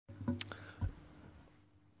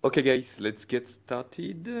Okay, guys, let's get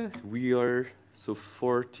started. We are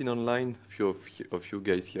 14 online. A few of you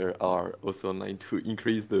guys here are also online to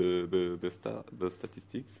increase the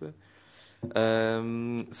statistics.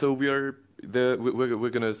 So we're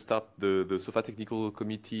gonna start the SOFA Technical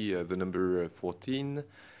Committee, the number 14.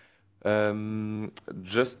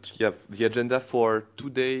 Just the agenda for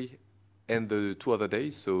today and the 2 other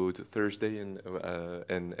days, so Thursday and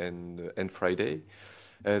Friday.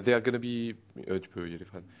 They are going to be. There's going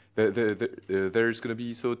to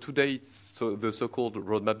be today it's the so-called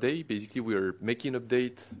roadmap day. Basically, we are making an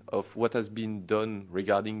update of what has been done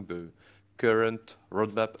regarding the current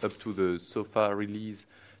roadmap up to the SOFA release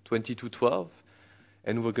 22.12,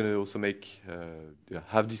 and we're going to also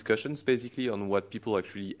have discussions basically on what people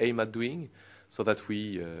actually aim at doing, so that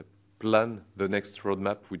we plan the next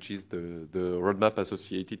roadmap, which is the roadmap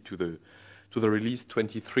associated to the release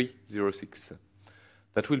 23.06.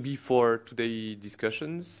 That will be for today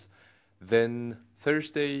discussions. Then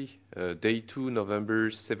Thursday, day 2, November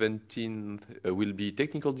 17th, will be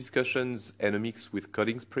technical discussions and a mix with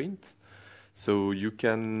coding sprint. So you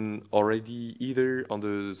can already either on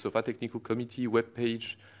the SOFA Technical Committee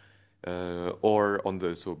webpage or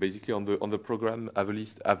basically on the program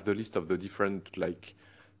have the list of the different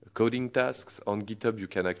coding tasks on GitHub. You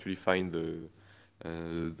can actually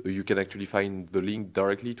find the link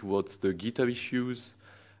directly towards the GitHub issues,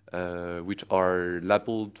 which are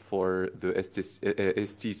labeled for the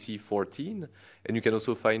STC 14, and you can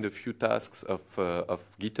also find a few tasks of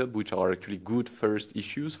GitHub which are actually good first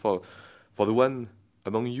issues for the one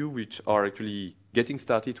among you which are actually getting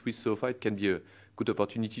started with SOFA. It can be a good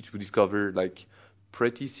opportunity to discover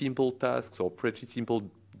pretty simple tasks or pretty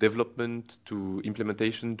simple development to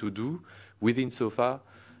implementation to do within SOFA,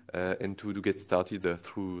 and to get started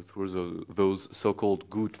through those so-called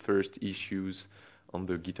good first issues on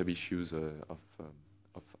the GitHub issues of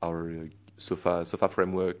our SOFA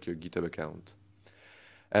framework GitHub account.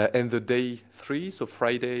 And the day 3, so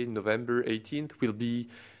Friday, November 18th, will be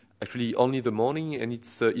actually only the morning, and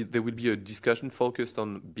there will be a discussion focused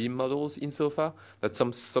on BEAM models in SOFA. That's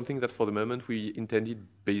something that for the moment we intended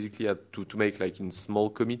basically to make in small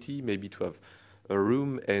committee, maybe to have a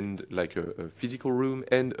room and a physical room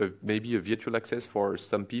and maybe a virtual access for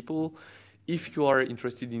some people. If you are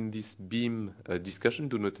interested in this BEAM discussion,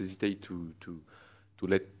 do not hesitate to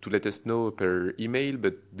let us know per email.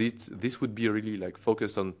 But this would be really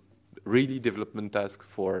focused on really development tasks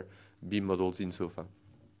for BEAM models in SOFA.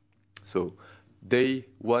 So day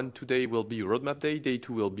 1 today will be roadmap day. Day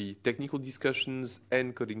 2 will be technical discussions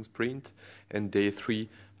and coding sprint, and day 3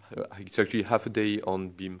 it's actually half a day on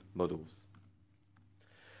BEAM models.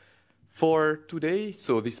 For today,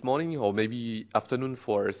 so this morning or maybe afternoon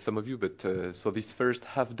for some of you, but so this first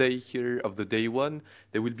half day here of the day 1,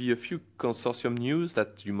 there will be a few consortium news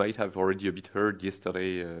that you might have already a bit heard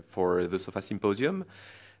yesterday for the SOFA Symposium.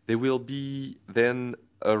 There will be then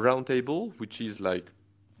a roundtable, which is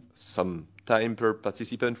some time per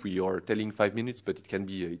participant. We are telling 5 minutes, but it can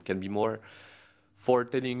be more, for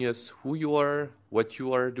telling us who you are, what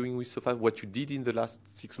you are doing with SOFA, what you did in the last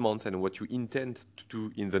 6 months, and what you intend to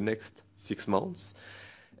do in the next 6 months.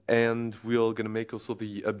 And we're going to make also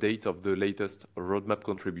the update of the latest roadmap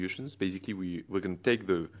contributions. Basically, we're going to take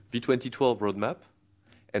the V2012 roadmap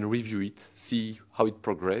and review it, see how it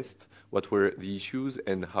progressed, what were the issues,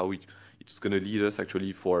 and how it's going to lead us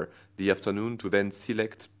actually for the afternoon to then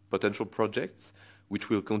select potential projects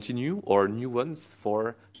which will continue or new ones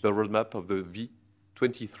for the roadmap of the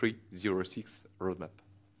V2306 roadmap.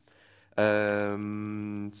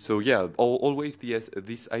 So yeah, always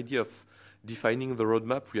this idea of defining the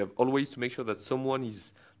roadmap, we have always to make sure that someone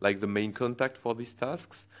is the main contact for these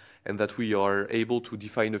tasks, and that we are able to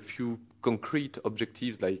define a few concrete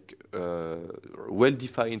objectives,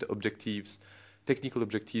 well-defined objectives, technical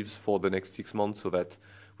objectives for the next 6 months, so that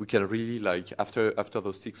we can really after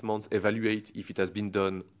those 6 months evaluate if it has been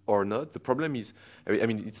done or not. The problem is, I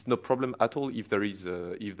mean, it's no problem at all if there is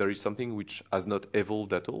something which has not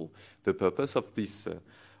evolved at all. The purpose of this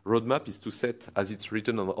roadmap is to set, as it's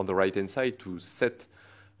written on the right hand side, to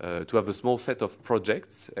have a small set of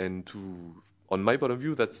projects, and on my point of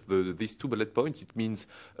view, that's these 2 bullet points. It means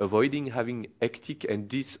avoiding having hectic and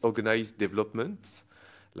disorganized developments,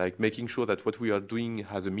 making sure that what we are doing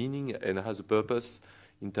has a meaning and has a purpose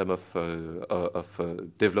in terms of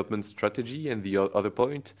development strategy. And the other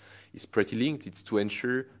point is pretty linked. It's to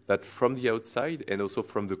ensure that from the outside and also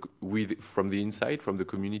from the inside, from the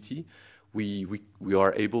community, we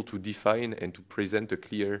are able to define and to present a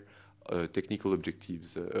clear technical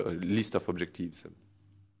objectives, a list of objectives.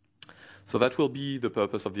 So that will be the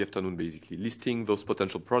purpose of the afternoon, basically, listing those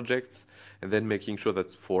potential projects and then making sure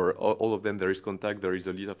that for all of them there is contact, there is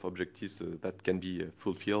a list of objectives that can be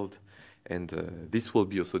fulfilled. And this will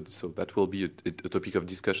be also, so that will be a topic of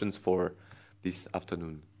discussions for this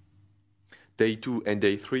afternoon. Day 2 and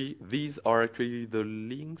day 3, these are actually the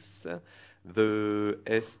links. The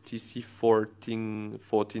STC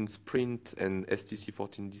 14 sprint and STC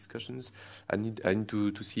 14 discussions. I need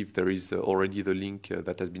to see if there is already the link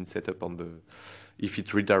that has been set up on the, if it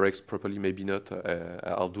redirects properly, maybe not.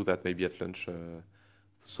 I'll do that maybe at lunch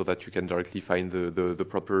so that you can directly find the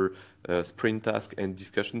proper sprint task and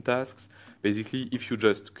discussion tasks. Basically, if you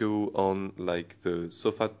just go on like the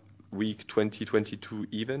SOFA Week 2022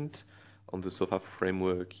 event on the SOFA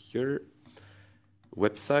framework here,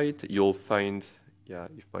 website, you'll find, yeah,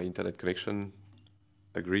 if my internet connection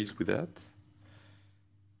agrees with that.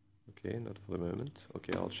 Okay, not for the moment.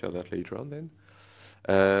 Okay, I'll share that later on then.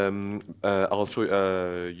 I'll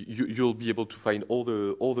show you'll be able to find all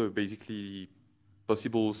the basically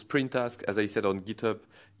possible sprint tasks, as I said, on GitHub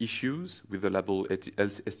issues with the label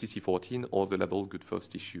STC14 or the label Good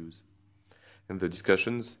First Issues. And the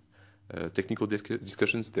discussions, technical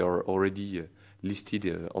discussions, they are already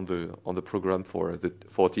listed on the program for the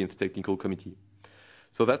 14th Technical Committee.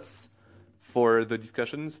 So that's for the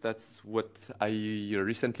discussions. That's what I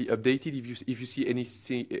recently updated. If you see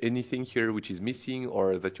anything here which is missing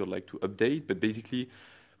or that you'd like to update, but basically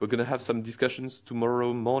we're going to have some discussions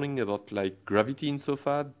tomorrow morning about like gravity in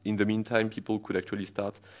SOFA. In the meantime, people could actually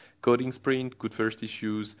start coding sprint, good first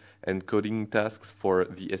issues, and coding tasks for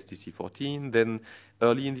the STC14. Then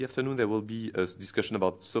early in the afternoon, there will be a discussion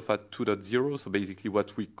about SOFA 2.0. So basically what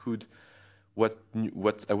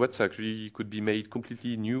actually could be made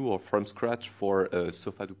completely new or from scratch for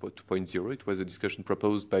SOFA 2.0. It was a discussion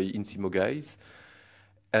proposed by ImGui guys.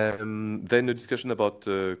 Then a discussion about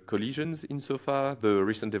collisions in SOFA, the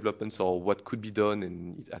recent developments or what could be done,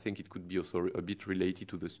 and I think it could be also a bit related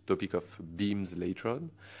to the topic of beams later on.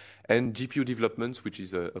 And GPU developments, which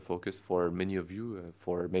is a focus for many of you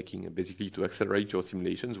for making basically to accelerate your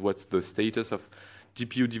simulations. What's the status of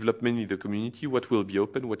GPU development in the community? What will be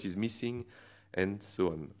open? What is missing? And so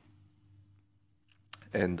on.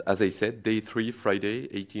 And as I said, day 3, Friday,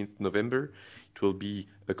 18th November, it will be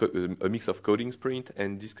a mix of coding sprint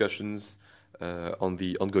and discussions on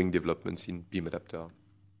the ongoing developments in BeamAdapter.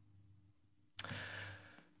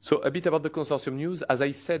 So a bit about the consortium news. As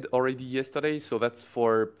I said already yesterday, so that's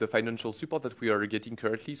for the financial support that we are getting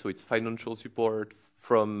currently. So it's financial support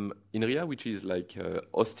from INRIA, which is like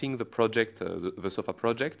hosting the project, the SOFA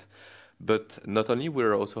project. But not only,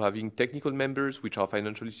 we're also having technical members which are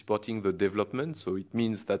financially supporting the development. So it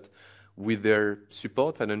means that with their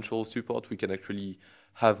support, financial support, we can actually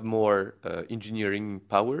have more engineering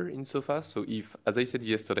power in SOFA. So if, as I said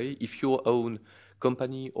yesterday, if your own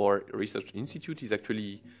company or research institute is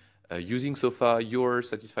actually using SOFA, you're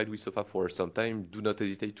satisfied with SOFA for some time, do not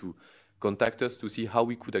hesitate to contact us to see how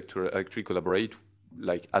we could actually collaborate,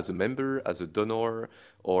 like as a member, as a donor,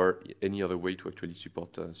 or any other way to actually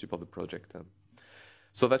support the project.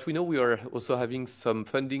 So that we know, we are also having some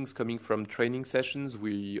fundings coming from training sessions.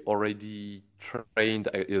 We already trained,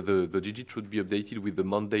 the digit should be updated with the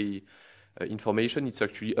Monday information. It's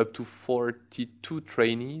actually up to 42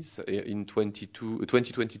 trainees in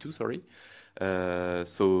 2022, sorry.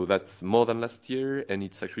 So that's more than last year, and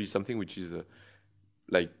it's actually something which is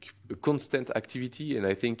like a constant activity, and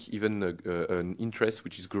I think even an interest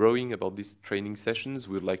which is growing about these training sessions.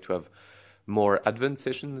 We'd like to have more advanced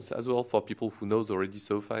sessions as well for people who knows already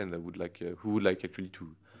SOFA and that would like who would like actually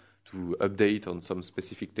to update on some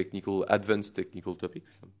specific advanced technical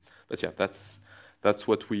topics. But yeah, that's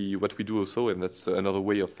what we do also, and that's another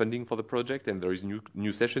way of funding for the project. And there is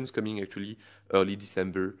new sessions coming actually early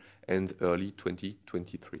December and early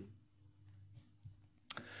 2023.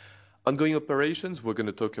 Ongoing operations, we're going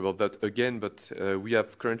to talk about that again, but we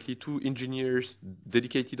have currently 2 engineers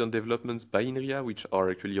dedicated on developments by INRIA, which are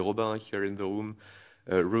actually Robin here in the room,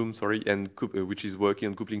 and which is working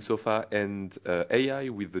on coupling SOFA and AI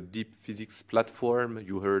with the Deep Physics platform.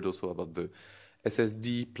 You heard also about the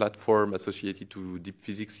SSD platform associated to Deep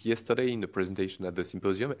Physics yesterday in the presentation at the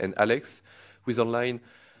symposium, and Alex, who is online,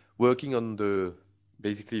 working on the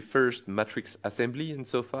basically first matrix assembly in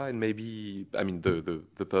SOFA, and maybe, I mean,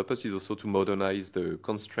 the purpose is also to modernize the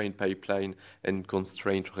constraint pipeline and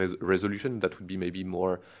constraint resolution. That would be maybe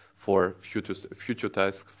more for future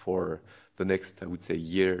tasks for the next, I would say,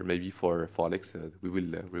 year, maybe for Alex. We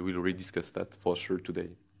will rediscuss that for sure today.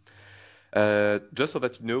 Just so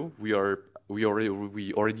that you know, we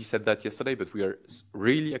already said that yesterday, but we are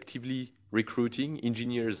really actively recruiting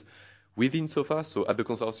engineers within SOFA, so at the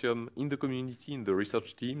consortium, in the community, in the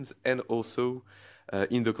research teams, and also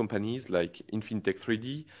in the companies like InfiniTech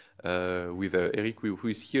 3D with Eric, who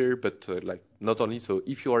is here, but like not only. So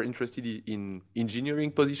if you are interested in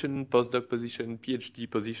engineering position, postdoc position, PhD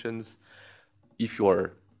positions, if you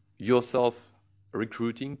are yourself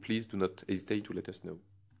recruiting, please do not hesitate to let us know.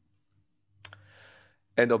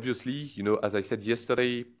 And obviously, you know, as I said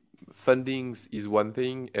yesterday, fundings is one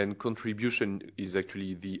thing and contribution is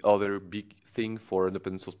actually the other big thing for an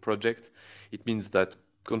open source project. It means that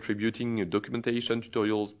contributing documentation,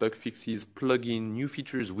 tutorials, bug fixes, plugin, new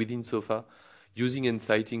features within SOFA, using and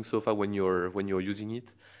citing SOFA when you're using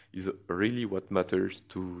it is really what matters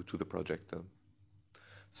to the project.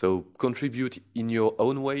 So contribute in your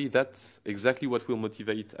own way. That's exactly what will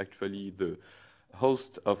motivate actually the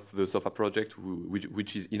host of the SOFA project,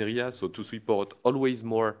 which is INRIA. So to support always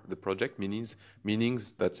more the project means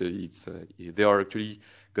that they are actually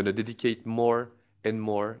going to dedicate more and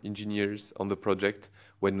more engineers on the project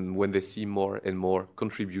when they see more and more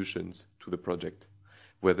contributions to the project,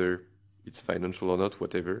 whether it's financial or not,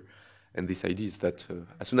 whatever. And this idea is that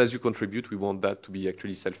as soon as you contribute, we want that to be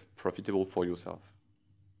actually self-profitable for yourself.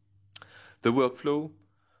 The workflow,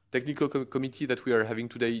 technical committee that we are having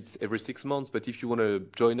today, it's every 6 months, but if you want to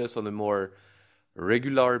join us on a more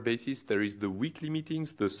regular basis, there is the weekly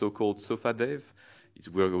meetings, the so-called SOFA Dev.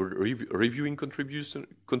 We're reviewing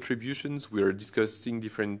contributions. We are discussing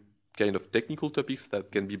different kind of technical topics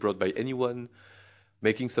that can be brought by anyone,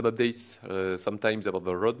 making some updates sometimes about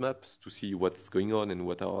the roadmaps to see what's going on and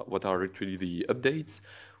what are actually the updates.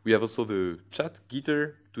 We have also the chat,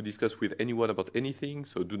 Gitter, to discuss with anyone about anything,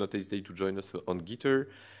 so do not hesitate to join us on Gitter.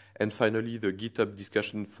 And finally, the GitHub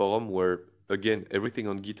discussion forum, where, again, everything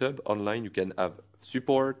on GitHub, online, you can have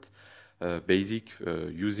support, basic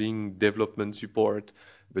using development support,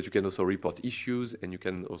 but you can also report issues, and you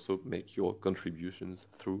can also make your contributions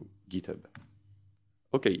through GitHub.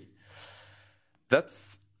 Okay,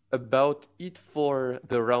 that's about it for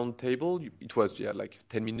the roundtable. It was like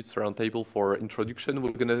 10 minutes roundtable for introduction.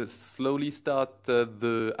 We're gonna slowly start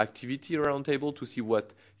the activity roundtable to see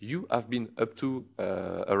what you have been up to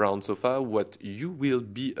around SOFA, what you will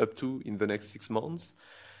be up to in the next 6 months.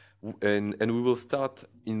 And we will start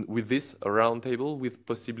with this roundtable with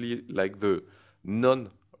possibly like the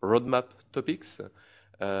non-roadmap topics.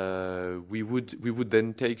 We would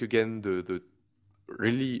then take again the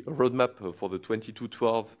really roadmap for the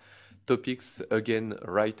 2212 topics again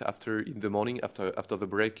right after in the morning after the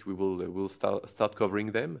break. We'll start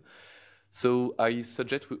covering them. So I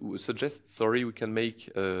suggest we can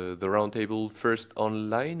make the roundtable first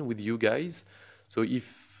online with you guys. So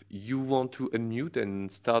if you want to unmute and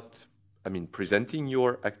start, I mean, presenting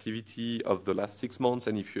your activity of the last 6 months,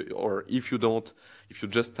 and if you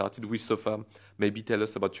just started with SOFA, maybe tell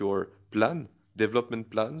us about your development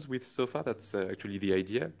plans with SOFA. That's actually the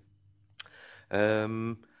idea.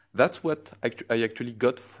 That's what I actually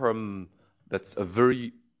got from, that's a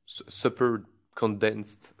very super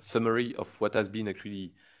condensed summary of what has been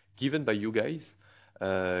actually given by you guys,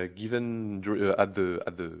 given at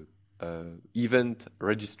the event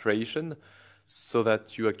registration, so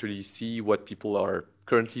that you actually see what people are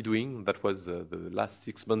currently doing. That was the last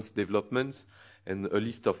 6 months developments and a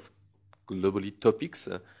list of globally topics.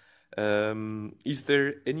 Is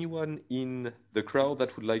there anyone in the crowd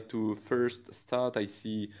that would like to first start? I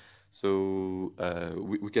see. So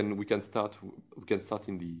we can start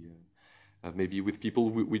in the maybe with people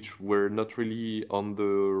which were not really on the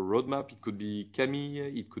roadmap. It could be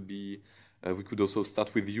Camille. It could be we could also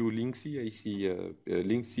start with you, Linksy. I see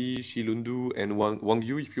Linksy, Shilundu, and Wang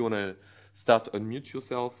Yu. If you want to start, unmute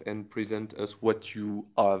yourself and present us what you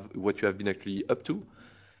have been actually up to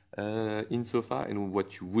in SOFA and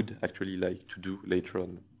what you would actually like to do later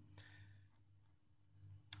on.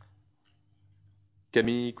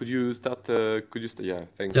 Camille, could you start? Yeah,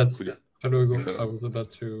 thanks. Yes. Hello, Hugo. I was about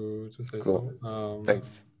to say cool. So.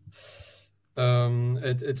 Thanks.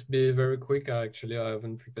 It'd be very quick. Actually, I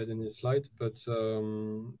haven't prepared any slides, but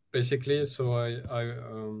basically, so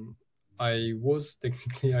I was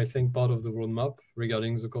technically, I think, part of the roadmap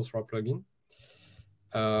regarding the Cosserat plugin.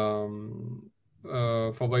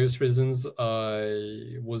 For various reasons,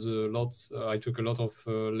 I took a lot of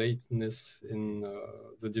lateness in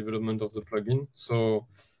the development of the plugin. So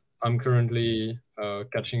I'm currently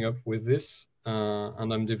catching up with this,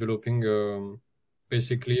 and I'm developing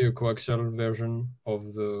basically a coaxial version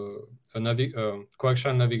of the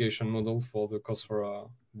coaxial navigation model for the Cosserat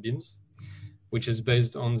beams, which is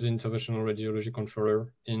based on the interventional radiology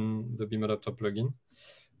controller in the BeamAdapter plugin,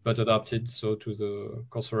 but adapted so to the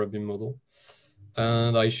Cosserat beam model.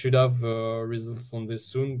 And I should have results on this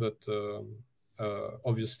soon, but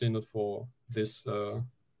obviously not for this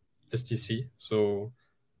STC. So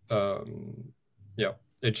yeah,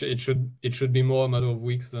 it should be more a matter of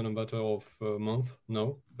weeks than a matter of month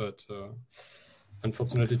now. But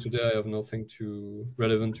unfortunately, today I have nothing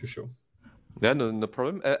relevant to show. Yeah, no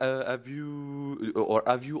problem. Have you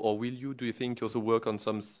or will you, do you think, also work on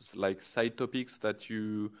some like side topics that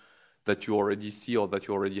you already see or that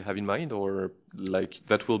you already have in mind, or like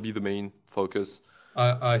that will be the main focus?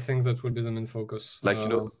 I think that will be the main focus. Like,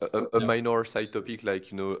 a Yeah. minor side topic, like,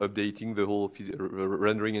 updating the whole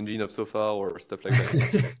rendering engine of SOFA or stuff like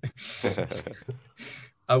that.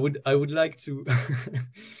 I would like to.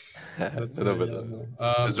 But No, but yeah, no.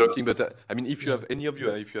 just joking. But I mean, if you Yeah. have any of you,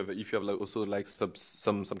 if you have like also like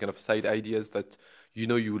some kind of side ideas that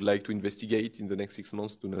you would like to investigate in the next 6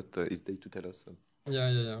 months, do not hesitate to tell us.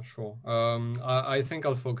 Yeah, sure. I think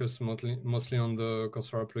I'll focus mostly on the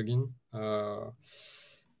Cosserat plugin.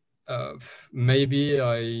 Maybe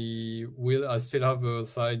I still have a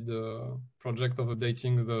side project of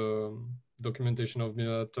updating the documentation of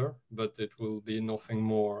BeamAdapter, but it will be nothing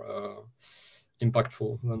more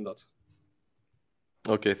impactful than that.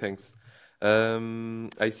 Okay, thanks.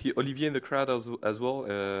 I see Olivier in the crowd as well.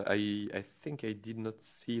 I think I did not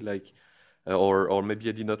see like, or maybe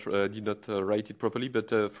I did not write it properly. But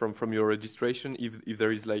from your registration, if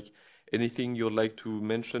there is like anything you'd like to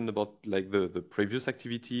mention about like the previous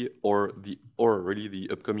activity or really the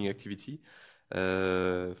upcoming activity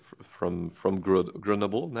from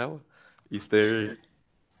Grenoble now, is there?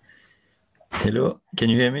 Hello, can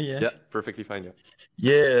you hear me? Yeah. Yeah, perfectly fine. Yeah.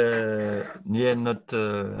 Yeah. Not.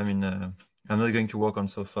 I mean, I'm not going to work on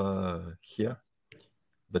SOFA here,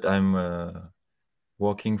 but I'm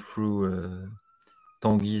working through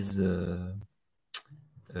Tanguy's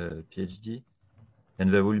PhD,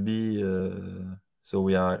 and there will be. So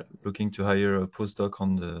we are looking to hire a postdoc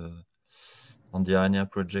on the Arania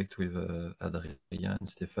project with Adrien and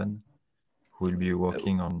Stéphane, who will be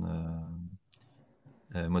working on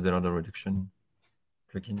model order reduction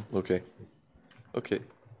plugin. Okay.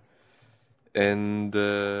 And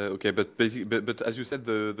okay, but basically, but as you said,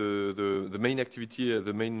 the main activity,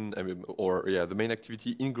 the main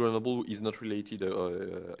activity in Grenoble is not related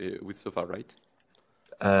with SOFA, right?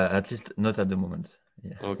 At least not at the moment.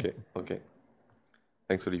 Yeah. Okay.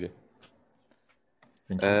 Thanks, Olivier.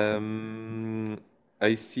 Thank you.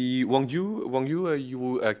 I see Wang Yu,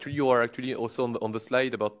 you are actually also on the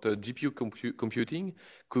slide about GPU computing.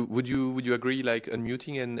 Would you agree, like,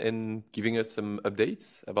 unmuting and giving us some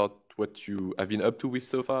updates about what you have been up to with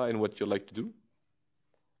SOFA and what you like to do?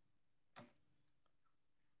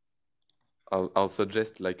 I'll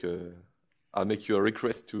suggest like I'll make you a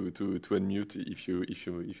request to unmute if you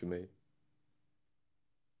may.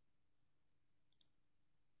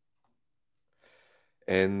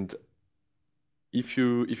 And if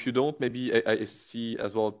you don't, maybe I see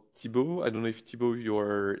as well Thibaut. I don't know if Thibaut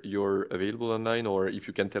you're available online, or if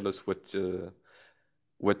you can tell us what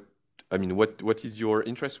is your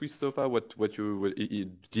interest with SOFA?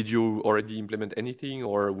 Did you already implement anything,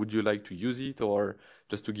 or would you like to use it, or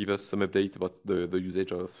just to give us some update about the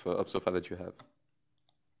usage of SOFA that you have?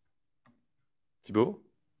 Thibaut?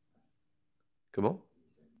 Comment?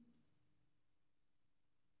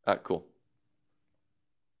 Ah, cool.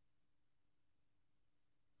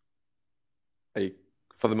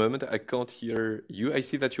 For the moment, I can't hear you. I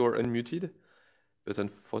see that you're unmuted, but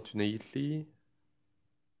unfortunately,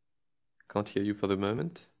 can't hear you for the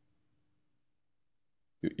moment.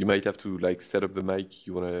 You might have to like set up the mic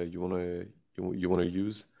you wanna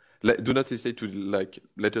use. Do not hesitate to like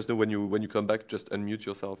let us know when you come back. Just unmute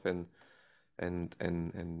yourself and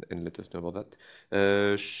let us know about that.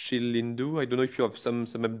 Shilindu, I don't know if you have some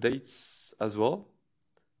updates as well.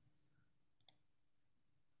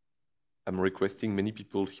 I'm requesting many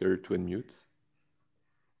people here to unmute.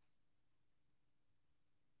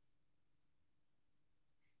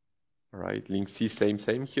 All right, link C, same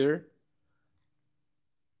here.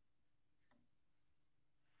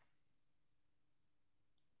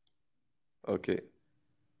 Okay.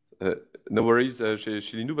 No worries,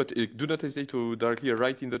 Shilindu, but do not hesitate to directly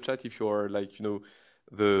write in the chat if you are like,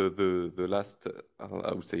 the last,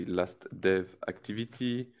 I would say last dev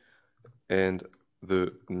activity and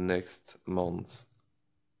the next month's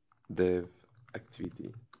dev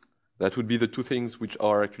activity. That would be the two things which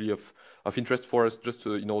are actually of interest for us, just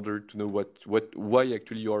in order to know why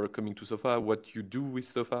actually you are coming to SOFA, what you do with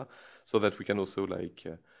SOFA, so that we can also like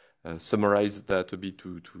summarize that a bit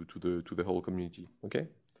to the whole community. Okay,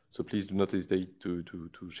 so please do not hesitate to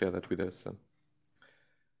share that with us.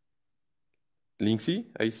 Linksy,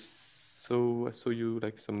 So I saw you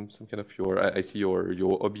like some kind of I see your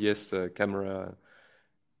OBS camera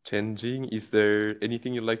changing. Is there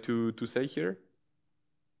anything you'd like to say here?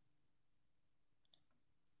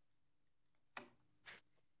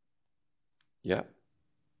 Yeah.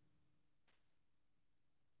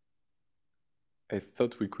 I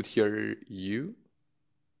thought we could hear you.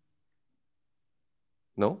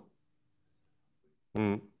 No?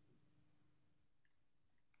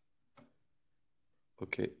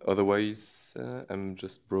 Okay. Otherwise, I'm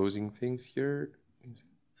just browsing things here.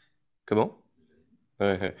 Comment?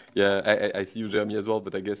 Yeah, I see you, Jeremy, as well.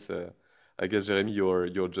 But I guess Jeremy,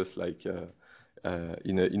 you're just like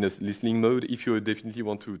in a listening mode. If you definitely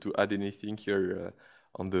want to add anything here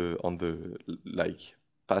on the like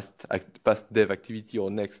past dev activity or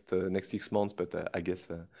next 6 months, but I guess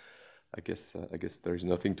there is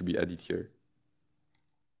nothing to be added here.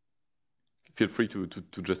 Feel free to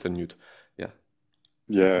just unmute. Yeah.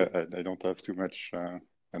 Yeah, I don't have too much, and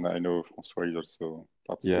I know François is also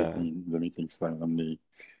participating in the meeting, so I'm only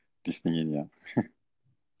listening in. Yeah.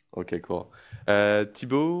 Okay, cool.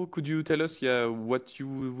 Thibaut, could you tell us, what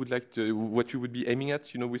you would be aiming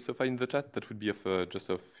at, with SOFA in the chat? That would be just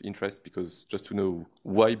of interest, because just to know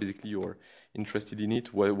why basically you're interested in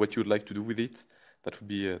it, what you would like to do with it, that would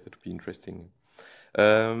be interesting.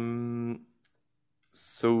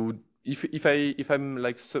 So if I'm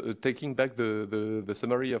like taking back the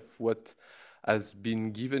summary of what has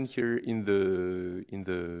been given here in the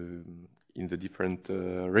different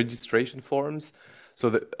registration forms.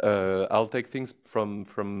 So I'll take things from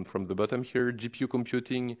the bottom here. GPU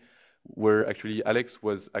computing, where actually Alex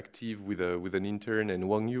was active with an intern, and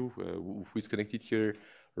Wang Yu, who is connected here,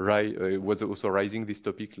 was also raising this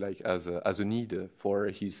topic like as a need for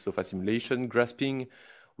his SOFA simulation grasping.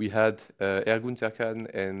 We had Ergun Serkan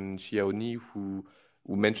and Xiaoni who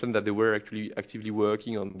mentioned that they were actually actively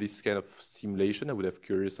working on this kind of simulation. I would have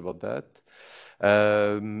curious about that.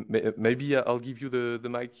 Maybe I'll give you the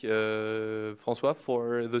mic, François,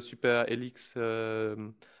 for the Super Helix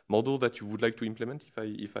model that you would like to implement,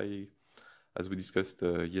 if I as we discussed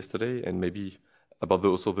yesterday, and maybe about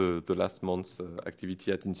also the last month's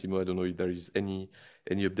activity at Insimo. I don't know if there is any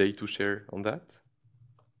update to share on that.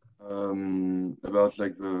 About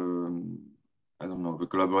like the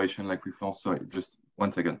collaboration like with Florence. Sorry, just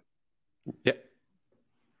 1 second. Yeah.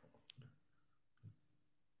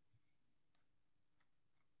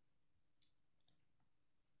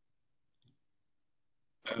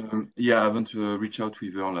 Yeah, I haven't reached out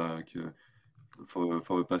with her like for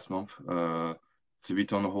the past month. It's a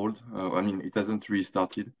bit on hold. I mean, it hasn't really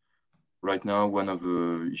started. Right now, one of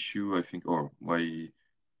the issue I think, or why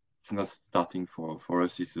it's not starting for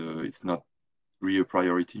us, is it's not really a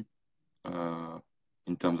priority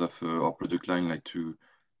in terms of our product line, like to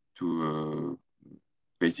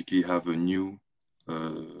basically have a new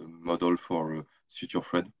model for future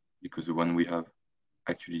thread, because the one we have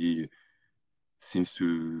actually seems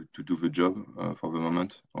to do the job for the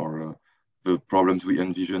moment, or the problems we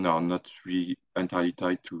envision are not really entirely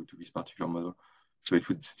tied to this particular model. So it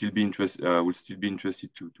would still be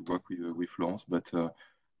interested to work with Florence, but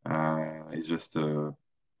it's just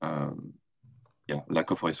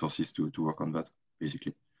lack of resources to work on that,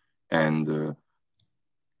 basically. And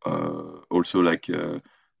also like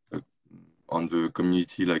on the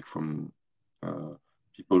community, like from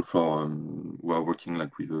people who are working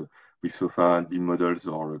like with SOFA Beam models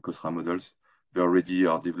or Cosserat models, they already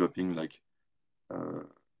are developing like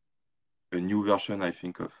a new version, I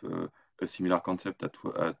think, of a similar concept that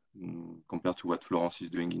compared to what Florence is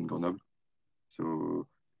doing in Grenoble. So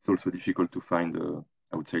it's also difficult to find,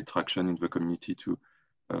 I would say, traction in the community to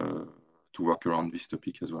work around this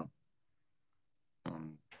topic as well.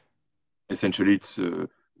 Essentially, it's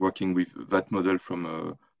working with that model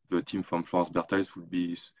from the team from Florence Bertels would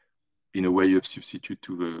be in a way a substitute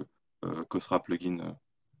to the Cosserat plugin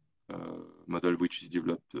model, which is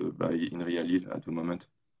developed by InRealil at the moment.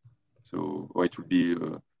 So it would be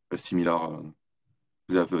a similar,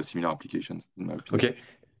 would have similar applications in my opinion. Okay.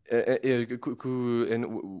 And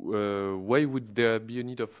why would there be a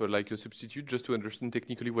need of like a substitute, just to understand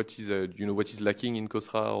technically what is what is lacking in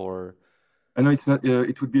Cosserat? Or no, it's not.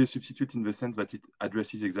 It would be a substitute in the sense that it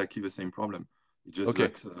addresses exactly the same problem. It's just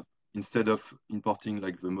that instead of importing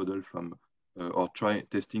like the model from or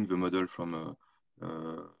testing the model from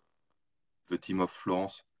the team of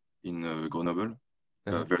Florence in Grenoble,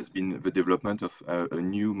 there's been the development of a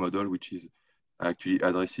new model which is actually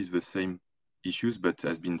addresses the same issues, but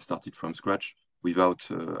has been started from scratch without,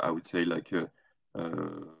 I would say, like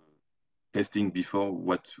testing before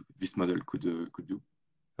what this model could do.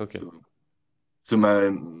 Okay. So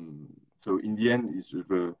in the end, is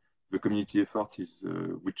the the community effort is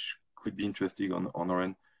which could be interesting on our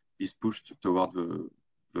end is pushed toward the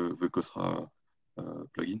Cosserat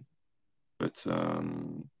plugin, but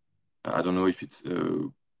I don't know if it's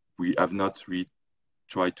we have not really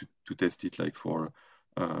tried to test it like for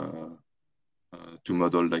to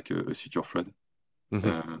model like a secure thread.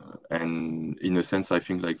 And in a sense, I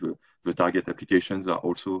think like the target applications are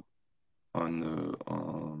also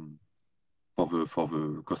on for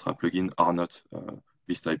the Cosserat plugin are not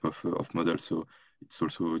this type of model. So it's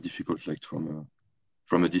also difficult like from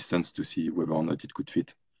a distance to see whether or not it could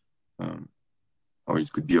fit, or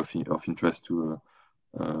it could be of interest to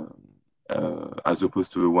as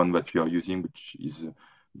opposed to the one that we are using, which is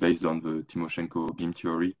based on the Timoshenko beam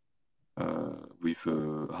theory with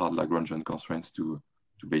hard Lagrangian constraints to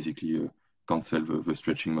basically cancel the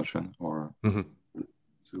stretching motion, or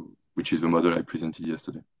so, which is the model I presented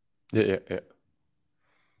yesterday. Yeah.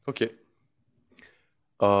 Okay.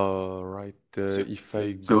 All right. If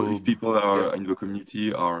I go, so if people are in the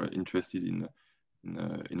community are interested in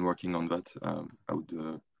working on that, I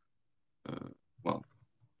would well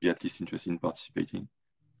be at least interested in participating.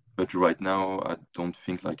 But right now, I don't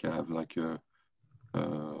think like I have like a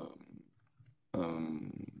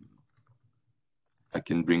I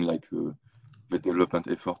can bring like the development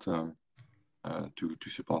effort to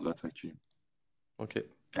support that actually. Okay.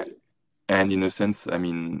 And in a sense, I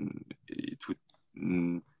mean, it would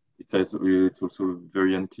it's also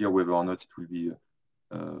very unclear whether or not it will be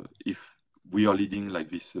if we are leading like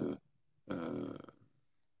this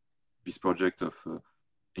this project of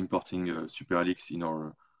importing SuperLX in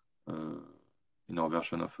our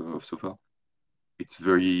version of SOFA. It's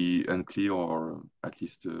very unclear, or at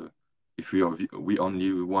least if we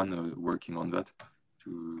only one working on that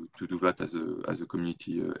to do that as a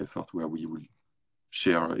community effort where we will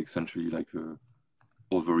share essentially like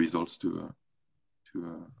all the results to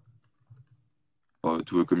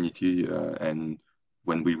a community, and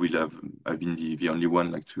when we will have I've been the only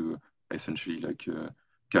one like to essentially like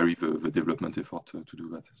carry the development effort to do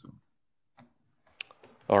that. So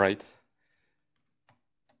all right.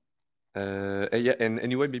 Yeah, and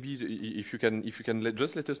anyway, maybe if you can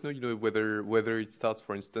just let us know, whether it starts,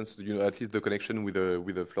 for instance, at least the connection with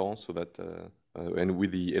Florence, so that and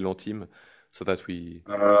with the Elan team, so that we.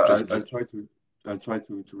 I'll try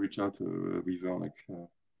to reach out with her like.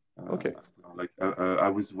 Okay. After, like I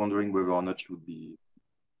was wondering whether or not she would be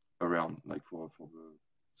around like for the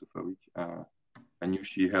SOFA week. I knew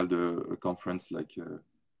she held a conference like a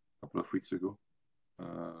couple of weeks ago,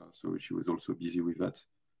 so she was also busy with that.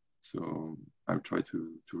 So I'll try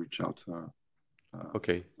to reach out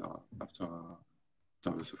okay. after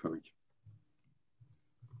the SOFA week.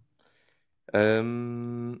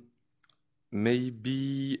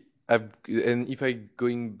 Maybe, and if I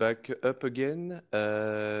going back up again,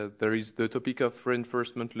 there is the topic of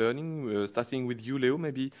reinforcement learning, starting with you, Leo,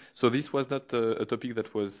 maybe. So this was not a topic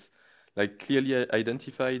that was like clearly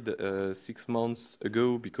identified 6 months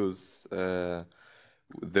ago, because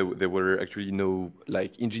there were actually no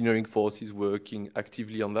like engineering forces working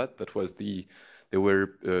actively on that. That was there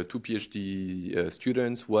were 2 PhD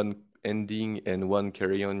students, one ending and one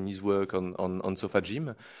carry on his work on SOFA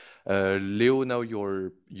GIM. Leo, now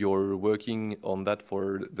you're working on that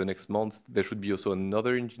for the next month. There should be also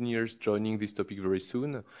another engineers joining this topic very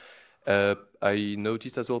soon. I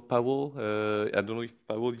noticed as well Powell. I don't know if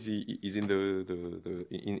Powell is in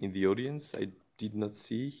the audience. I did not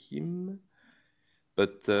see him.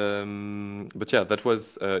 But yeah, that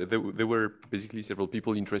was there were basically several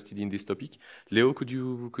people interested in this topic. Leo, could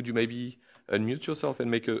you maybe unmute yourself and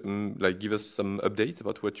make like give us some updates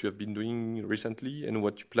about what you have been doing recently and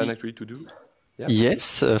what you plan actually to do? Yeah.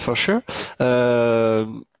 Yes, for sure.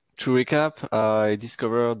 To recap, I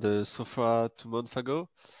discovered the SOFA 2 months ago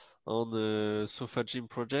on the SOFA GIM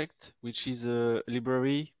project, which is a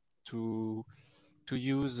library to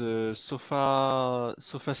use SOFA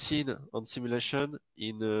scene on simulation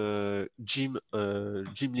in a GIM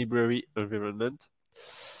library environment.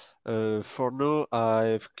 For now,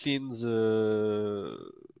 I've cleaned the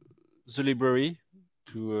library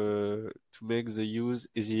to make the use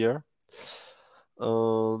easier.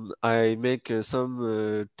 I make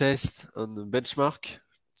some tests on the benchmark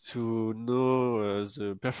to know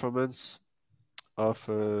the performance of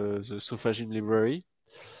the SOFA GIM library.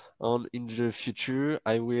 And in the future,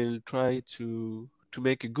 I will try to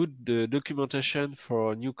make a good documentation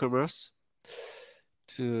for newcomers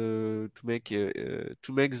to make the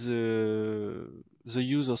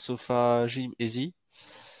use of SOFA GIM easy,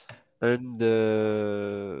 and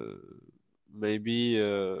maybe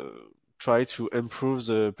try to improve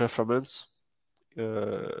the performance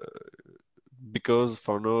because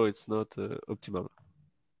for now it's not optimal.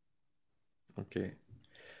 Okay.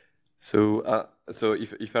 So so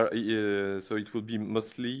so it will be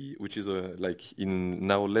mostly, which is like in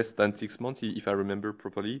now less than 6 months, if I remember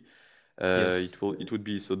properly. Yes. It would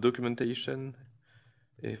be so documentation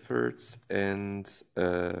efforts and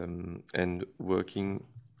working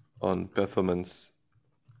on performance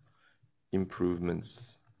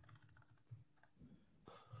improvements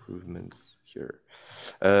here.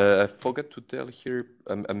 I forgot to tell here.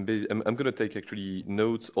 I'm gonna take actually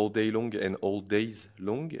notes all day long and all days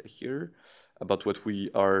long here about what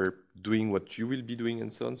we are doing, what you will be doing,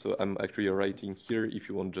 and so on. So I'm actually writing here if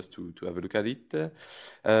you want just to have a look at it.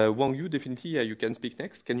 Wang Yu, definitely, you can speak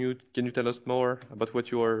next. Can you tell us more about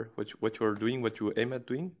what you are doing, what you aim at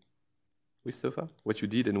doing with SOFA, what you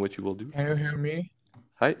did and what you will do? Can you hear me?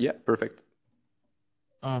 Hi, yeah, perfect.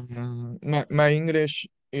 My English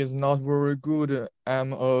is not very good.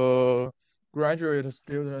 I'm a graduate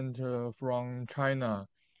student from China,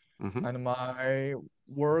 and my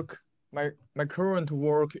current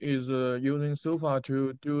work is using SOFA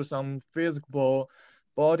to do some physical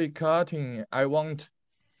body cutting. I want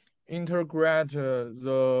integrate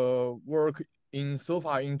the work in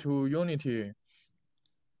SOFA into Unity,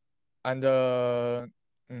 and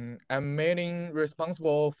I'm mainly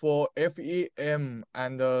responsible for FEM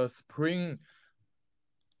and Spring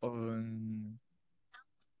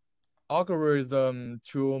algorithm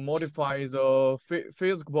to modify the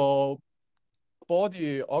physical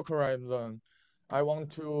body algorithm. I want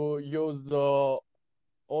to use the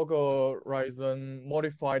algorithm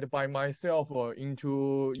modified by myself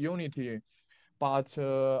into Unity, but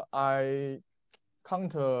I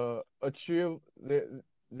can't achieve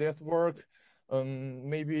this work.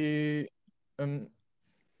 Maybe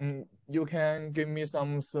you can give me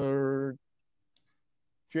some suggestion.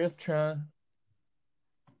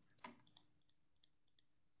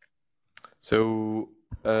 So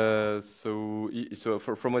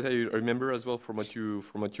from what I remember as well, from what you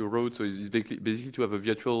wrote, so it's basically to have a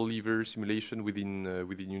virtual lever simulation within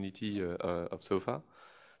Unity of SOFA,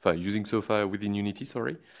 using SOFA within Unity.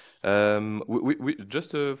 Sorry.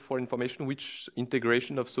 Just for information, which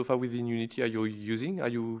integration of SOFA within Unity are you using? Are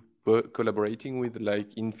you collaborating with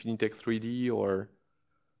like FEniCS 3D or?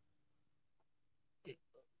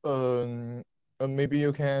 Maybe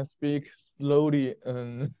you can speak slowly.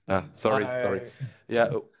 Sorry. Yeah.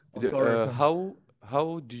 Sorry.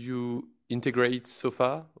 How do you integrate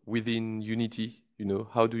SOFA within Unity? You know,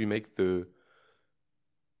 how do you make the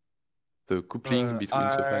coupling between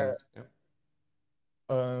SOFA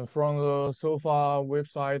and From the SOFA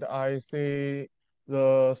website, I see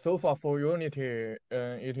the SOFA for Unity.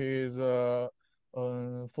 It is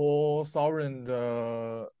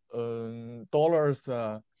 $4,000.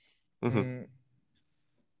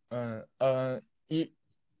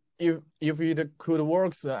 If it could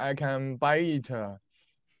work, I can buy it.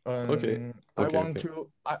 Okay. I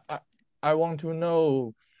want to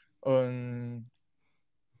know.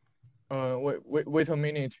 Wait a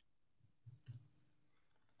minute.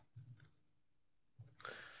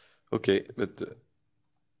 Okay, but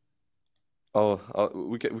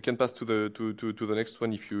we can pass to the next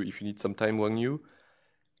one if you need some time, Wang Yu.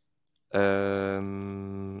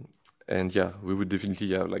 And yeah, we would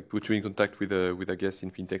definitely like put you in contact with I guess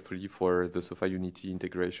in FEniCS 3D for the SOFA Unity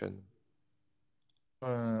integration.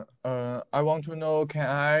 I want to know, can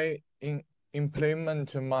I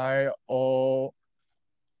implement my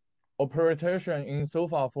operation in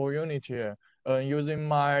SOFA for Unity using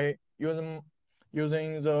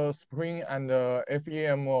the Spring and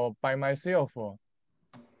FEM by myself?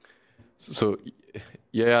 So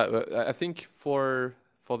yeah, I think for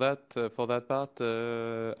that part,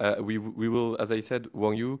 we will, as I said,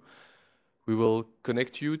 Wang Yu, we will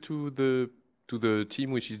connect you to the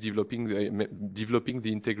team which is developing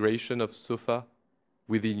the integration of SOFA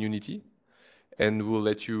within Unity, and we'll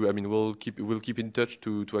let you. I mean, we'll keep in touch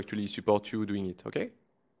to actually support you doing it. Okay.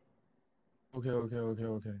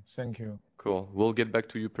 Okay. Thank you. Cool. We'll get back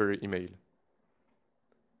to you per email.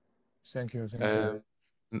 Thank you.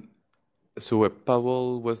 So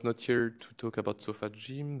Powell was not here to talk about SOFA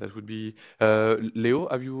GIM. That would be Leo.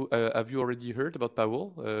 Have you already heard about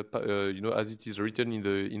Powell? You know, as it is written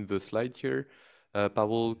in the slide here,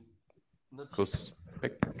 Powell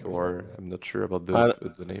Cosserat, or I'm not sure about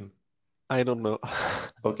the name. I don't know.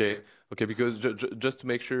 Okay, because just to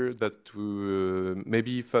make sure that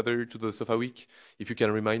maybe further to the SOFA week, if you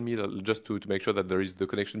can remind me just to make sure that there is the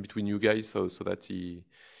connection between you guys, so that he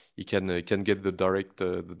can get the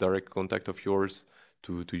direct contact of yours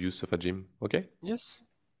to use SOFA GIM. Okay. Yes,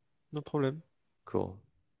 no problem. Cool.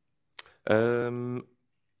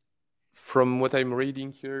 From what I'm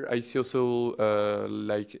reading here, I see also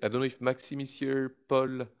like, I don't know if Maxime is here,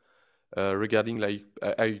 Paul, regarding like,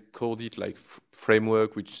 I called it like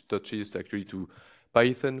framework, which touches actually to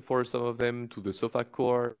Python for some of them, to the SOFA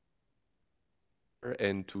core,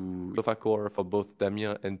 and to SOFA core for both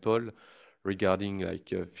Damien and Paul, regarding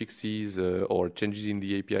like fixes or changes in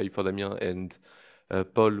the API for Damien, and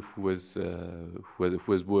Paul, who was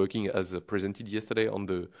working as presented yesterday on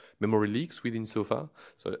the memory leaks within SOFA.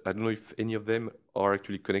 So I don't know if any of them are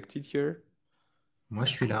actually connected here. Moi,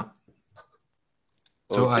 je suis là.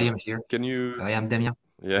 So okay. I am here. Can you? I am Damien.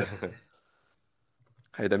 Yeah.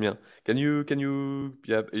 Hi, Damien. Can you,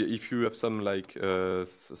 yeah, if you have some like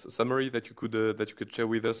summary that you could share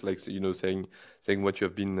with us, like, you know, saying what you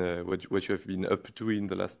have been what you have been up to in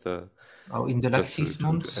the last in the last 6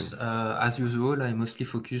 months, as usual, I mostly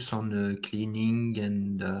focus on cleaning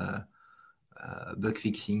and bug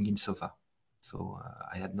fixing in SOFA. So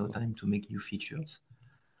I had no time to make new features.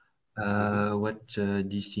 What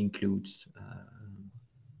this includes,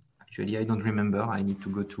 actually, I don't remember. I need to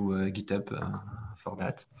go to GitHub for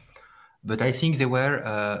that. But I think there were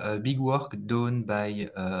a big work done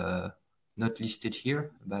by, not listed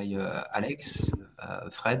here, by Alex,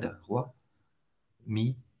 Fred, Roy,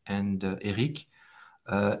 me, and Eric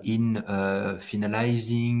in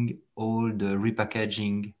finalizing all the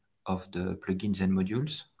repackaging of the plugins and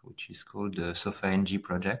modules, which is called the SOFA ImGui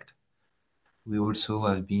project. We also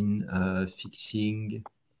have been fixing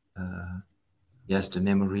yes, the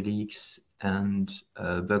memory leaks and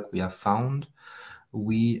bug we have found.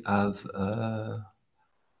 We have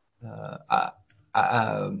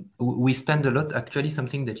we spend a lot. Actually,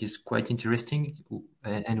 something that is quite interesting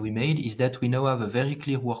and we made is that we now have a very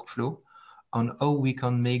clear workflow on how we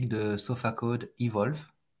can make the SOFA code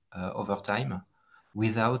evolve over time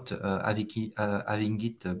without having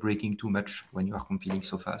it breaking too much when you are compiling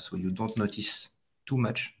SOFA. So you don't notice too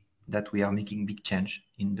much that we are making big change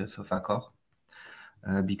in the SOFA core.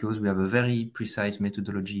 Because we have a very precise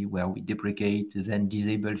methodology where we deprecate, then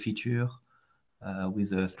disable feature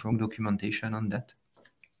with a strong documentation on that.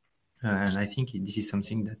 And I think this is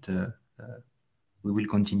something that we will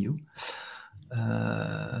continue.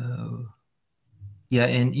 Yeah,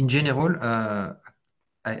 and in general,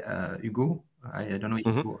 Hugo, I don't know if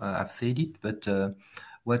you have said it, but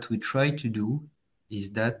what we try to do is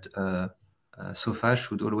that SOFA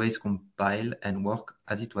should always compile and work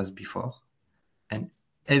as it was before. And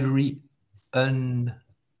every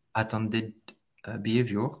unattended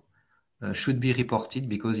behavior should be reported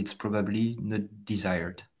because it's probably not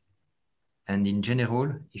desired. And in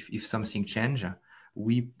general, if something changes,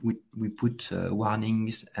 we put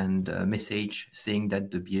warnings and message saying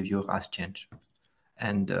that the behavior has changed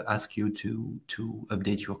and ask you to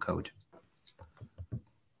update your code.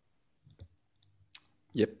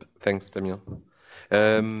 Yep, thanks, Damien.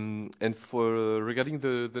 And for regarding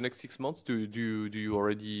the next 6 months, do you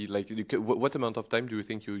already like what amount of time do you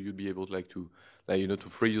think you'd be able to to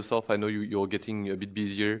free yourself? I know you're getting a bit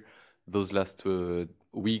busier those last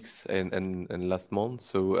weeks and last month.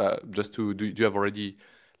 So just do you have already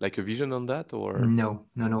like a vision on that or? No.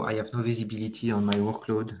 I have no visibility on my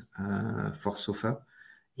workload for SOFA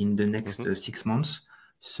in the next 6 months.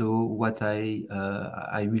 So what I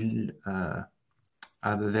will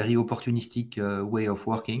have a very opportunistic way of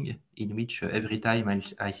working in which every time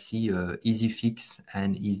I see easy fix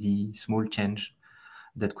and easy small change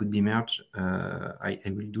that could be merged, I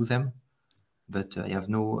will do them, but I have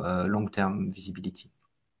no long-term visibility.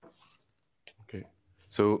 Okay,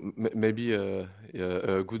 so maybe a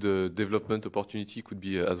good development opportunity could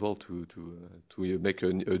be as well to make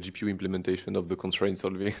a GPU implementation of the constraint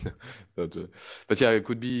solving. But yeah, it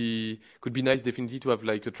could be nice definitely to have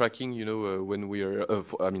like a tracking, when we are.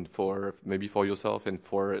 For maybe for yourself and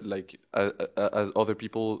for like as other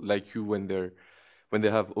people like you when they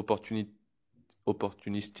have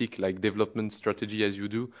opportunistic like development strategy as you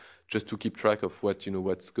do, just to keep track of what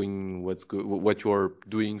what you're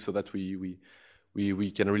doing, so that we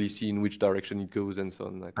can really see in which direction it goes and so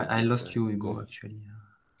on. I lost you, Hugo, actually,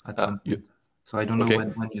 at some point. So I don't know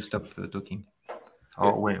when you stop talking.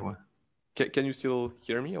 Oh, wait. Can you still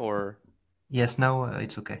hear me or? Yes, now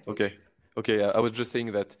it's okay. Okay. I was just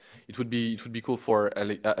saying that it would be cool for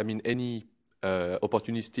any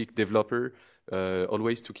opportunistic developer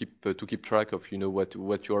always to keep track of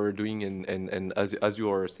what you are doing and as you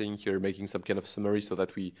are saying here, making some kind of summary so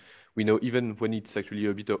that we know even when it's actually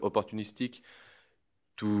a bit opportunistic,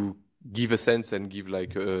 to give a sense and give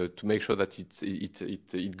like to make sure that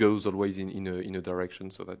it goes always in a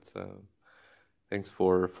direction. So that's thanks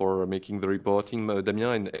for making the reporting,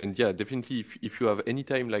 Damien, and yeah, definitely if you have any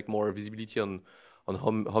time like more visibility on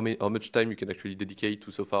how much time you can actually dedicate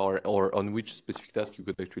to SOFA, or on which specific task you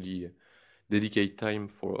could actually dedicate time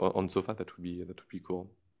for on SOFA. That would be cool.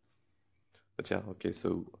 But yeah, okay.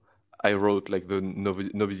 So I wrote like the no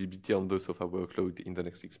visibility on the SOFA workload in the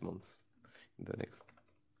next 6 months.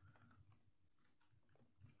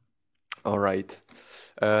 All right.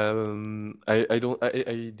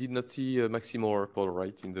 I did not see Maxime or Paul,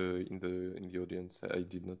 right, in the audience. I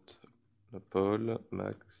did not. No, Paul,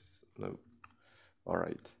 Max, no. All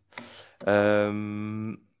right.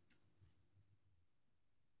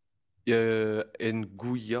 Yeah, and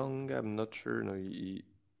Guyang, I'm not sure. No,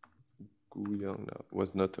 Guyang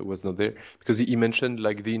was not there, because he mentioned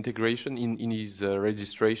like the integration in his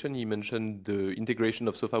registration. He mentioned the integration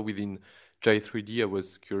of SOFA within Jai3D. I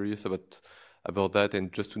was curious about that,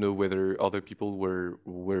 and just to know whether other people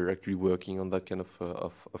were actually working on that kind of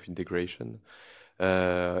integration.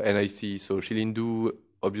 And I see, so Shilindu,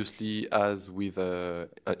 obviously, as with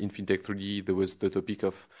in FinTech 3D, there was the topic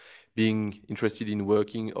of being interested in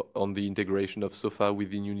working on the integration of SOFA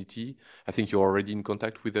within Unity. I think you're already in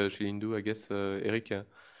contact with Shilindu, I guess, Eric.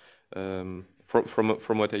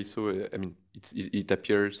 From what I saw, I mean, it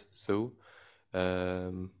appears so.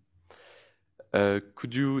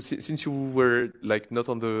 Could you, since you were like not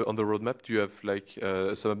on the roadmap, do you have like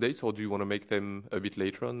some updates, or do you want to make them a bit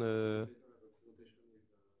later on?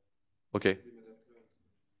 Okay.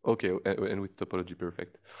 Okay, and with topology,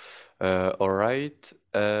 perfect. All right.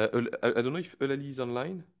 I don't know if Eulalie is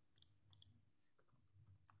online.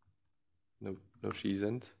 No, she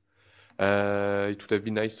isn't. It would have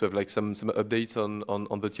been nice to have like some updates on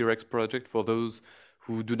the TRX project. For those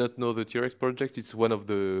who do not know the TRX project, it's one of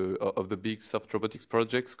the big soft robotics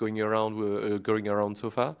projects going around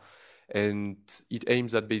SOFA, and it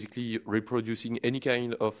aims at basically reproducing any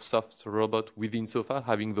kind of soft robot within SOFA,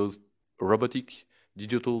 having those robotic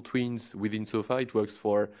digital twins within SOFA. It works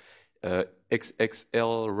for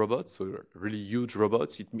XXL robots, so really huge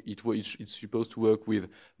robots. It's supposed to work with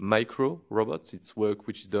micro robots. It's work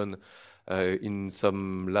which is done in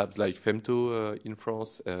some labs like Femto in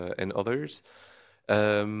France and others.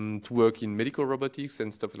 To work in medical robotics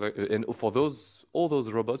and stuff like that. And for all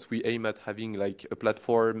those robots, we aim at having like a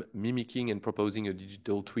platform mimicking and proposing a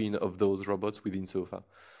digital twin of those robots within SOFA.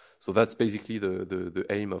 So that's basically the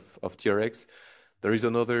aim of TRX. There is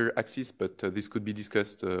another axis, but this could be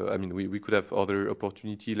discussed. I mean, we could have other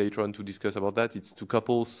opportunity later on to discuss about that. It's to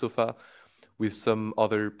couple SOFA with some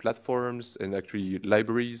other platforms and actually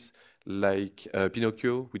libraries like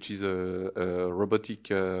Pinocchio, which is a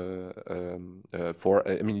robotic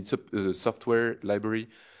it's a software library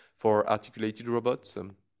for articulated robots,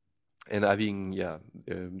 and having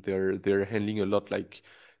they're handling a lot like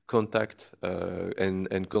contact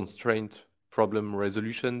and constraint problem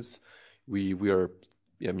resolutions. We are,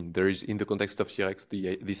 I mean, there is in the context of TRX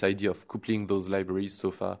this idea of coupling those libraries,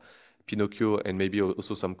 SOFA, Pinocchio, and maybe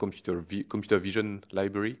also some computer vision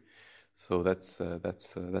library. So that's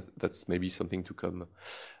maybe something to come.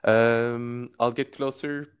 I'll get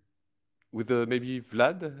closer with maybe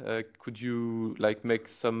Vlad. Could you like make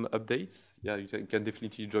some updates? Yeah, you can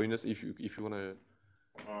definitely join us if you want to.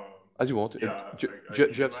 As you want. Yeah, do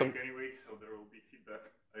you have some? Anyway, so there will be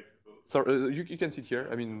feedback, I suppose. Sorry, you can sit here.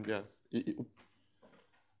 I mean, yeah.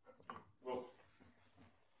 Well,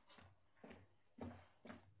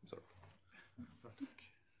 sorry.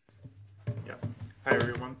 Yeah. Hi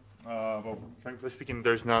everyone. Well, frankly speaking,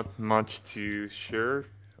 there's not much to share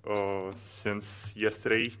since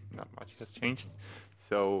yesterday. Not much has changed.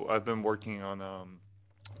 So I've been working on a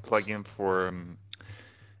plugin for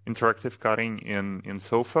interactive cutting in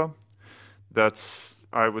SOFA. That's,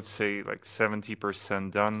 I would say, like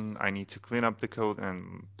 70% done. I need to clean up the code,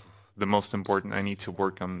 and the most important, I need to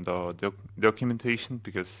work on the documentation,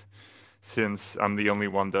 because since I'm the only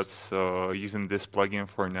one that's using this plugin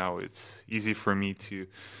for now, it's easy for me to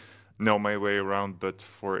know my way around, but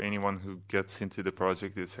for anyone who gets into the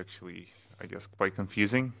project, it's actually, I guess, quite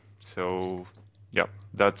confusing. So yeah,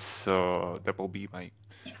 that will be my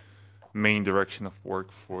main direction of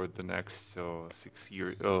work for the next 6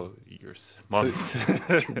 months.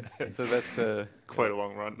 So that's quite a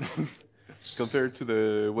long run. Compared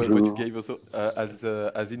to what you gave also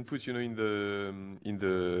as input, you know, in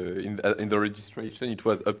the registration, it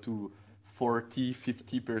was up to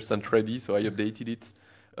 40-50% ready. So I updated it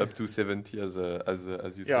up to 70 as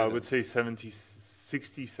you said. Yeah, I would say 70,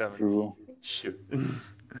 60, 70. Shoot.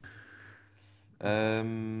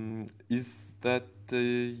 Is that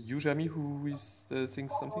you, Jamie, who is saying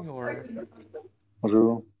something, or?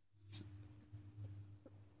 Bonjour.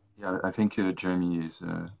 Yeah, I think Jeremy is.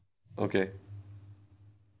 Okay.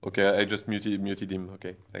 Okay, I just muted him.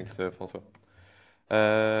 Okay, thanks, François.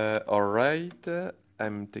 All right.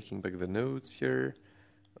 I'm taking back the notes here.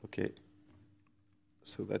 Okay.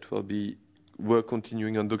 So that will be work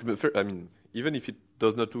continuing on document. I mean, even if it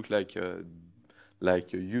does not look like a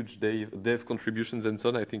huge dev contributions and so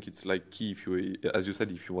on, I think it's like key if you, as you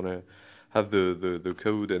said, if you want to have the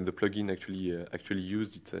code and the plugin actually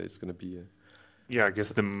used, it's going to be. Yeah, I guess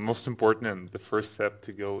the most important and the first step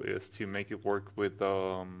to go is to make it work with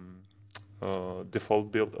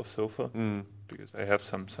default build of SOFA, because I have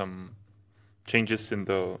some changes in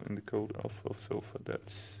the code of SOFA that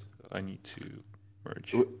I need to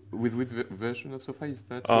merge. With which version of SOFA is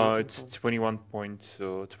that? It's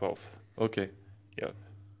 21.12. Okay. Yeah.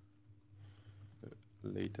 The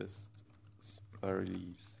latest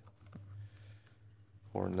release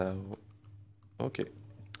for now. Okay.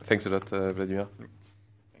 Thanks a lot, Vladimir.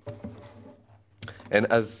 Thanks. And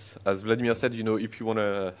as Vladimir said, you know, if you want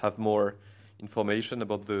to have more information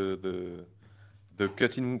about the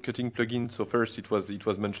cutting plugin, so first it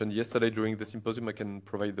was mentioned yesterday during the symposium. I can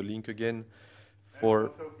provide the link again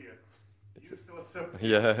for.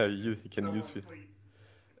 Yeah, you can use it.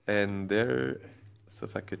 And there,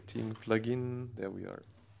 SOFA cutting plugin. There we are.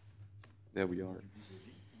 There we are.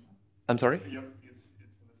 I'm sorry. Yep, it's in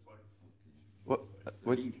the slides.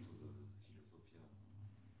 What?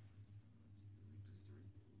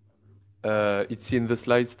 It's in the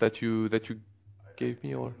slides that you gave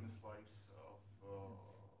me, or? In the slides of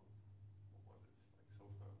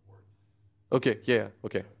SOFA words. Okay. Yeah.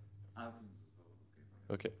 Okay.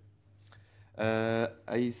 Okay.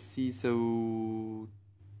 I see. So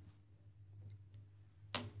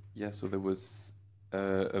yeah. So there was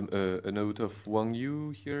a note of Wang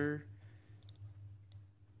Yu here.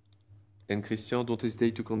 And Christian, don't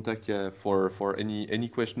hesitate to contact for any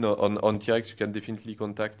question on TRX. You can definitely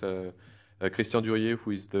contact Christian Durier,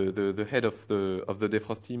 who is the head of the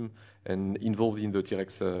Defrost team and involved in the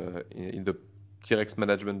TRX in the TRX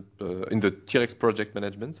management in the TRX project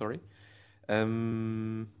management. Sorry.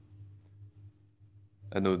 No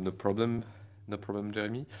problem,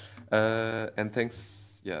 Jeremy. And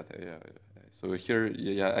thanks. Yeah. So here,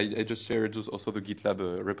 I just shared also the GitLab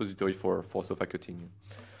repository for SOFA cutting.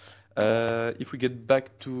 If we get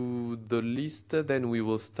back to the list, then we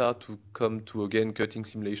will start to come to again cutting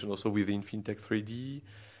simulation also within FinTech 3D.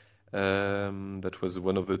 That was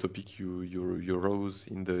one of the topics you rose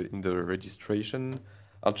in the registration.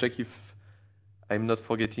 I'll check if I'm not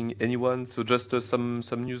forgetting anyone. So just some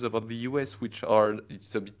news about the US, which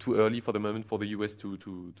it's a bit too early for the moment for the US to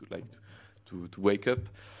wake up.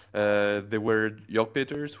 There were Jörg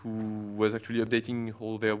Peters, who was actually updating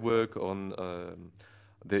all their work on.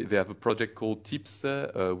 They have a project called TIPS,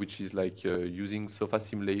 which is like using SOFA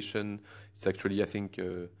simulation. It's actually, I think,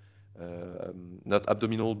 not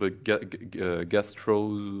abdominal, but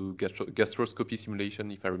gastroscopy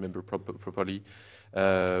simulation, if I remember properly,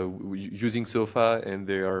 using SOFA, and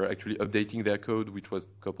they are actually updating their code, which was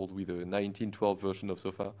coupled with a 1912 version of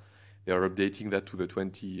SOFA. They are updating that to the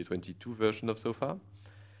 2022 version of SOFA.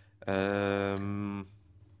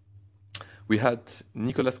 We had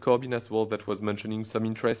Nicolas Corbin as well that was mentioning some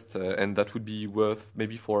interest, and that would be worth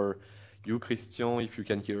maybe for you, Christian, if you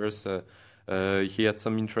can hear us. He had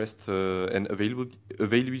some interest and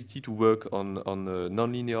availability to work on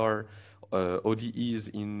nonlinear ODEs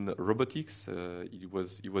in robotics. It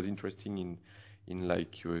was interesting in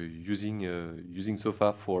like using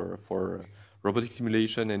SOFA for robotic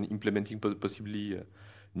simulation and implementing possibly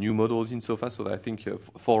new models in SOFA. So I think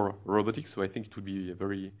for robotics, so I think it would be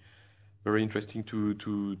very interesting to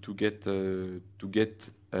get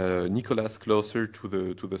Nicolas closer to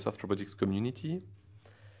the soft robotics community.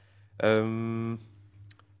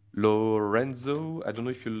 Lorenzo, I don't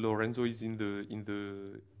know if Lorenzo is in the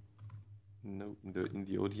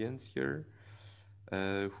audience here,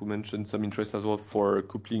 who mentioned some interest as well for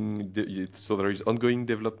coupling. So there is ongoing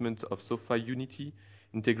development of SOFA Unity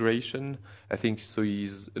integration. I think so.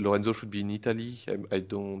 Lorenzo should be in Italy. I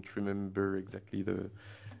don't remember exactly the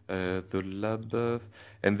lab,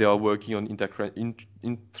 and they are working on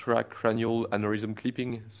intracranial aneurysm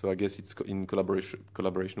clipping. So I guess it's in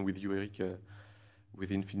collaboration with you, Eric,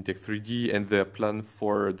 within FinTech 3D. And their plan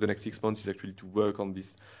for the next 6 months is actually to work on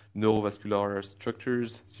these neurovascular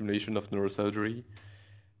structures, simulation of neurosurgery,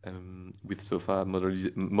 with SOFA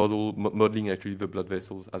modeling actually the blood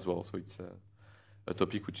vessels as well. So it's a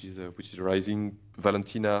topic which is rising.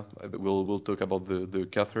 Valentina will talk about the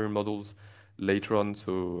catheter models later on.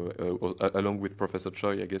 So along with Professor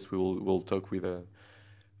Choi, I guess we'll talk with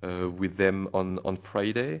them on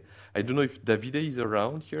Friday. I don't know if Davide is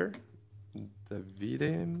around here.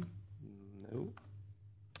 Davide, no.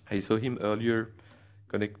 I saw him earlier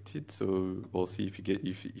connected, so we'll see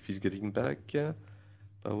if he's getting back.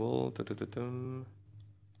 Powell,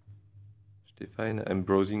 Stefan, I'm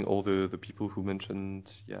browsing all the people who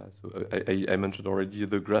mentioned. Yeah, so I mentioned already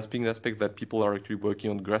the grasping aspect, that people are actually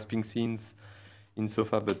working on grasping scenes in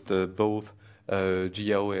SOFA, but both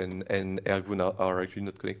Jiao and Ergun are actually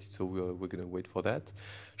not connected, so we're gonna wait for that.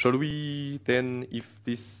 Shall we then, if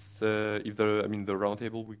the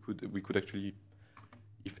roundtable, we could actually,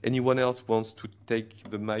 if anyone else wants to take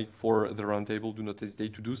the mic for the roundtable, do not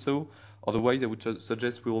hesitate to do so. Otherwise, I would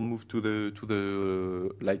suggest we'll move to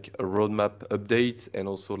the like a roadmap updates, and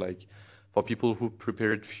also like for people who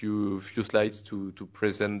prepared few slides to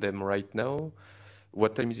present them right now.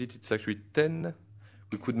 What time is it? It's actually 10.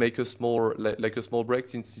 We could make a small small break,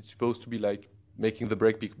 since it's supposed to be like making the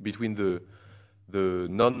break between the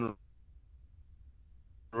non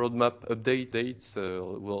roadmap update dates.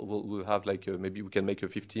 We'll have like maybe we can make a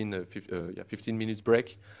 15 minutes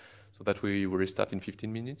break, so that we will restart in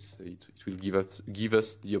 15 minutes. It will give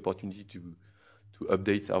us the opportunity to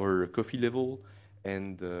update our coffee level,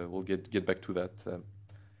 and we'll get back to that.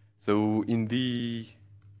 So in the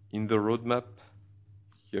roadmap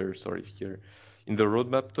here, in the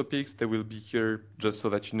roadmap topics, there will be here, just so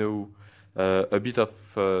that you know, a bit of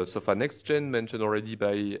SOFA Next Gen mentioned already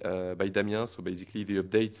by Damien. So basically the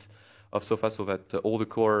updates of SOFA, so that all the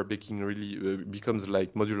core baking really becomes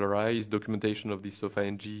like modularized, documentation of the SOFA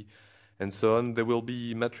NG, and so on. There will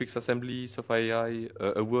be matrix assembly, SOFA AI,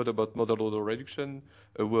 a word about model order reduction,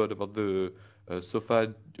 a word about the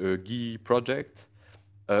SOFA GUI project.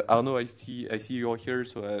 Arnaud, I see you're here.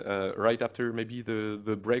 So right after maybe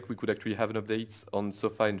the break, we could actually have an update on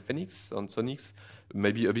SOFA and FEniCS on SOniCS.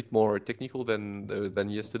 Maybe a bit more technical than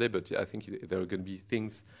yesterday, but I think there are going to be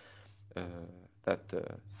things that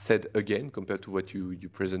said again compared to what you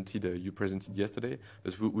presented yesterday.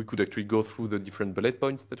 But we could actually go through the different bullet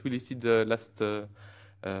points that we listed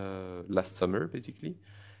last summer, basically,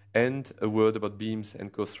 and a word about Beams and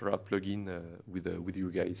Cosserat plugin with you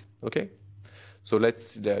guys. Okay. So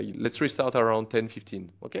let's restart around 10:15.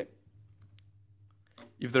 Okay.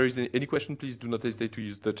 If there is any question, please do not hesitate to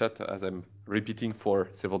use the chat, as I'm repeating for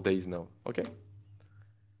several days now. Okay.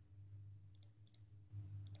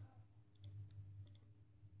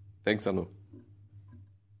 Thanks, Arnaud.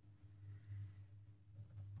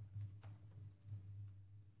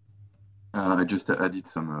 I just added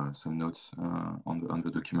some notes on the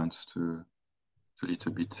document to a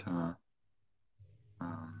little bit.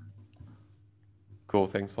 Cool,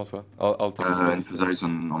 thanks, François. I'll take emphasize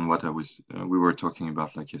on what we were talking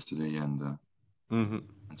about like yesterday, and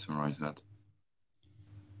summarize that.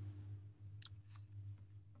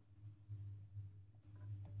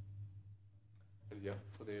 Elia,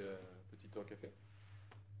 pour des petits temps café.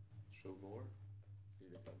 Show more.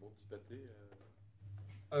 Il est un bon petit pâté.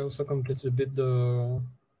 I also completed a bit the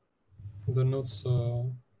notes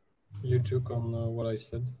you took on what I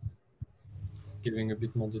said, giving a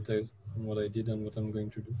bit more details on what I did and what I'm going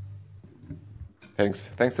to do.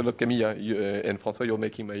 Thanks a lot, Camille. And François, you're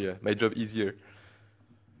making my job easier.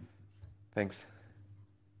 Thanks.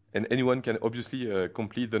 And anyone can obviously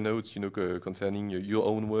complete the notes, concerning your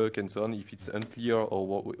own work and so on. If it's unclear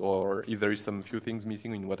or if there is some few things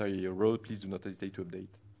missing in what I wrote, please do not hesitate to update.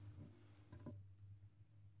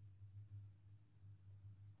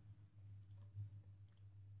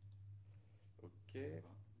 Okay.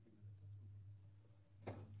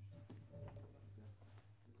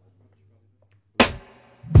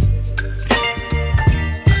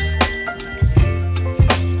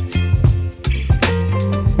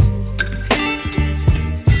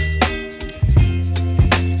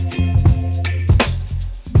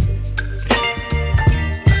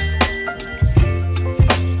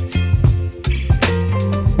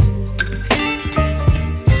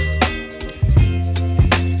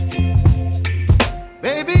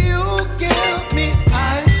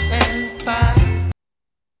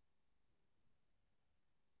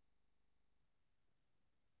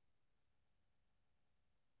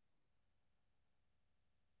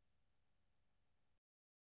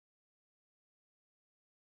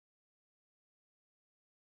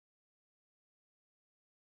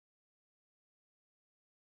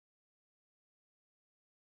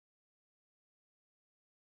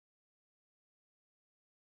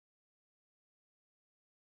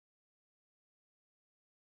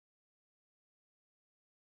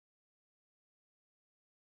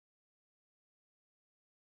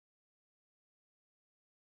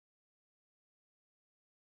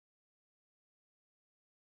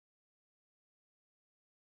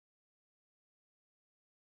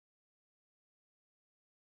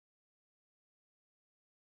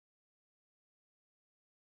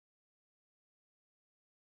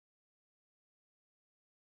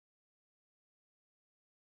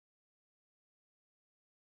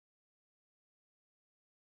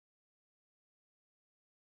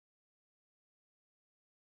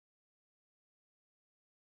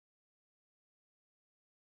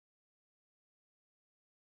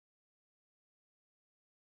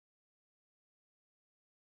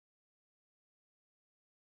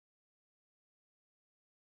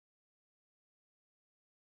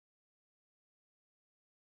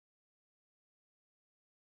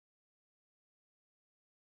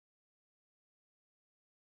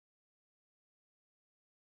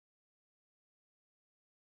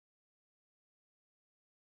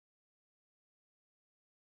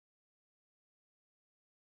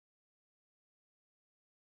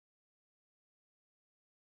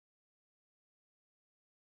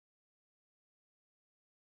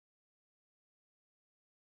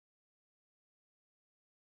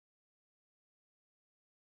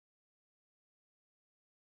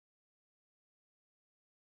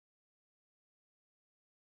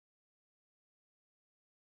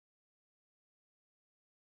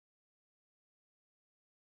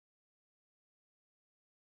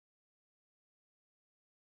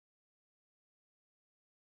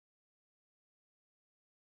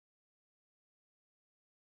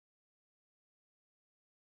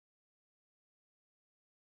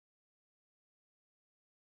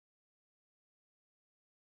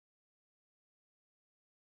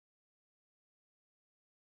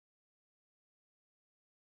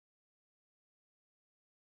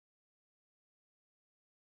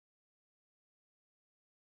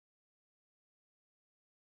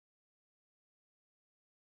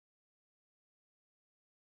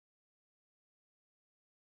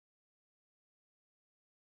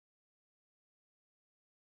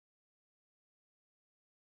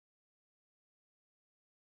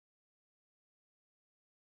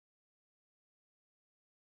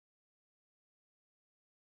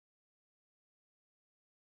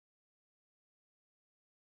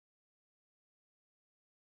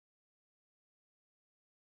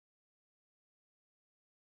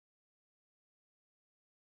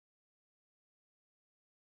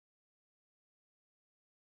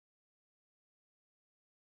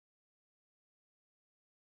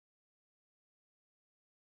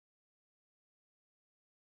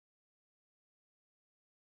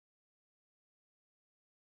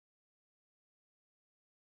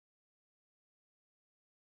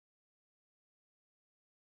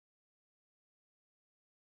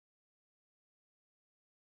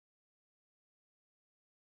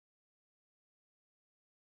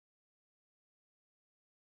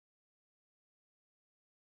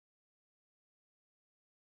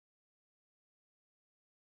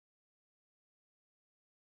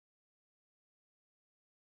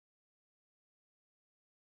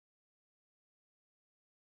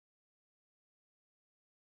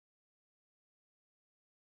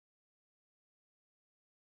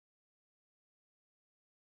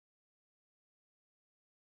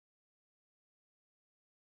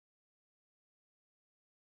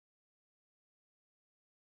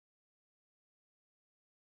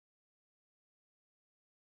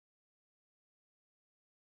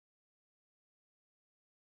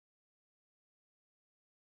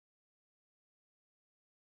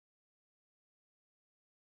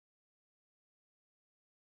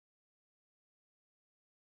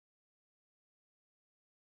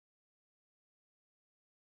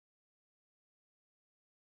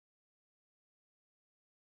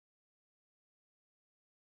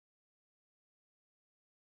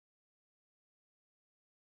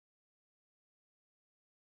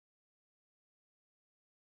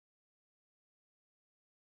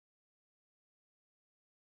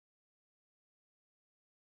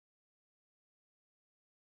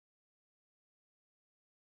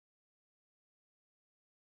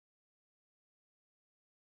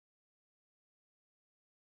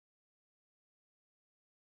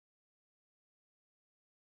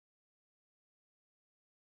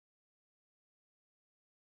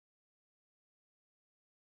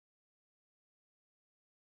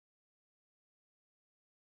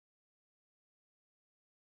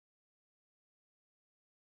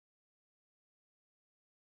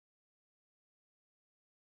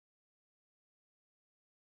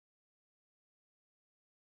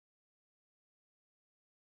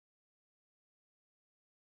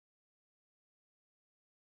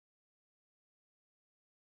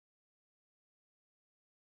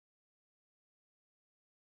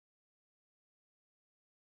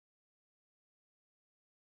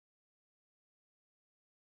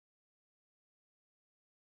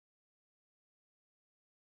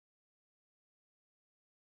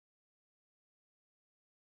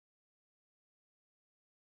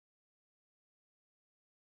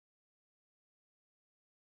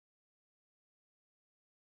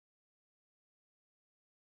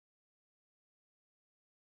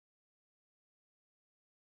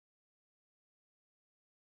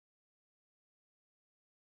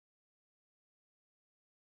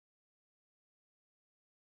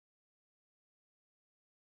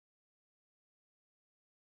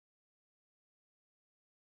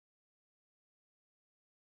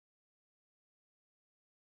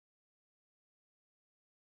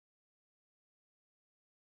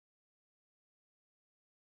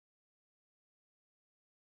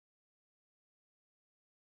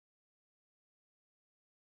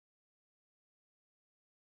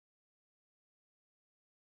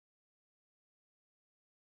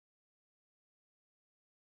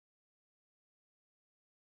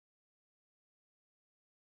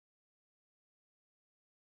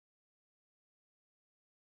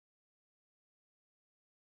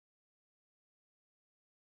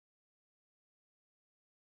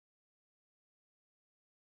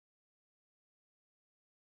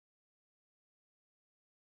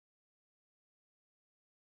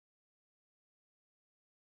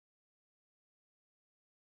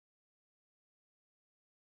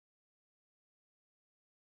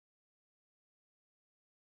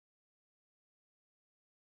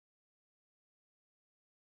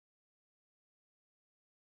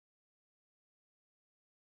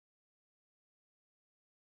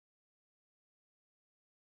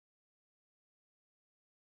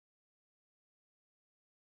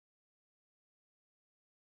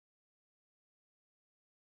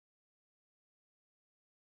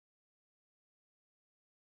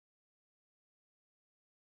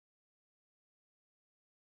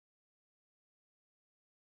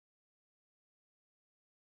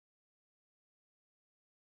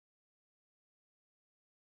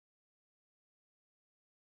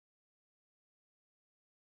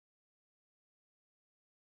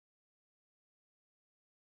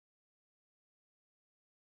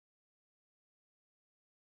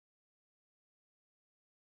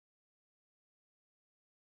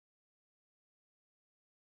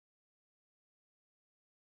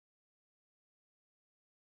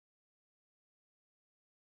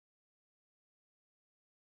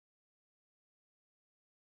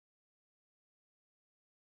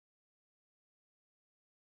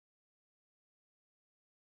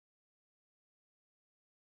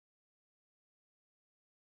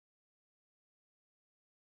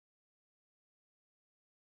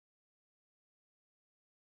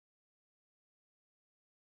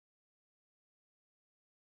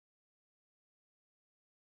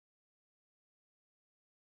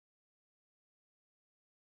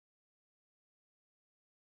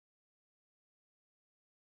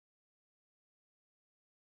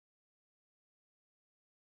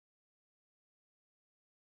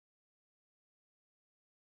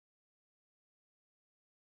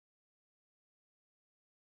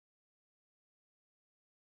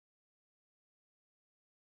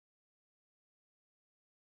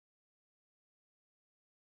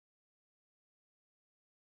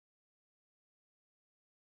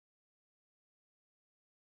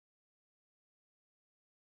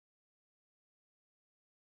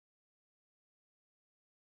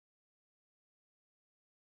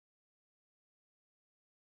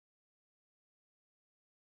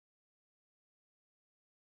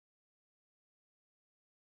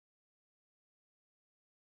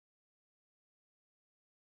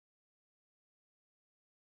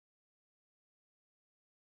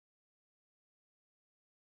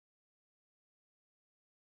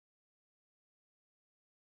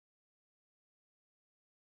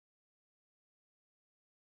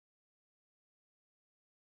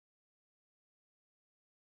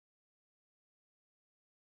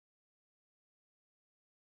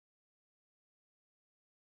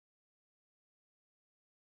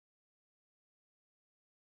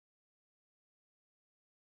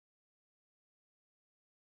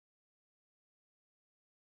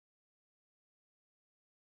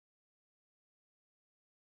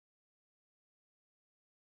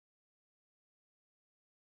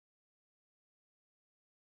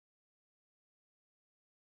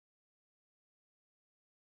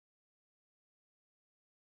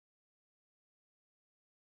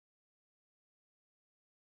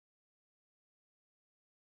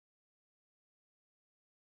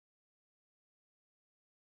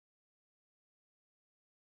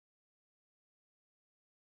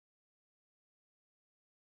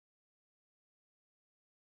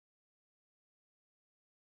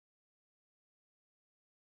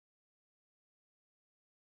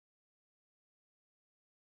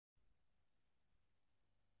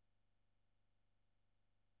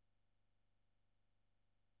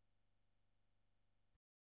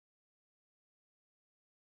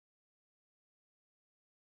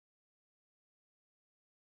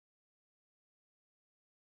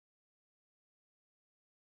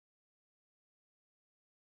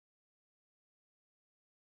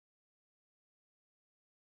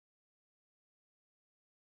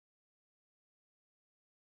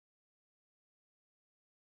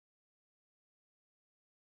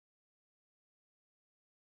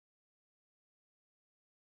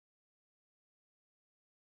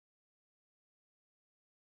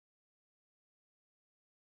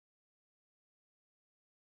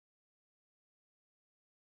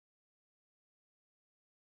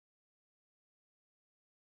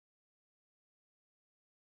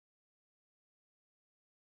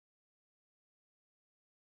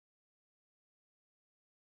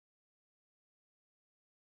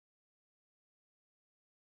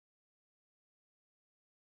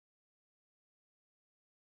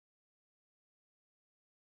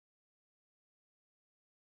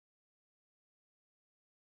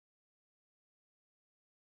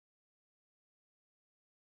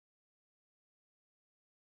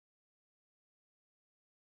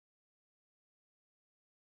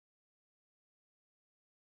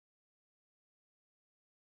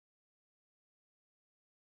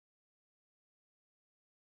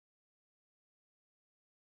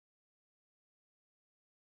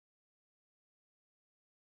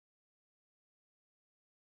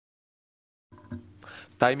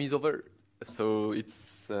 time is over. So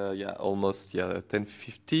it's almost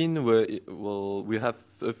 10:15. We have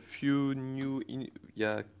a few new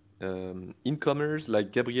incomers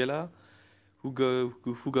like Gabriela, who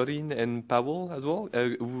got in, and Powell as well.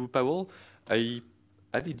 Powell, I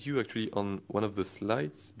added you actually on one of the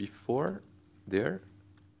slides before there.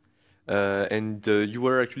 And you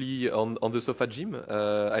were actually on the SOFA GUI.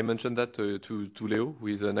 I mentioned that to Leo, who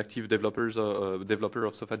is an active developer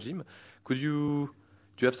of SOFA GUI.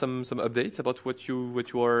 Do you have some updates about what you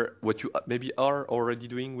maybe are already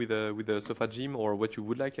doing with the SOFA GUI, or what you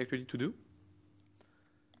would like actually to do?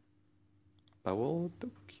 Powell,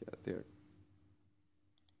 there.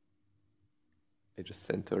 I just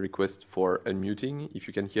sent a request for unmuting, if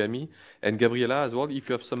you can hear me. And Gabriela as well, if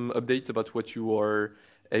you have some updates about what you are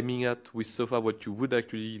aiming at with SOFA, what you would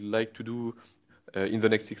actually like to do in the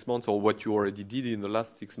next 6 months, or what you already did in the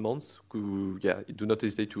last 6 months, do not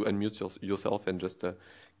hesitate to unmute yourself and just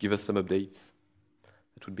give us some updates.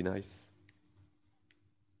 That would be nice.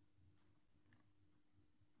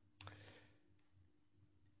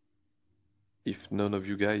 If none of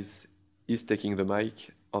you guys is taking the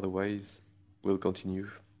mic, otherwise we'll continue.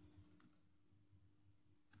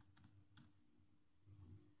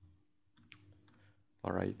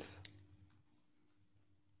 All right.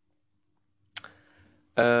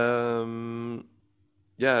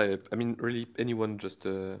 Yeah, I mean, really, anyone just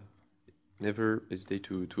never hesitate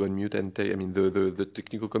to unmute and take. I mean, the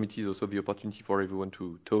technical committee is also the opportunity for everyone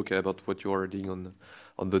to talk about what you are doing on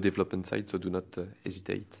the development side. So do not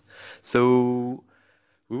hesitate. So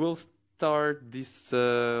we will start this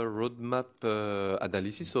roadmap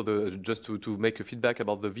analysis. So just to make a feedback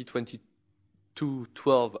about the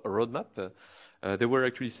V2212 roadmap. There were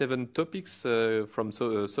actually 7 topics from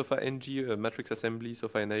SOFA NG, matrix assembly,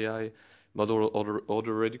 SOFA NAI, model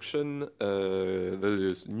order reduction,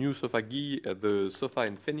 the new SOFA GUI, the SOFA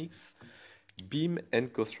and FEniCS, Beam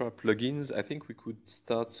and Cosserat plugins. I think we could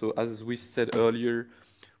start, so as we said earlier,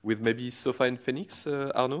 with maybe SOFA and FEniCS,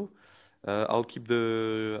 Arnaud. I'll keep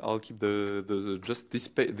just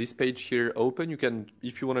this page here open. You can,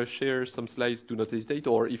 if you want to share some slides, do not hesitate,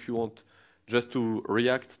 or if you want just to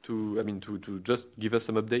react to, I mean, to just give us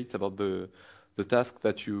some updates about the task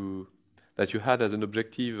that you had as an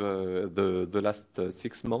objective the last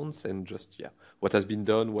 6 months, and just what has been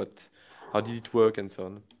done, how did it work, and so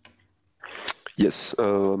on. Yes,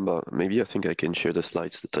 maybe I think I can share the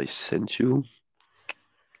slides that I sent you.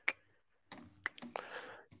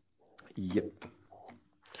 Yep.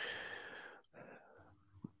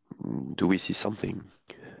 Do we see something?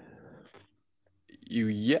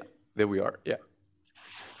 Yeah, there we are. Yeah.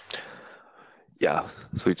 Yeah,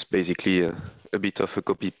 so it's basically a bit of a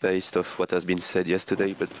copy-paste of what has been said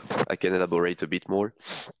yesterday, but I can elaborate a bit more.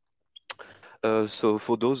 So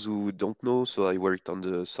for those who don't know, so I worked on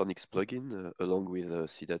the SOniCS plugin along with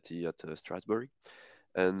Sidati at Strasbourg,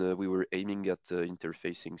 and we were aiming at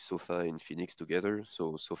interfacing SOFA and FEniCS together.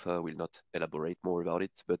 So SOFA will not elaborate more about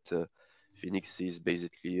it, but FEniCS is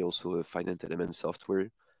basically also a finite element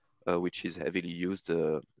software, which is heavily used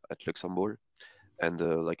at Luxembourg. And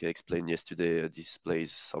like I explained yesterday,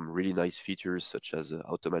 displays some really nice features such as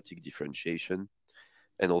automatic differentiation,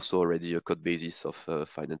 and also already a code basis of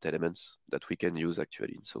finite elements that we can use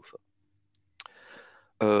actually in SOFA.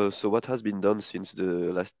 So what has been done since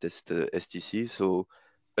the last test STC? So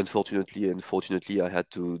unfortunately and fortunately, I had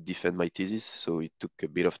to defend my thesis, so it took a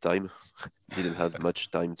bit of time. Didn't have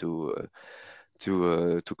much time to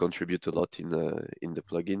contribute a lot in the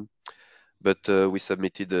plugin. But we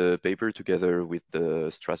submitted a paper together with the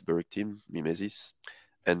Strasbourg team, Mimesis,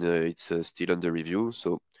 and it's still under review.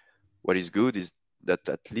 So what is good is that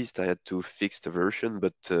at least I had to fix the version,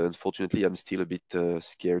 but unfortunately I'm still a bit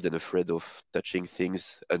scared and afraid of touching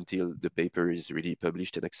things until the paper is really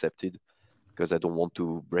published and accepted, because I don't want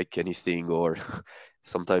to break anything, or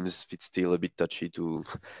sometimes it's still a bit touchy to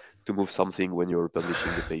move something when you're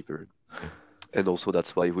publishing the paper. And also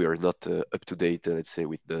that's why we are not up to date, let's say,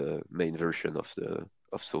 with the main version of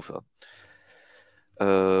SOFA.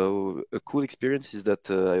 A cool experience is that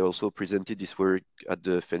I also presented this work at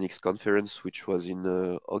the FEniCS conference, which was in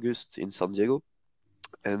August in San Diego,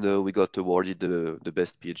 and we got awarded the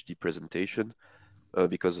best PhD presentation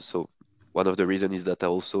because one of the reasons is that I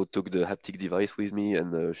also took the haptic device with me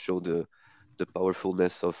and showed the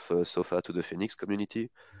powerfulness of SOFA to the FEniCS community.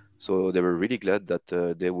 So they were really glad that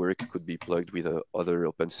their work could be plugged with other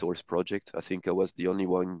open source project. I think I was the only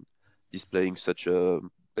one displaying such a,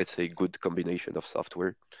 let's say, good combination of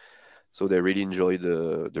software. So they really enjoyed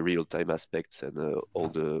the real-time aspects and all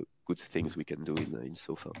the good things we can do in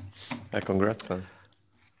SOFA. Congrats.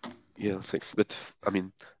 Yeah, thanks. But I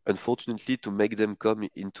mean, unfortunately, to make them come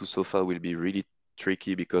into SOFA will be really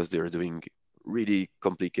tricky because they're doing really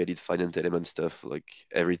complicated finite element stuff. Like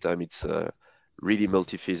every time it's really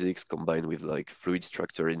multi-physics combined with like fluid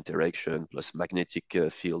structure interaction plus magnetic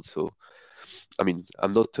field. So, I mean,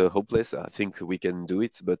 I'm not hopeless. I think we can do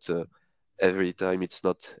it, but every time it's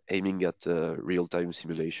not aiming at real-time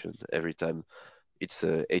simulation. Every time it's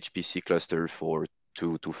a HPC cluster for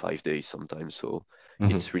 2 to 5 days sometimes. So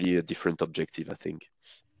it's really a different objective, I think.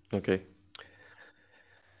 Okay.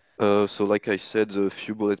 So like I said, a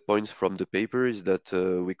few bullet points from the paper is that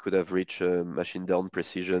we could have reached machine down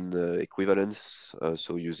precision equivalence.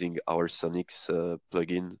 So using our SOniCS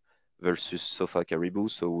plugin versus SOFA Caribou.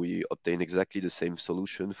 So we obtain exactly the same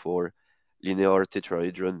solution for linear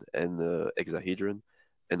tetrahedron and hexahedron,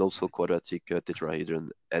 and also quadratic tetrahedron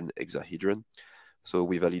and hexahedron. So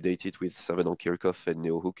we validated with Savenon-Kirchhoff and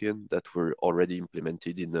Neo-Hookean that were already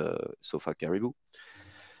implemented in SOFA Caribou.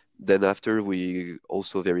 Then after, we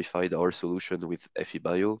also verified our solution with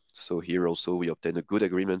FEBio. So here also we obtained a good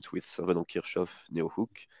agreement with Savenon-Kirchhoff,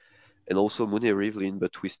 Neo-Hook, and also Monet-Rivlin,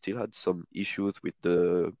 but we still had some issues with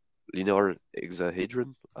the linear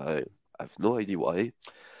hexahedron. I have no idea why,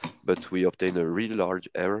 but we obtained a really large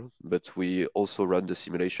error. But we also run the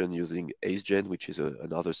simulation using AceGen, which is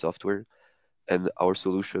another software, and our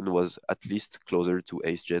solution was at least closer to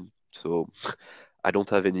AceGen. So I don't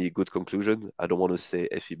have any good conclusion. I don't want to say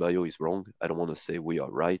FEBio is wrong. I don't want to say we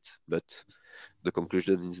are right, but the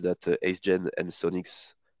conclusion is that AceGen and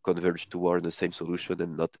SOniCS converge toward the same solution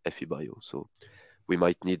and not FEBio. So we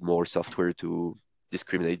might need more software to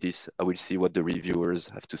discriminate this. I will see what the reviewers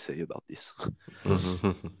have to say about this.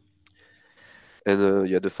 And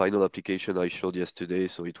yeah, the final application I showed yesterday,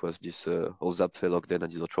 so it was this Zapfel-Ogden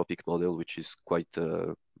anisotropic model, which is quite,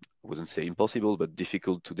 I wouldn't say impossible, but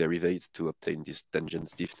difficult to derivate to obtain this tangent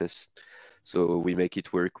stiffness. So we make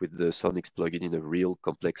it work with the SOniCS plugin in a real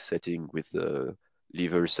complex setting with the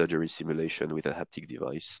liver surgery simulation with a haptic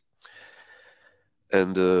device.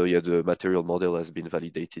 And yeah, the material model has been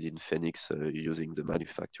validated in FEniCS using the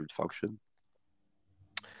manufactured function.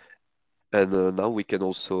 And now we can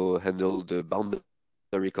also handle the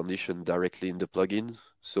boundary condition directly in the plugin.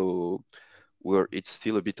 So it's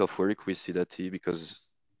still a bit of work with CDAT because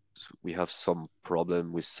we have some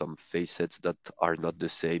problem with some facets that are not the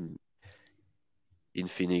same in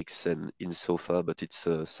FEniCS and in SOFA, but it's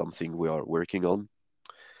something we are working on.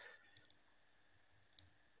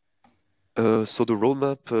 So the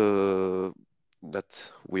roadmap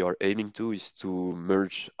that we are aiming to is to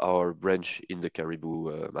merge our branch in the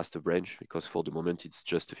Caribou master branch, because for the moment it's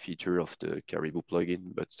just a feature of the Caribou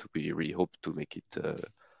plugin, but we really hope to make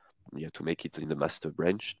it in the master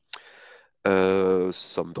branch.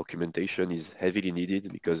 Some documentation is heavily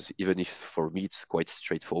needed because even if for me it's quite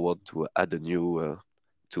straightforward to add a new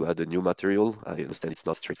material, I understand it's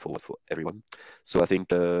not straightforward for everyone. So I think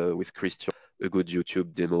with Christian, a good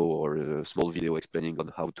YouTube demo or a small video explaining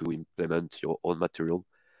on how to implement your own material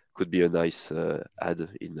could be a nice add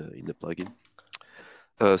in the plugin.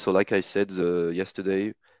 So like I said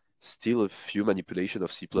yesterday, still a few manipulation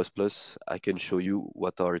of C++. I can show you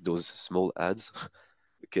what are those small adds.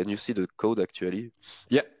 Can you see the code actually?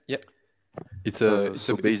 Yeah. It's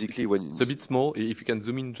so basically it's a bit small. If you can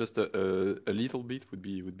zoom in just a little bit, would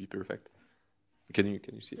be perfect. Can you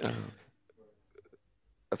see?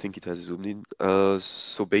 I think it has zoomed in.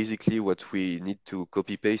 So basically what we need to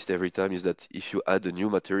copy paste every time is that if you add a new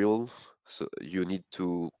material, so you need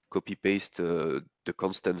to copy paste the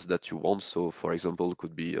constants that you want. So for example,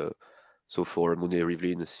 could be so for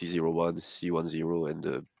Monet-Rivlin C01, C10, and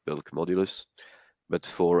the bulk modulus. But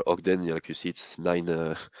for Ogden, like you see, it's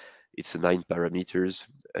 9 parameters,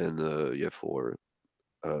 and yeah, for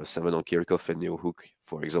Savenon-Kirchhoff and Neo-Hook,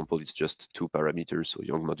 for example, it's just 2 parameters, so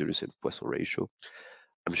Young modulus and Poisson ratio.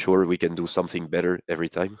 I'm sure we can do something better every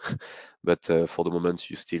time, but for the moment,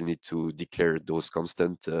 you still need to declare those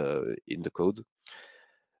constants in the code.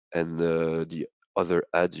 And the other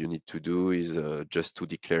add you need to do is just to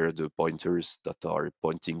declare the pointers that are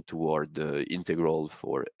pointing toward the integral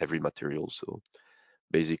for every material. So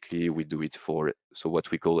basically, we do it so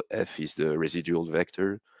what we call F is the residual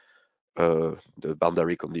vector, the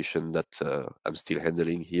boundary condition that I'm still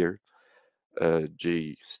handling here.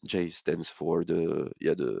 J stands for the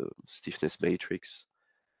stiffness matrix,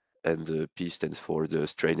 and the P stands for the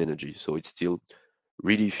strain energy. So it's still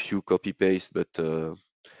really few copy paste, but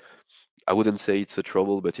I wouldn't say it's a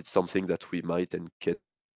trouble, but it's something that we might and can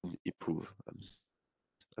improve.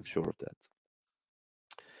 I'm sure of that.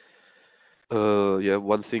 Yeah,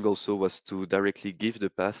 one thing also was to directly give the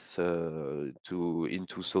path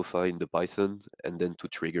into SOFA in the Python and then to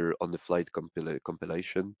trigger on-the-fly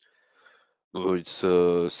compilation. It's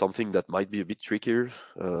something that might be a bit trickier.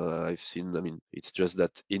 I've seen, I mean, it's just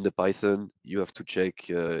that in the Python, you have to check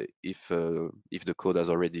if the code has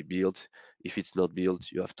already built. If it's not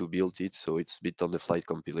built, you have to build it. So it's a bit on the fly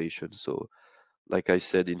compilation. So like I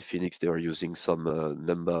said, in FEniCS, they are using some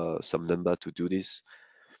Numba to do this.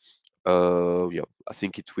 Yeah, I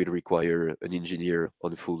think it will require an engineer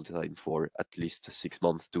on full time for at least 6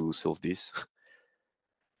 months to solve this.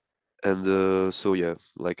 And so yeah,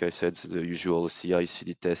 like I said, the usual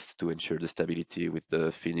CI/CD test to ensure the stability with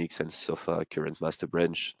the FEniCS and SOFA current master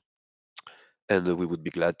branch. And we would be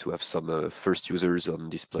glad to have some first users on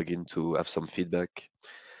this plugin to have some feedback.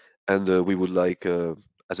 And we would like,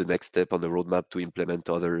 as a next step on the roadmap, to implement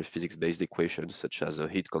other physics-based equations, such as a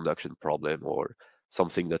heat conduction problem or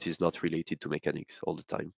something that is not related to mechanics all the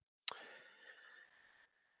time.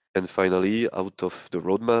 And finally, out of the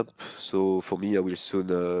roadmap, so for me, I will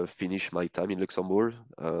soon finish my time in Luxembourg.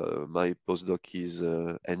 My postdoc is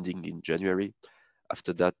ending in January.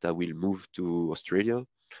 After that, I will move to Australia.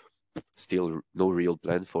 Still no real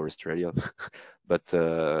plan for Australia, but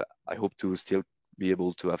I hope to still be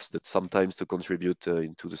able to have sometimes to contribute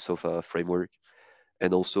into the SOFA framework.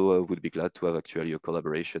 And also, I would be glad to have actually a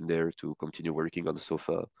collaboration there to continue working on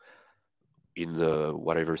SOFA in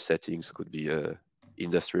whatever settings. Could be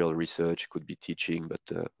industrial research, could be teaching, but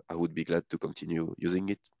I would be glad to continue using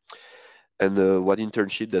it. And one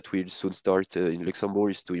internship that will soon start in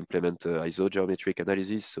Luxembourg is to implement isogeometric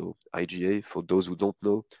analysis, so IGA. For those who don't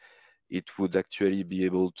know, it would actually be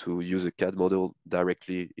able to use a CAD model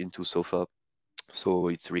directly into SOFA. So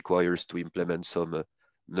it requires to implement some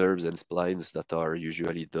nerves and splines that are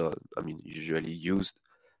usually used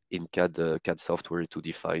in CAD software to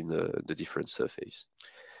define the different surface.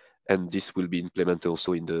 And this will be implemented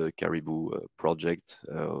also in the Caribou project.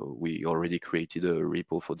 We already created a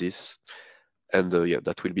repo for this. And yeah,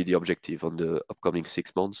 that will be the objective on the upcoming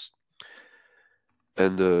 6 months.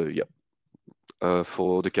 And yeah,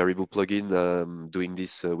 for the Caribou plugin, I'm doing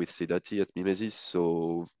this with Sedati at Mimesis,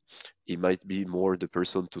 so he might be more the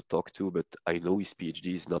person to talk to, but I know his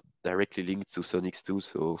PhD is not directly linked to SOniCS 2,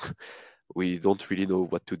 so we don't really know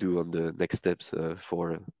what to do on the next steps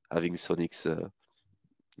for having SOniCS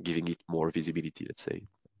giving it more visibility, let's say.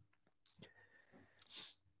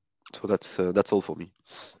 So that's all for me.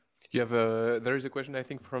 You have there is a question, I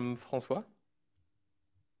think, from François.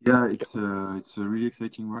 Yeah, it's a really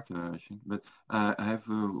exciting work, I think. But I have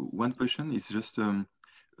one question. It's just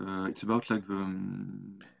it's about like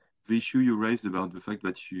the issue you raised about the fact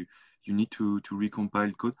that you need to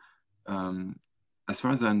recompile code. As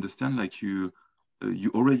far as I understand, like you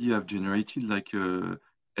already have generated like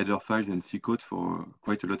header files and C code for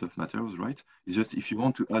quite a lot of materials, right? It's just if you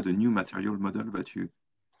want to add a new material model that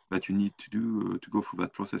you need to do to go through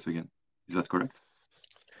that process again. Is that correct?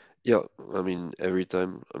 Yeah, I mean, every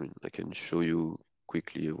time, I mean, I can show you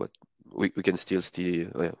quickly what we can still see.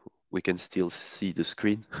 We can still see the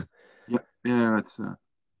screen. Yeah, that's.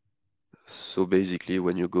 So basically,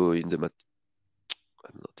 when you go in the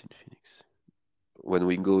I'm not in FEniCS. When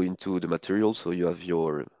we go into the material, so you have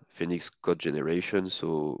your FEniCS code generation.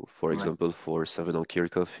 So, for example, for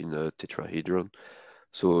Savenant-Kirchhoff in a tetrahedron.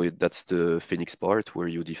 So that's the FEniCS part where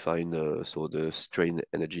you define so the strain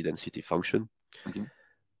energy density function. Okay.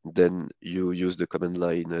 Then you use the command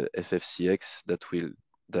line FFCX that will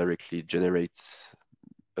directly generate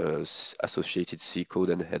associated C code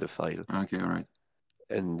and header file. Okay, all right.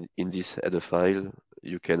 And in this header file,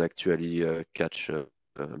 you can actually catch.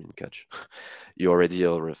 You already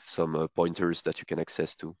have some pointers that you can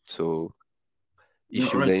access to. So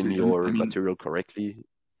if you name your material correctly,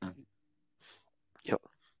 yeah.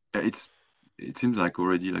 It seems like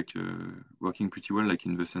already like working pretty well, like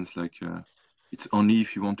in the sense like it's only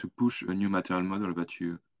if you want to push a new material model that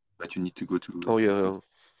you need to go to. Oh yeah.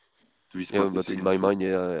 To this Yeah, process but in my mind,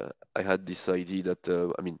 yeah, I had this idea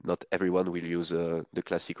that I mean, not everyone will use the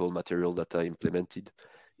classical material that I implemented,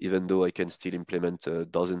 even though I can still implement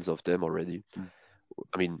dozens of them already.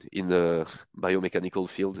 I mean, in the biomechanical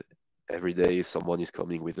field, every day someone is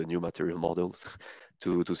coming with a new material model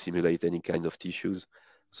to simulate any kind of tissues.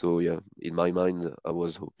 So yeah, in my mind, I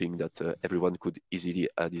was hoping that everyone could easily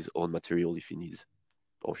add his own material if he needs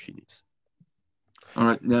or she needs. All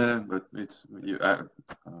right, yeah, but it's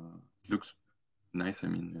looks nice. I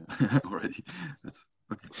mean, already that's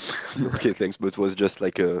okay. Okay, thanks. But it was just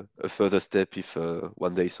like a further step if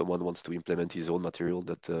one day someone wants to implement his own material.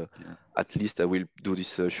 That at least I will do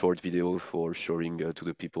this short video for showing to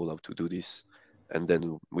the people how to do this, and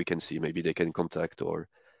then we can see maybe they can contact or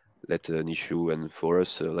let an issue. And for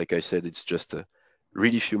us, like I said, it's just a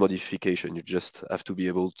really few modification. You just have to be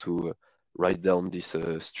able to write down this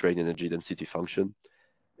strain energy density function.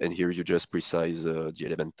 And here you just precise the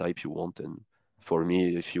element type you want. And for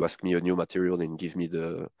me, if you ask me a new material and give me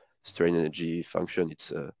the strain energy function,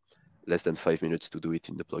 it's less than 5 minutes to do it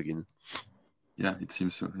in the plugin. Yeah, it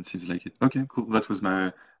seems so. It seems like it. Okay, cool. That was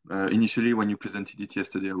my initially when you presented it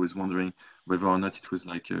yesterday. I was wondering whether or not it was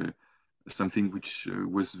like something which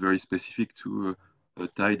was very specific to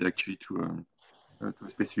tied actually to a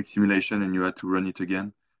specific simulation, and you had to run it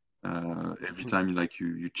again every time like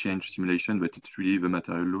you change simulation. But it's really the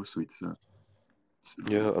material law, so it's.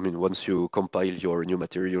 Yeah, I mean, once you compile your new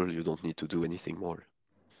material, you don't need to do anything more.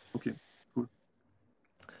 Okay, cool.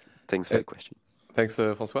 Thanks for the question. Thanks,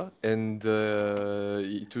 François. And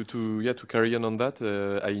to carry on that,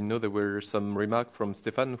 I know there were some remarks from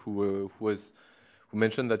Stefan who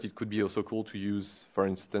mentioned that it could be also cool to use, for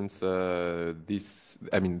instance, this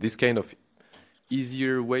kind of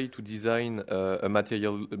easier way to design a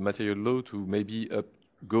material law to maybe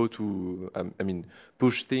go to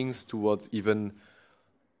push things towards even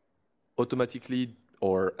automatically,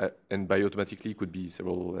 or and by automatically could be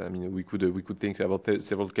several. I mean, we could think about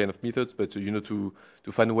several kind of methods, but to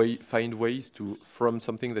find ways to from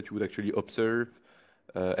something that you would actually observe,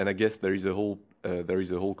 and I guess there is a whole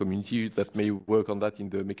community that may work on that in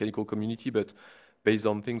the mechanical community, but based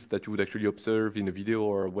on things that you would actually observe in a video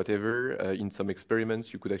or whatever, in some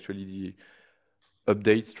experiments, you could actually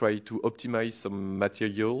updates, try to optimize some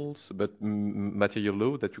materials, but material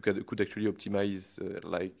law that you could actually optimize,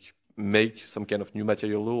 like make some kind of new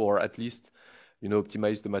material law, or at least,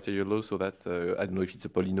 optimize the material law so that, I don't know if it's a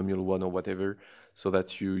polynomial one or whatever, so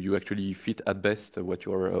that you actually fit at best what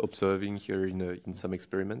you are observing here in some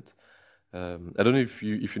experiment. I don't know if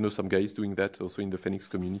you know some guys doing that also in the FEniCS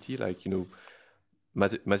community, like,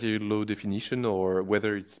 material law definition, or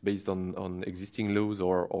whether it's based on existing laws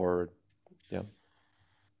or yeah.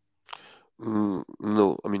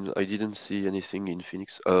 No, I mean, I didn't see anything in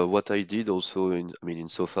FEniCS. What I did also in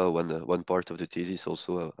SOFA, one part of the thesis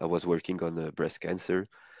also, I was working on breast cancer.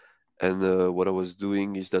 And what I was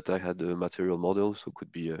doing is that I had a material model, so it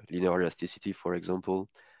could be a linear elasticity, for example.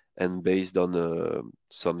 And based on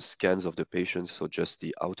some scans of the patients, so just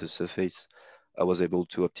the outer surface, I was able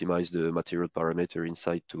to optimize the material parameter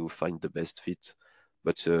inside to find the best fit.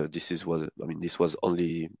 But this was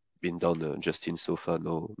only been done just in SOFA,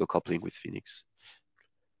 no coupling with FEniCS.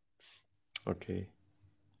 Okay.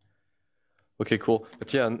 Okay, cool.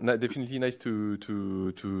 But yeah, definitely nice to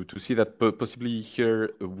see that possibly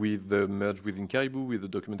here with the merge within Caribou, with the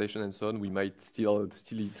documentation and so on, we might still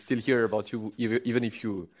hear about you, even if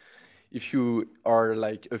you are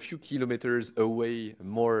like a few kilometers away,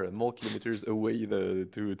 more kilometers away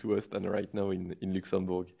to us than right now in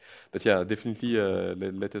Luxembourg. But yeah, definitely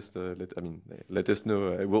let us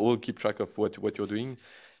know. We'll keep track of what you're doing,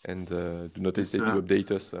 and do not hesitate to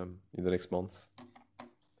update us in the next months.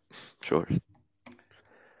 Sure.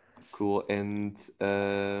 Cool. And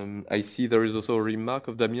I see there is also a remark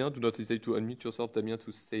of Damien. Do not hesitate to unmute yourself, Damien,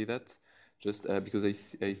 to say that. Just because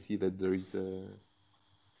I see that there is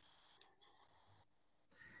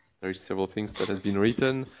several things that has been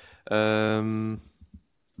written.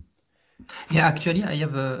 Yeah, actually, I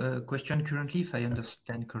have a question currently, if I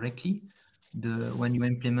understand correctly. When you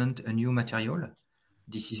implement a new material,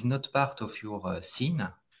 this is not part of your scene.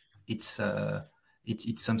 It's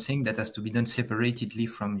something that has to be done separately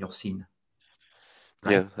from your scene.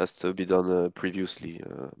 Right? Yeah, has to be done previously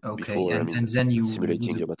before. And then you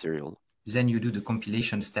simulating your material. Then you do the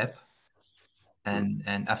compilation step, and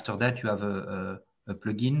after that you have a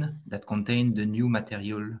plugin that contains the new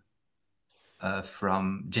material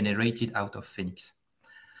from generated out of FEniCS.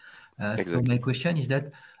 Exactly. So my question is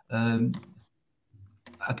that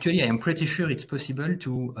actually I am pretty sure it's possible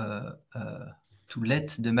to let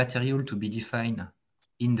the material to be defined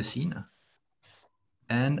in the scene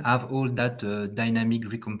and have all that dynamic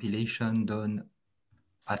recompilation done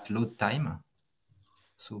at load time.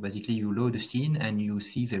 So basically you load the scene and you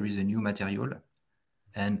see there is a new material,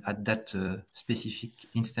 and at that specific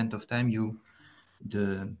instant of time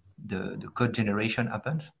the code generation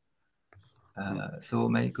happens. So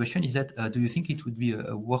my question is that do you think it would be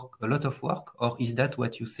a lot of work, or is that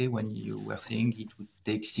what you say when you were saying it would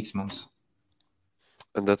take 6 months?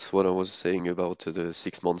 And that's what I was saying about the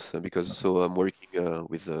 6 months, because so I'm working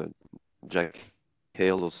with Jack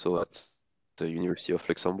Hale also at the University of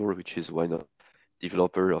Luxembourg, which is one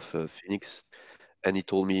developer of FEniCS, and he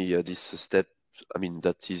told me this step,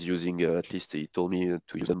 that he's using, at least he told me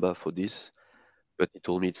to use Emba for this, but he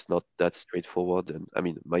told me it's not that straightforward. And I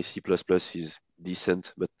mean, my C++ is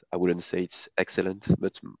decent, but I wouldn't say it's excellent.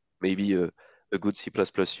 But maybe a good C++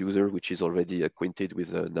 user, which is already acquainted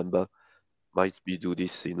with Numba, might do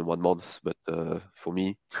this in 1 month. But for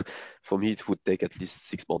me, it would take at least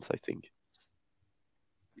 6 months, I think.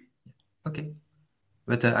 Okay.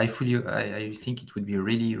 But I think it would be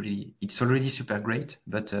really, it's already super great,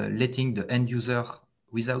 but letting the end user,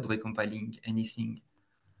 without recompiling anything,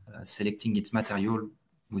 selecting its material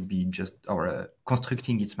would be just, or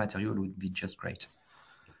constructing its material would be just great.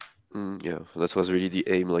 Yeah, that was really the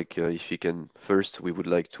aim. Like, if he can, first, we would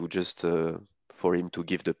like to just for him to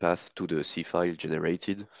give the path to the C file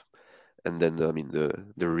generated. And then, I mean,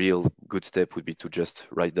 the real good step would be to just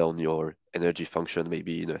write down your energy function,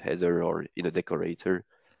 maybe in a header or in a decorator,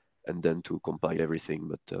 and then to compile everything.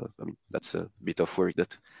 But I mean, that's a bit of work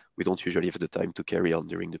that we don't usually have the time to carry on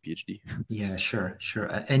during the PhD. Yeah, sure.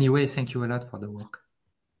 Anyway, thank you a lot for the work.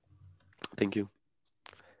 Thank you.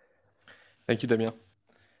 Thank you, Damien.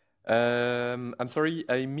 I'm sorry,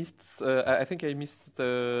 I missed. I think I missed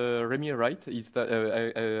Remy, right? Is that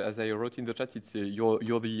as I wrote in the chat? It's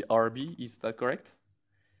you're the RB. Is that correct?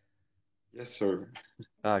 Yes, sir.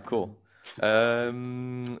 Cool.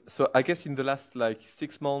 So I guess in the last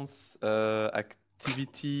 6 months,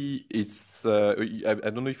 activity is. I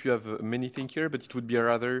don't know if you have many things here, but it would be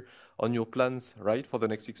rather on your plans, right, for the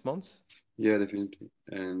next 6 months. Yeah, definitely.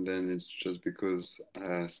 And then it's just because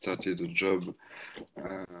I started a job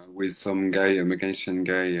with some guy, a mechanician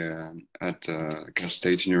guy at Cal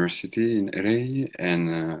State University in LA and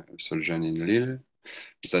a surgeon in Lille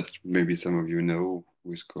that maybe some of you know,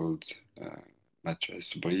 who is called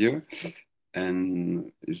Mathias Brieux.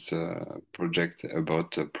 And it's a project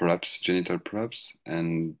about prolapse, genital prolapse.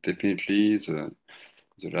 And definitely the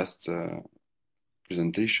last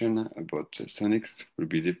presentation about SOniCS will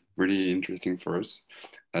be really interesting for us,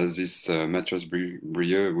 as this Mathias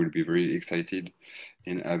Brieux will be very excited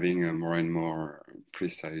in having more and more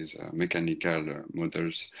precise mechanical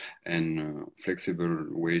models and flexible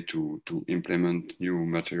way to implement new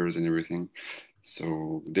materials and everything.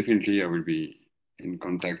 So definitely I will be in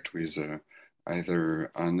contact with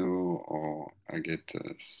either Arno or I get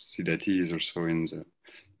Sidati is also in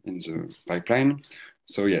the pipeline.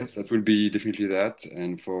 So yes, that will be definitely that.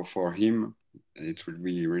 And for him, it will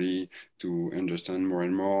be really to understand more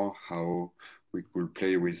and more how we could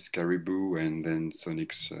play with Caribou and then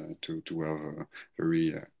SOniCS to have a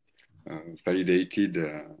very validated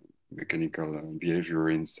mechanical behavior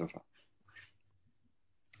in SOFA.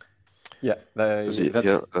 Yeah,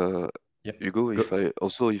 Hugo,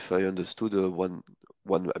 if I understood one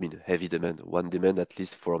I mean heavy demand, one demand at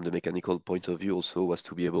least from the mechanical point of view also was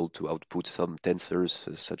to be able to output some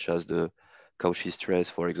tensors such as the Cauchy stress,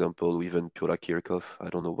 for example, or even Piola-Kirchhoff. I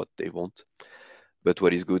don't know what they want. But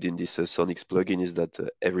what is good in this SOniCS plugin is that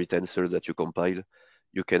every tensor that you compile,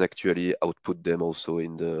 you can actually output them also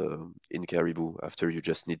in Caribou. After you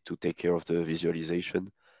just need to take care of the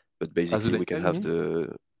visualization. But basically we can have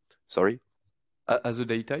the sorry? As a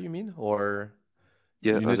data, you mean, or?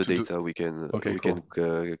 Yeah, as a data, we can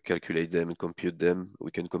calculate them and compute them.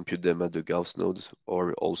 We can compute them at the Gauss nodes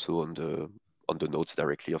or also on the nodes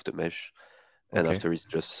directly of the mesh. And after it's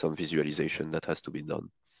just some visualization that has to be done.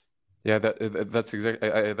 Yeah, that's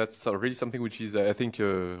exactly. That's really something which is, I think,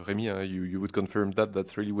 Remy, you would confirm that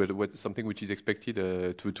that's really what something which is expected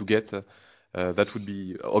to get. That would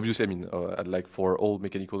be obviously. I mean, like for all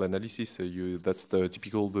mechanical analysis, that's the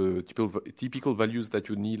typical values that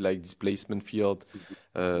you need, like displacement field,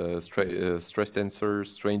 stress tensor,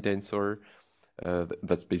 strain tensor.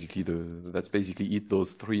 That's basically it.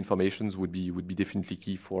 Those three informations would be definitely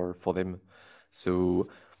key for them. So,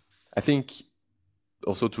 I think.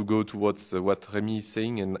 Also, to go towards what Remy is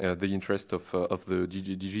saying and the interest of the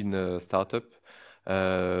Digin startup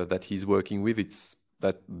that he's working with, it's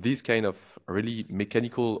that these kind of really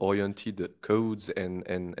mechanical oriented codes and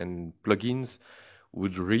plugins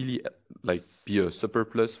would really be a super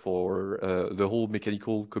plus for the whole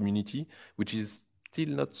mechanical community, which is still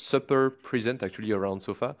not super present actually around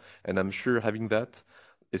SOFA. And I'm sure having that,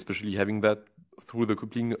 especially having that through the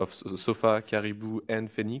coupling of SOFA, Caribou, and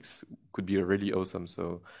FEniCS could be really awesome.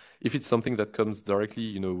 So if it's something that comes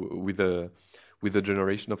directly, with the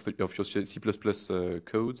generation of your C++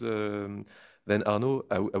 codes, then Arno,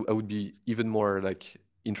 I would be even more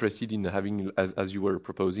interested in having, as you were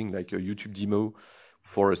proposing, like a YouTube demo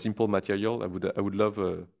for a simple material. I would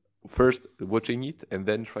love first watching it and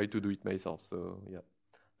then try to do it myself. So yeah,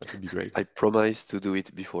 That would be great. I promise to do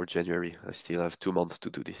it before January. I still have 2 months to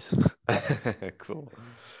do this. Cool.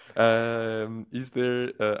 Is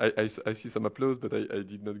there? I see some applause, but I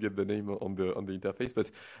did not get the name on the interface. But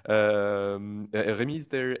Remy, is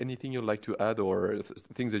there anything you'd like to add, or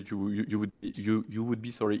things that you would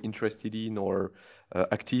be interested in or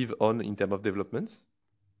active on in terms of developments?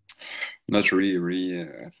 Not really.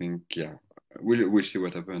 I think we'll see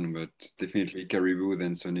what happens, but definitely Caribou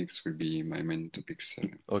then SOniCS will be my main topics.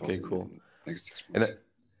 Okay, cool. Next 6 months.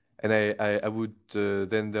 And I would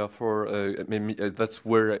then therefore maybe that's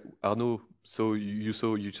where Arnaud. So you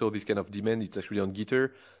saw this kind of demand. It's actually on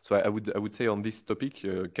Gitter. So I would say on this topic,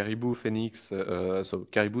 Caribou, FEniCS, so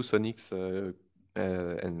Caribou, SOniCS,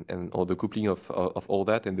 and all the coupling of all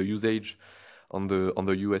that and the usage on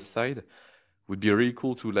the US side would be really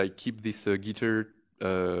cool to like keep this Gitter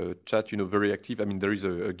chat, very active. I mean, there is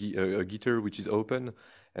a Gitter which is open.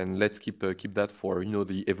 And let's keep that for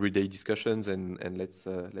the everyday discussions, and let's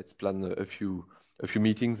plan a few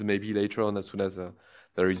meetings maybe later on as soon as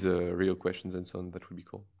there is real questions and so on. That would be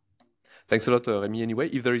cool. Thanks a lot, Remy. Anyway,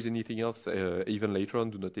 if there is anything else even later on,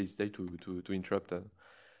 do not hesitate to interrupt.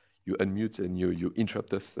 You unmute and you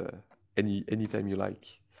interrupt us anytime you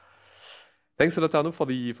like. Thanks a lot, Arnaud, for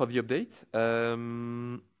the update.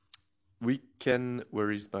 We can.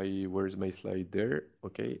 Where is my slide there?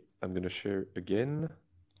 Okay, I'm gonna share again.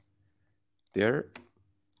 There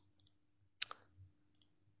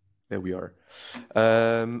we are.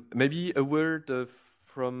 Maybe a word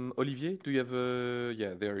from Olivier. Do you have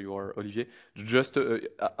yeah, there you are, Olivier. Just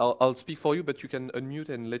I'll speak for you, but you can unmute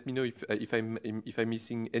and let me know if I'm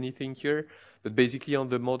missing anything here. But basically on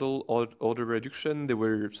the model order reduction, there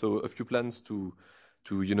were a few plans to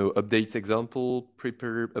update example,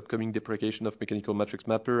 prepare upcoming deprecation of mechanical matrix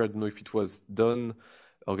mapper. I don't know if it was done.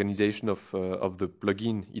 Organization of the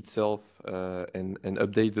plugin itself and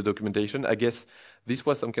update the documentation. I guess this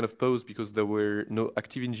was some kind of pause because there were no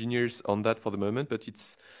active engineers on that for the moment, but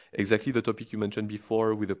it's exactly the topic you mentioned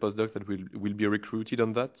before with the postdocs that will be recruited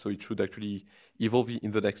on that. So it should actually evolve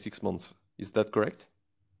in the next 6 months. Is that correct?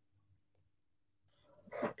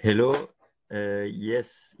 Hello.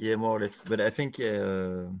 Yes, yeah, more or less. But I think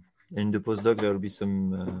in the postdoc there will be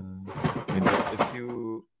some maybe a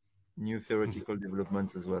few new theoretical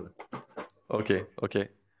developments as well. Okay.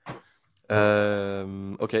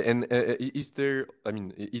 Okay, and is there? I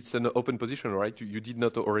mean, it's an open position, right? You did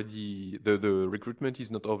not already. The recruitment is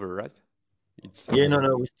not over, right? It's yeah,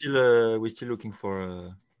 no. We're still looking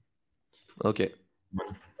for. Okay.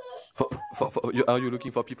 Are you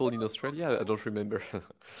looking for people in Australia? I don't remember.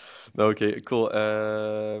 Okay, cool.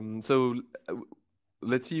 So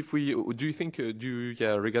let's see if we. Do you think?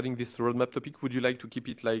 Regarding this roadmap topic, would you like to keep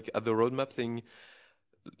it like at the roadmap, saying,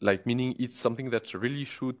 like, meaning it's something that really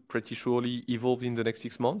should pretty surely evolve in the next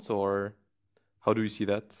 6 months, or how do you see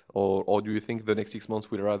that? Or do you think the next 6 months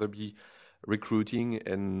will rather be recruiting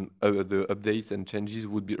and the updates and changes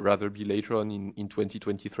would rather be later on in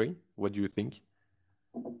 2023? What do you think?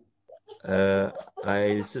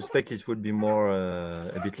 I suspect it would be more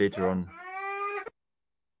a bit later on.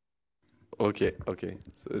 Okay.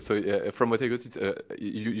 So from what I got, it's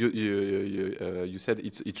you said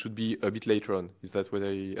it should be a bit later on. Is that what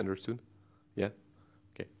I understood? Yeah.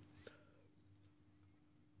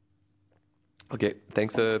 Okay.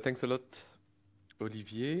 Thanks a lot,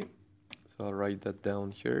 Olivier. So I'll write that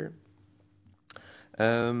down here.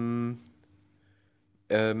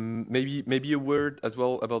 Maybe a word as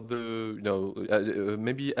well about the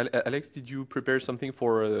maybe Alex, did you prepare something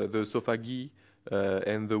for the SOFA GUI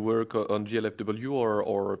and the work on GLFW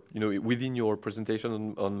or within your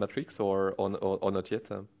presentation on Matrix or not yet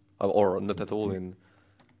or not at all? And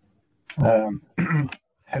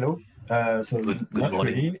hello. So good not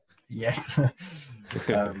morning. really. Yes.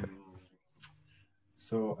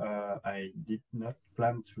 So I did not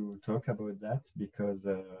plan to talk about that because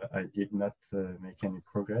I did not make any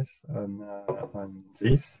progress on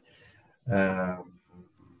this.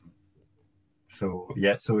 So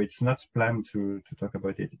it's not planned to talk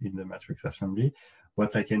about it in the matrix assembly.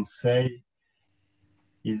 What I can say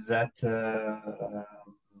is that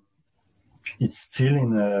it's still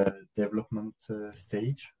in a development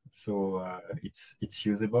stage, so it's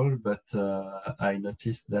usable. But I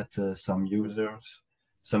noticed that some new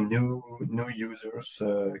users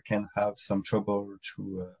can have some trouble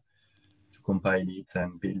to compile it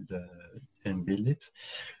and build it.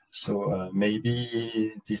 So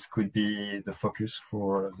maybe this could be the focus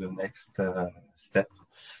for the next step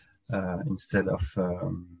instead of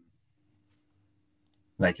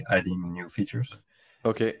like adding new features.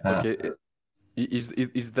 Okay.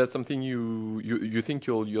 Is that something you think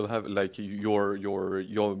you'll have, like you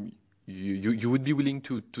would be willing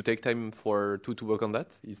to take time to work on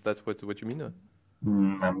that? Is that what you mean?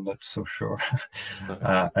 I'm not so sure.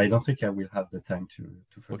 I don't think I will have the time to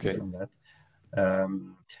focus on that.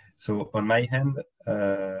 So on my hand,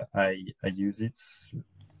 I use it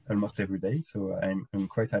almost every day. So I'm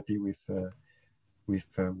quite happy with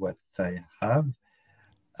what I have.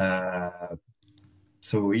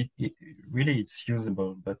 So it really it's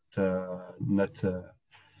usable, but not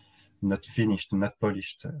finished, not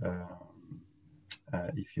polished,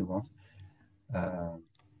 if you want.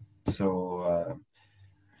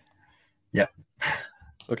 Yeah.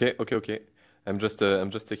 Okay. I'm just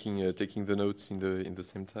taking the notes in the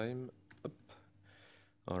same time. Up.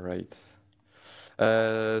 All right.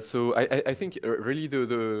 So I think really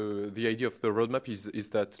the idea of the roadmap is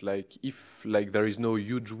that, like, if like there is no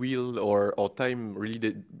huge wheel or time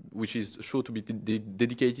really which is sure to be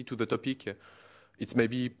dedicated to the topic, it's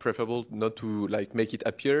maybe preferable not to like make it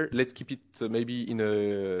appear. Let's keep it maybe in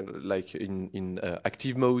a like in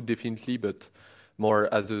active mode, definitely, but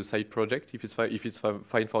more as a side project if it's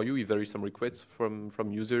fine for you. If there is some requests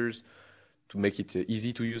from users to make it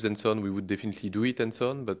easy to use and so on, we would definitely do it and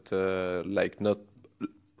so on, but like not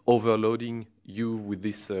overloading you with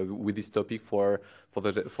this topic for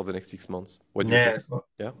the next 6 months. What do you think?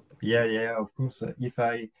 Yeah, of course. If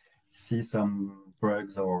I see some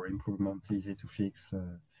bugs or improvement easy to fix,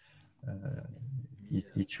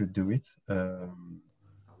 it should do it.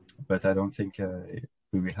 But I don't think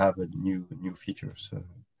we will have a new features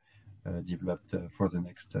developed for the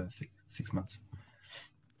next 6 months.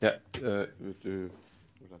 Yeah.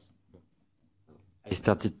 I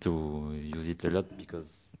started to use it a lot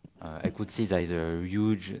because I could see there is a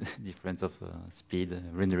huge difference of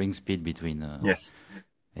rendering speed between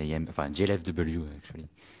GLFW actually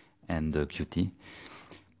and Qt.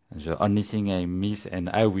 The only thing I miss, and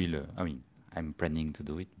I'm planning to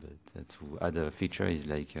do it, but to add a feature is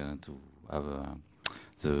like to have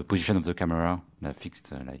the position of the camera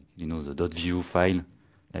fixed, like the .view file,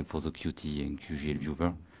 like for the Qt and QGL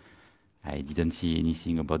viewer. I didn't see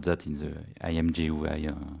anything about that in the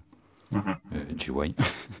ImGui GUI.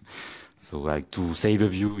 So like to save a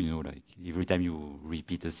view, like every time you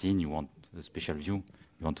repeat a scene, you want a special view.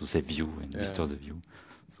 You want to save view and restore the view.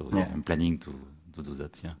 So I'm planning to do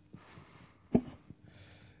that.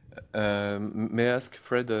 May I ask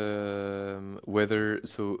Fred whether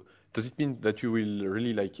does it mean that you will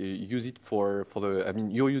really like use it for the? I mean,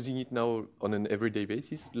 you're using it now on an everyday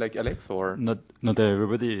basis, like Alex, or not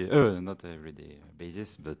everyday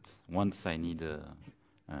basis, but once I need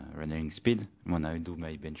rendering speed when I do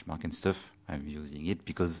my benchmark and stuff, I'm using it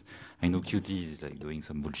because I know Qt is like doing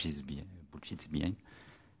some bullshits behind,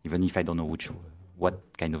 even if I don't know what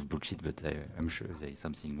kind of bullshit, but I'm sure there is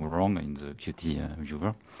something wrong in the Qt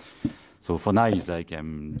viewer. So for now, it's like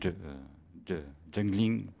I'm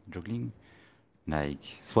juggling, like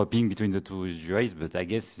swapping between the two GUIs, but I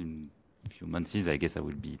guess in a few months, I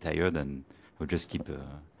will be tired and I'll just keep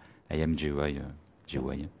ImGui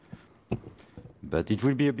GUI. But it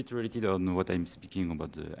will be a bit related on what I'm speaking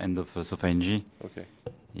about the end of SOFA ImGui. Okay.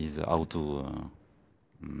 Is how to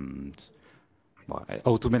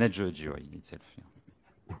manage the GUI itself. Yeah.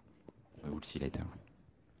 I will see later.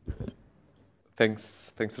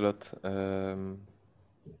 Thanks a lot.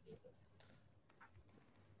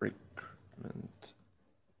 Recruitment.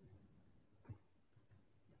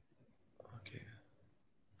 Okay.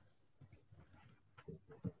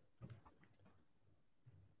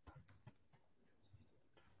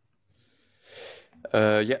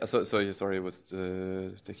 Sorry, I was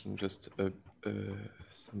taking just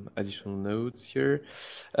some additional notes here.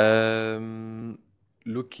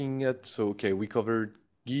 Looking at we covered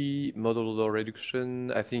GUI model law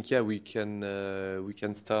reduction. I think we can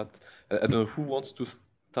start. I don't know who wants to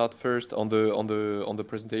start first on the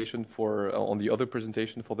presentation on the other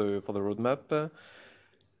presentation for the roadmap.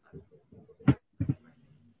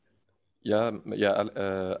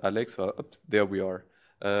 Alex, there we are.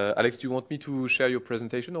 Alex, do you want me to share your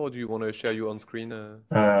presentation or do you want to share you on screen?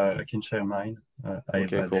 I can share mine.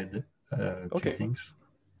 I've added a few things.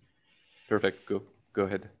 Perfect. Go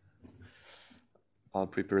ahead. I'll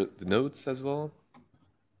prepare the notes as well.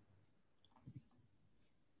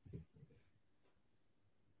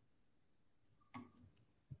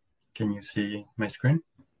 Can you see my screen?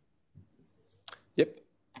 Yep.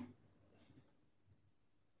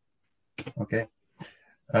 Okay.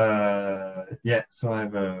 So I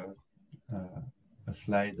have a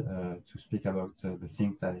slide to speak about the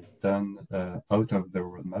things that I've done out of the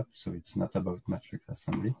roadmap. So it's not about matrix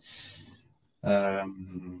assembly.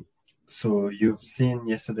 So you've seen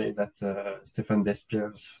yesterday that Stéphane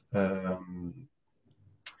Despierres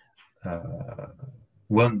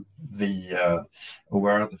won the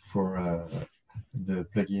award for the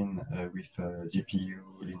plugin with GPU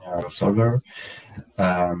linear solver.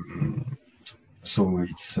 So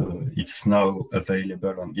it's now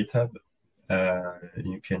available on GitHub.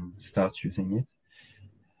 You can start using it.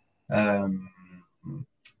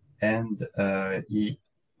 And he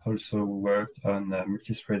also worked on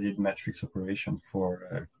multi-threaded matrix operation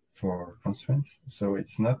for constraints. So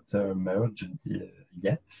it's not merged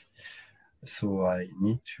yet. So I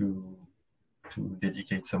need to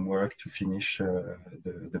dedicate some work to finish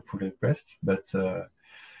the pull request. But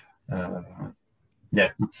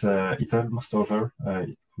yeah, it's almost over.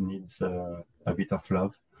 It needs a bit of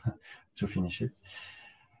love to finish it.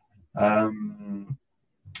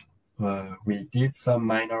 We did some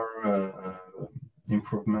minor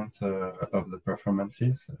improvement of the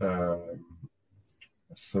performances.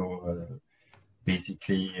 So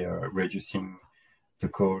basically reducing the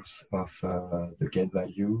calls of the get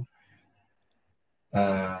value,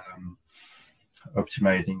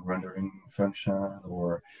 optimizing rendering function,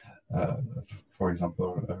 or for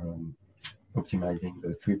example, optimizing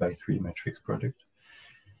the 3x3 matrix product.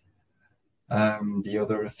 The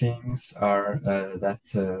other things are that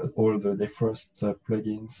all the defrost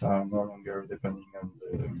plugins are no longer depending on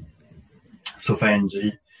the SOFA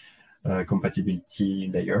ImGui compatibility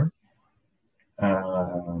layer.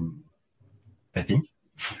 I think.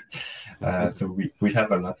 So we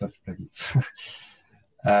have a lot of plugins.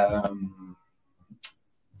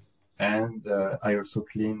 And I also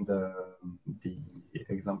cleaned the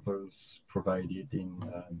examples provided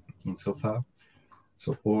in SOFA.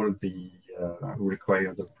 So all the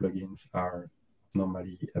required plugins are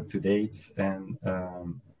normally up to date, and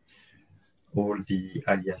all the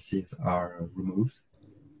aliases are removed.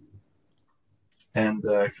 And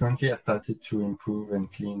currently I started to improve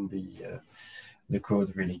and clean the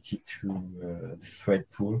code related to the thread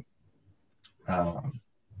pool.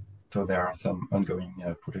 So there are some ongoing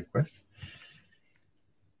pull requests.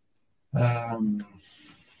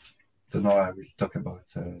 So now I will talk about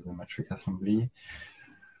the matrix assembly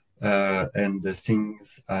and the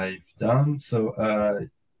things I've done. So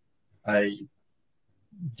I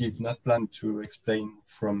did not plan to explain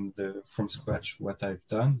from scratch what I've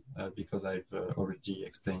done because I've already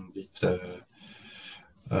explained it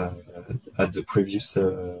at the previous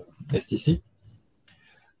STC.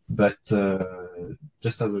 But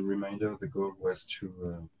just as a reminder, the goal was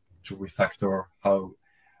to refactor how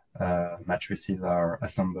matrices are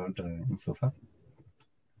assembled in SOFA.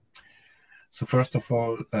 So first of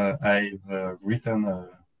all, I've written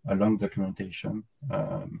a long documentation.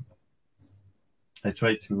 I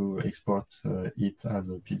tried to export it as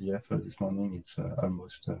a PDF this morning. It's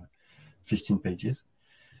almost 15 pages.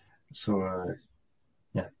 So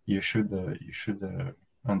yeah, you should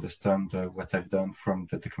understand what I've done from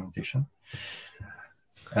the documentation.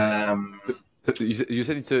 So you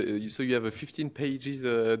said so you have a 15 pages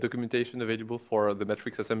documentation available for the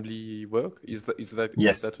matrix assembly work. Is that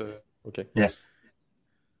yes? Okay. Yes.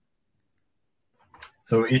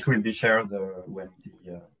 So it will be shared when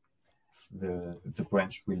the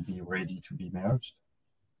branch will be ready to be merged.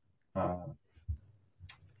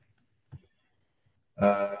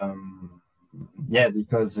 Yeah,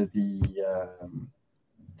 because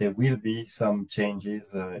there will be some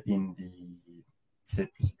changes in the C++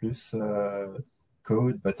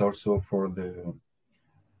 code, but also for the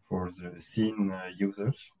scene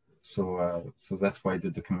users. So that's why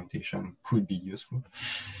the documentation could be useful.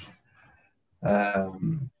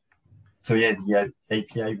 So yeah, the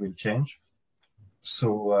API will change. So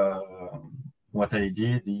what I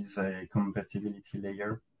did is a compatibility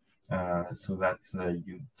layer so that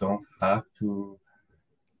you don't have to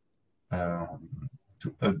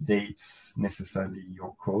update necessarily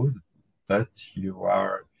your code, but you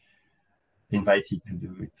are invited to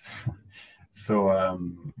do it. So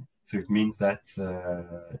it means that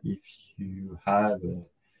if you have a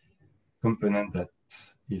component that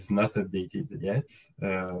is not updated yet,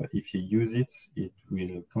 if you use it, it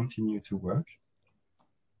will continue to work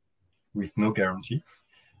with no guarantee,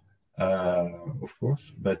 of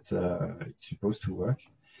course, but it's supposed to work.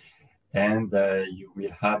 And you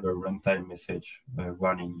will have a runtime message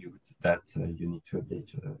warning you that you need to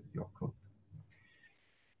update your code.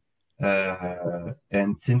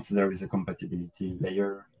 And since there is a compatibility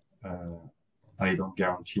layer, I don't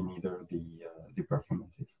guarantee neither the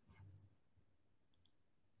performances.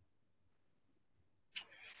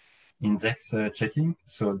 Index checking.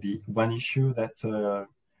 So the one issue that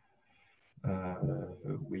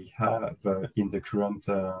we have in the current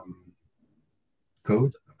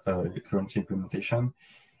code, current implementation,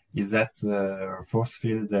 is that force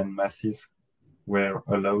fields and masses were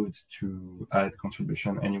allowed to add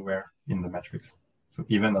contribution anywhere in the matrix. So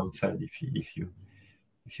even outside, if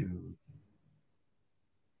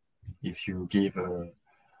you give a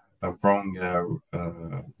wrong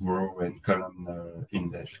row and column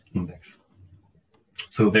index.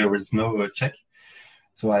 So there was no check.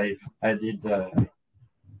 So I did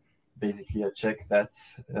basically a check that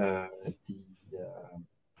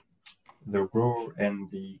the row and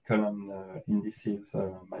the column indices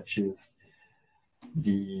matches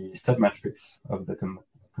the submatrix of the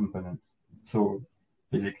component. So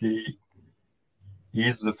basically,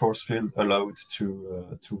 is the force field allowed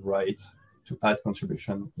to add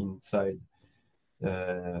contribution inside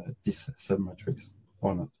this submatrix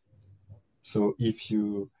or not? So if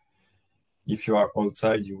you are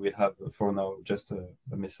outside, you will have for now just a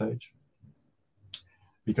message,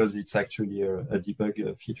 because it's actually a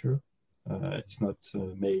debug feature. It's not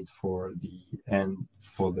made for the end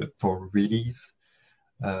for release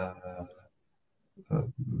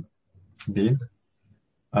build.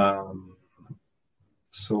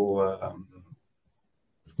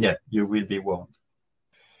 Yeah, you will be warned.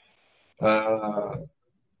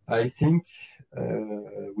 I think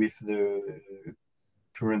with the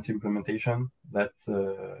current implementation that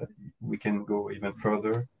we can go even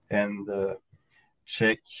further and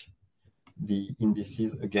check the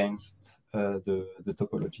indices against the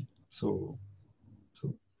topology. So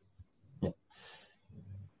yeah,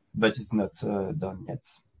 but it's not done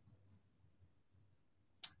yet.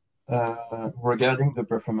 Regarding the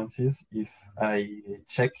performances, if I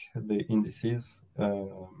check the indices,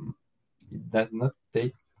 it does not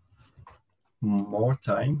take more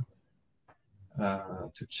time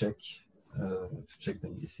to check the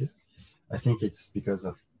indices. I think it's because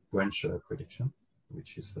of branch prediction,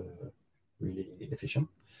 which is really efficient.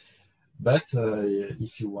 But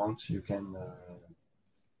if you want, you can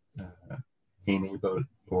enable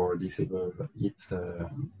or disable it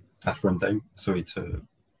at runtime. So it's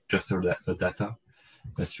just a data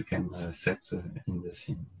that you can set in the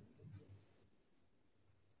scene.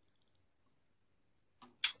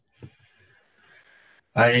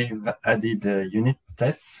 I've added unit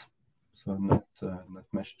tests, so not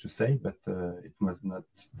much to say, but it was not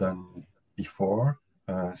done before.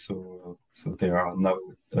 So there are now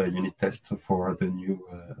unit tests for the new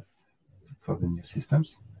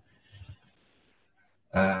systems.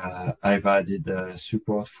 I've added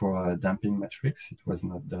support for damping matrix. It was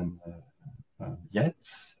not done yet,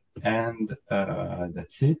 and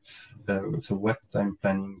that's it. So what I'm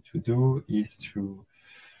planning to do is to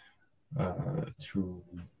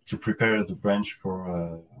prepare the branch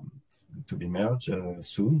for to be merged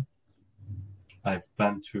soon. I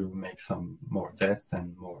plan to make some more tests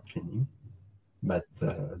and more cleaning, but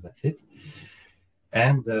that's it.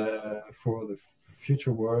 And for the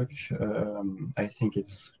future work, I think it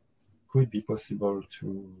could be possible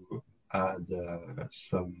to add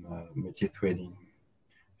some multi-threading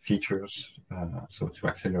features, so to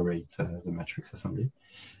accelerate the matrix assembly.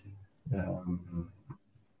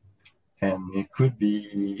 And it could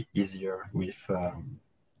be easier with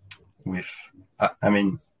I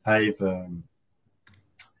mean, I've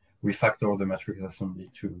refactored the matrix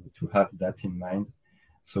assembly to have that in mind.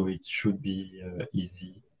 So it should be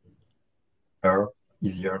easier to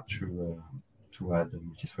add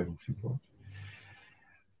multi-threading support.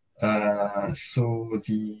 So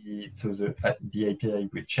the API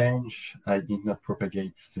will change. I did not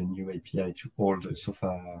propagate the new API to all the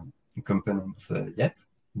SOFA components yet,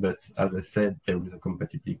 but as I said, there is a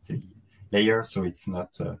compatibility layer, so it's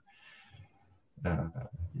not.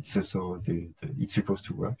 It's supposed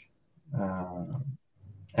to work.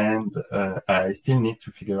 And I still need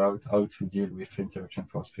to figure out how to deal with interaction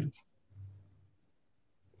force fields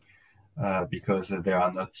because they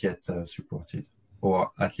are not yet supported,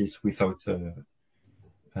 or at least without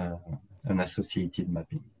an associated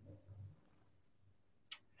mapping.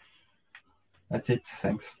 That's it.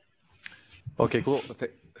 Thanks. Okay, cool.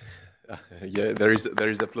 Yeah, there is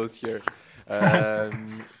applause here.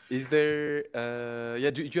 Is there?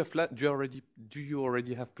 Yeah. Do you have Do you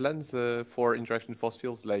already have plans for interaction force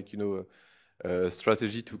fields? Like, you know,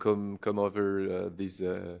 strategy to come over these.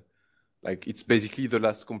 Like, it's basically the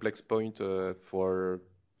last complex point for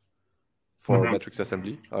matrix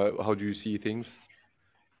assembly. How do you see things?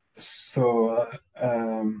 So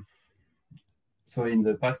in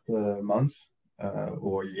the past months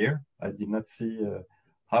or year, I did not see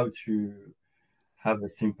how to have a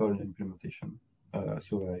simple implementation.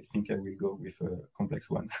 So I think I will go with a complex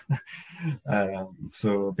one.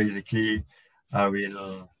 So basically, I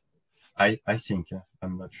will I think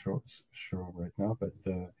I'm not sure right now, but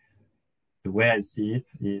the way I see it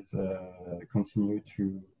is continue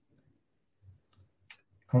to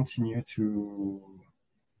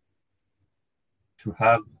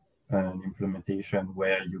have an implementation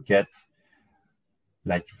where you get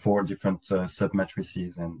like 4 different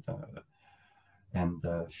submatrices and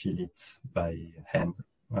fill it by hand.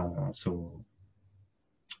 I'm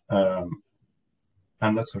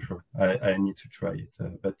not so sure. I need to try it,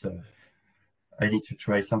 but I need to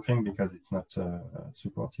try something because it's not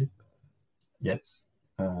supported yet.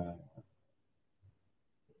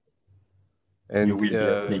 And you will be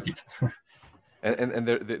updated. and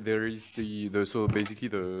there is so basically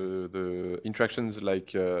the interactions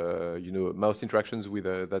like mouse interactions with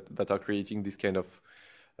that are creating this kind of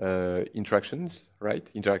interactions, right?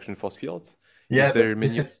 Interaction force fields. Yeah, is there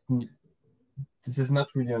many? This is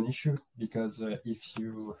not really an issue because if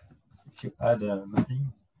you add a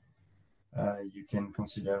mapping, you can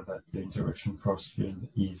consider that the interaction force field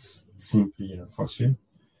is simply a force field.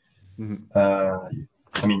 Mm-hmm.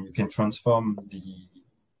 I mean, you can transform the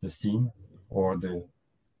scene or the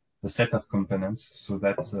set of components so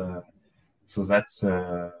that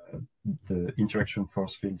the interaction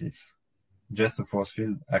force field is just a force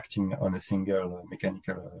field acting on a single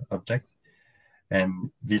mechanical object,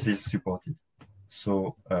 and this is supported.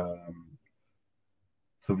 So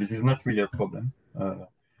this is not really a problem,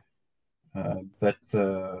 but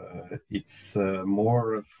it's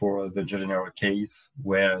more for the general case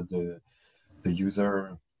where the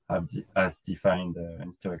user has defined an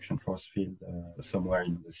interaction force field somewhere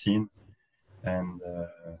in the scene, and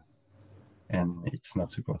it's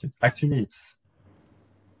not supported. Actually,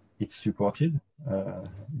 it's supported,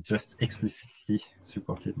 just explicitly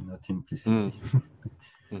supported, not implicitly.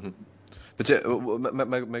 Mm-hmm. But yeah,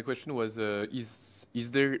 my question was: is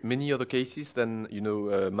there many other cases than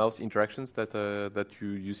mouse interactions that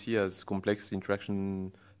you see as complex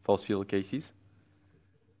interaction force field cases?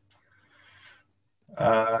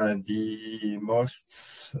 The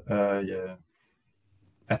most, yeah,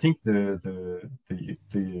 I think the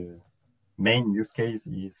main use case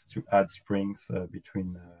is to add springs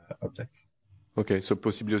between objects. Okay, so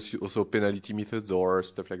possibly also penalty methods or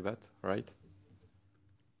stuff like that, right?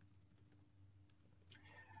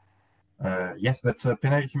 Yes, but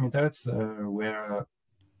penalty methods were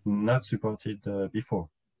not supported before,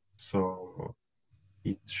 so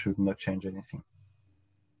it should not change anything.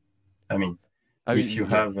 I mean, if you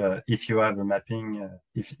have a mapping,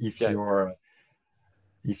 if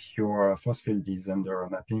your force field is under a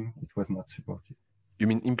mapping, it was not supported. You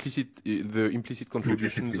mean the implicit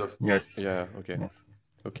contributions of? Yes. Yeah. Okay. Yes.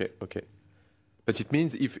 Okay. But it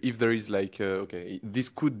means if there is like this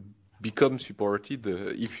could become supported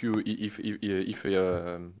if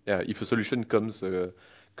a solution comes. I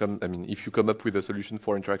mean, if you come up with a solution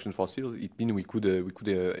for interaction force fields, it means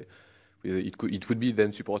it would be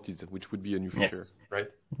then supported, which would be a new feature, yes. right?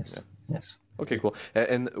 Yes. Yeah. Yes. Okay, cool.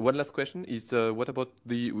 And one last question is, what about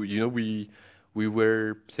we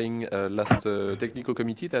were saying last technical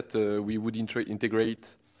committee that we would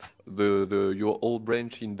integrate your old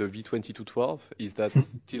branch in the V2212. Is that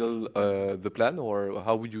still the plan, or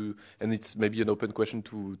how would you? And it's maybe an open question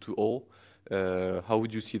to all. How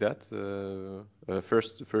would you see that?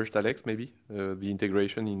 First, Alex, maybe the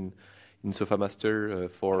integration in SOFA Master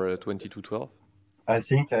for 2212. I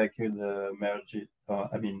think I could merge it.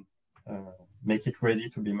 Make it ready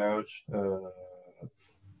to be merged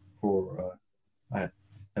for I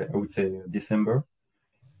would say December,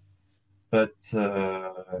 but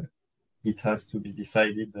it has to be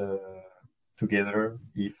decided together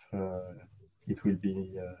if it will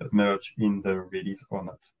be merged in the release or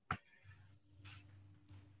not.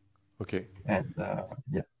 Okay. And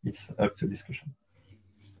yeah, it's up to discussion.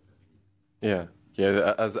 Yeah.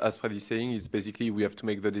 As Fred is saying, it's basically we have to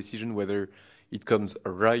make the decision whether it comes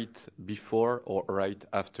right before or right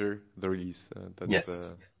after the release.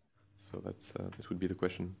 Yes. So that would be the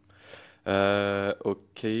question.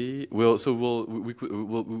 Okay. We'll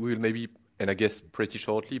maybe, and I guess pretty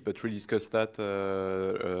shortly, but rediscuss that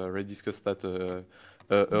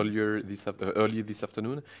early this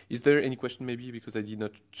afternoon. Is there any question maybe, because I did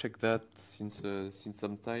not check that since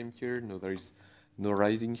some time here? No, there is no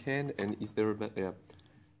rising hand. And is there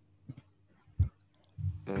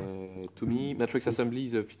to me, matrix assembly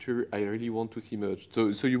is a feature I really want to see merged.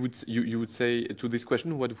 So you would say to this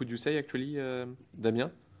question, what would you say actually,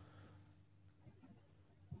 Damien?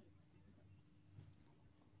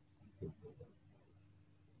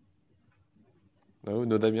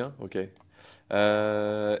 No, Damien. Okay.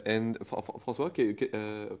 And François,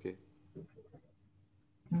 okay.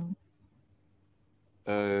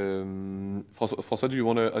 François, do you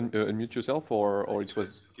want to unmute yourself, or it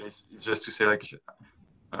was? Okay, it's just to say, like,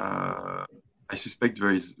 I suspect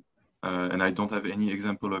there is, and I don't have any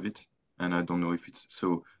example of it, and I don't know if it's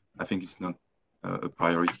so. I think it's not a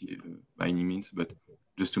priority by any means, but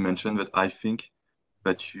just to mention that I think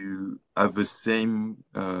that you have the same,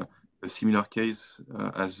 a similar case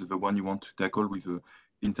as the one you want to tackle with the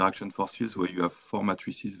interaction force fields, where you have 4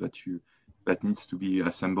 matrices that needs to be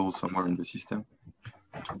assembled somewhere in the system.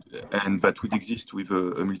 And that would exist with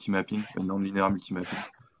a multi-mapping, a non-linear multi-mapping.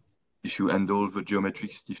 If you handle the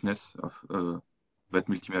geometric stiffness of that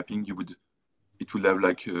multi-mapping, it would have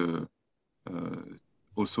like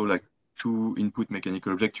also like 2 input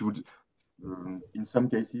mechanical objects. You would, in some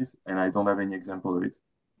cases, and I don't have any example of it,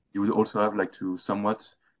 you would also have like to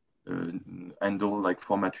somewhat handle like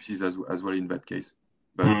 4 matrices as well in that case.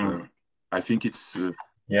 But I think it's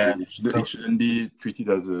it shouldn't be treated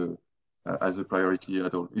as a priority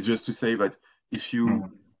at all. It's just to say that if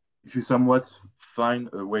you somewhat find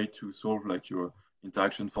a way to solve like your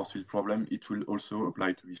interaction force field problem, it will also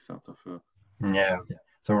apply to this sort of. Yeah. Okay.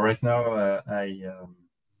 So right now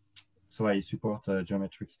I support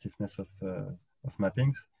geometric stiffness of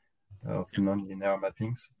mappings, of non-linear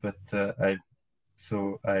mappings, but I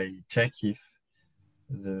check if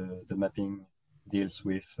the mapping deals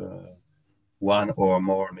with one or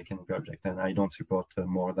more mechanical object, and I don't support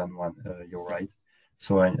more than one. You're right.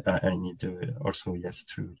 So I need to also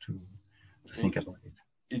to think about it.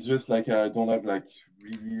 It's just like I don't have like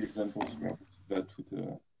really examples where that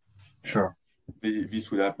would sure this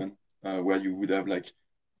would happen where you would have like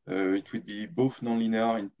it would be both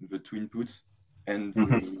non-linear in the 2 inputs, and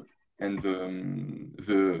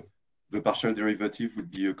the partial derivative would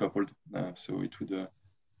be coupled. So it would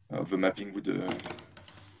the mapping would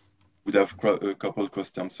have coupled cross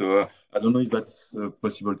terms. So I don't know if that's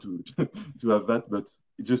possible to have that, but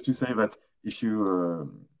just to say that if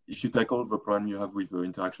you tackle the problem you have with the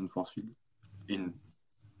interaction force field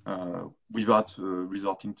without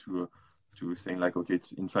resorting to saying like, okay,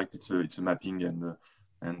 it's a mapping, and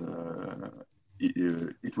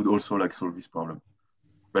it would also like solve this problem.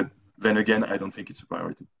 But then again, I don't think it's a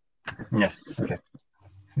priority. Yes. Okay.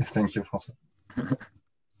 Thank you, François.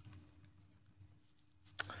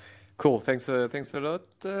 Cool. Thanks a lot.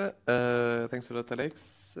 Thanks a lot,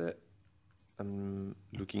 Alex. I'm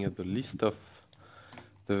looking at the list of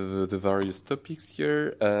the various topics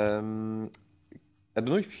here. I don't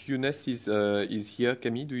know if Younes is here.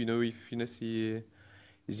 Camille, do you know if Younes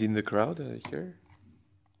is in the crowd here?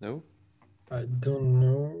 No? I don't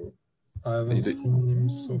know. I haven't seen him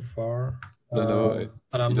so far. And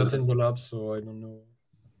I'm not in the lab, so I don't know.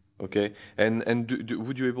 Okay. And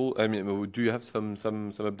would you able? I mean, do you have some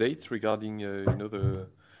updates regarding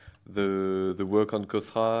the work on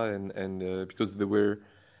Cosserat, and because there were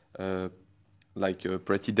like a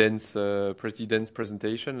pretty dense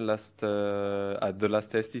presentation at the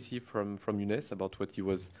last STC from Younes about what he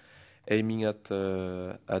was aiming at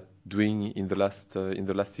doing in the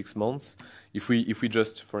last 6 months. If we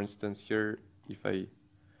just, for instance, here, if I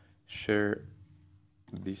share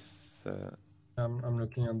this. I'm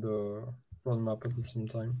looking at the roadmap at the same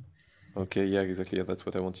time. Okay, yeah, exactly. Yeah, that's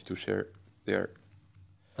what I wanted to share there.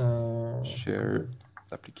 Share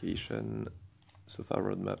application, SOFA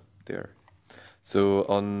roadmap there. So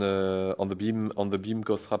on the Beam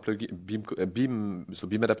Cosserat plugin, so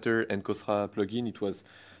BeamAdapter and Cosserat plugin, it was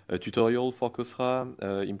a tutorial for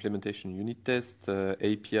Cosserat, implementation unit test,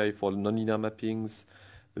 API for nonlinear mappings,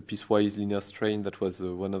 the piecewise linear strain. That was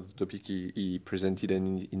one of the topics he presented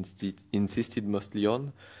and insisted mostly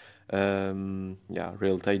on.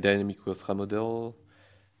 Real-time dynamic Cosserat model.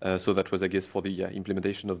 So that was, I guess, for the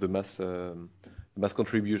implementation of the mass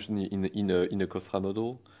contribution in a Cosserat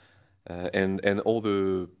model, and all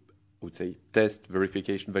the, I would say, test,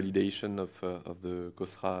 verification, validation of the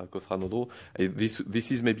Cosserat model.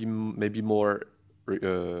 This is maybe more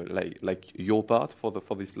like your part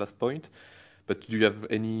for this last point. But do you have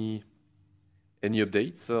any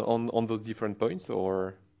updates on those different points,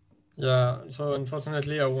 or? Yeah, so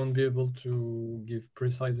unfortunately I won't be able to give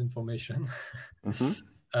precise information.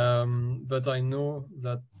 But I know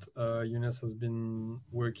that Younes has been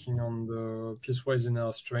working on the piecewise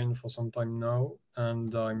linear strain for some time now,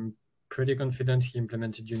 and I'm pretty confident he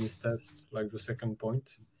implemented unit tests, like the second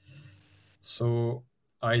point. So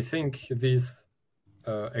I think this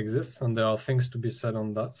exists, and there are things to be said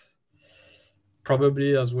on that.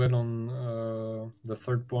 Probably as well on the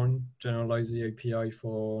third point, generalize the API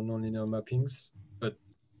for nonlinear mappings, but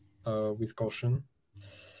with caution.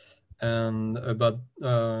 And about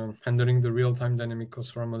handling the real-time dynamic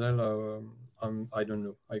Cosserat model, I don't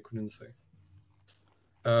know. I couldn't say.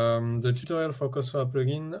 The tutorial for Cosserat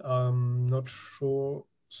plugin, I'm not sure.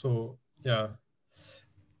 So yeah,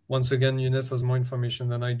 once again, Younes has more information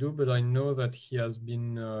than I do, but I know that he has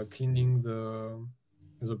been cleaning the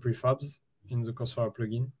prefabs in the Cosserat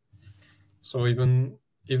plugin. So even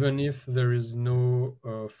if there is no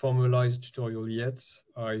formalized tutorial yet,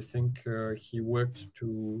 I think he worked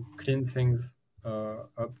to clean things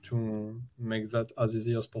up to make that as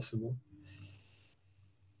easy as possible.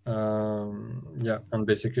 Yeah, and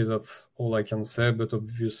basically that's all I can say, but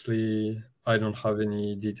obviously I don't have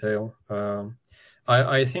any detail.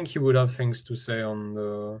 I think he would have things to say on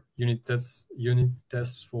the unit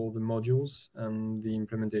tests for the modules and the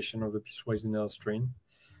implementation of the piecewise linear strain.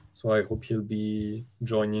 So I hope he'll be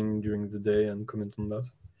joining during the day and comment on that.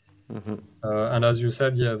 Mm-hmm. And as you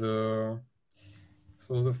said, yeah, the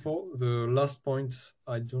last point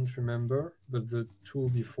I don't remember, but the two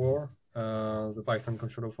before, the Python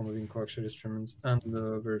controller for moving coaxial instruments and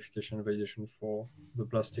the verification and validation for the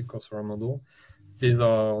plastic Cosserat model, these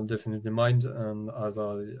are definitely mine. And as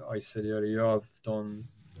I said earlier, I've done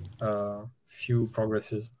few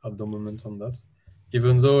progresses at the moment on that.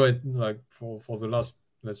 Even though it for the last,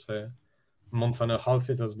 let's say, month and a half,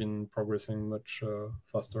 it has been progressing much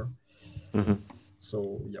faster. Mm-hmm.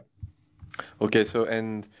 So yeah. Okay, so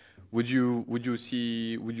and would you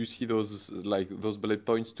see those bullet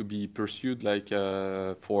points to be pursued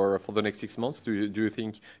for the next 6 months? Do you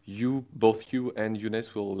think both you and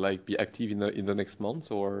Younes will be active in the next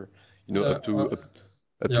month, or up to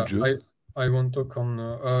June? I won't talk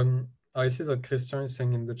on. I see that Christian is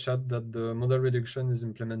saying in the chat that the model reduction is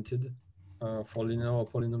implemented for linear or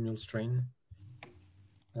polynomial strain.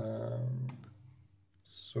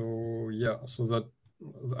 So yeah, so that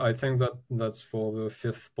I think that's for the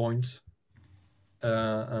 5th point,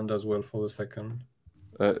 and as well for the 2nd.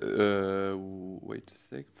 Wait a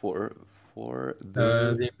sec. For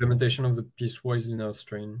the implementation of the piecewise linear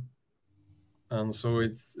strain, and so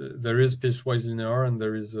there is piecewise linear and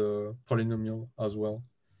there is a polynomial as well.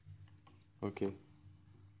 Okay.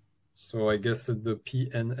 So I guess the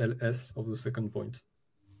PNLS of the 2nd point.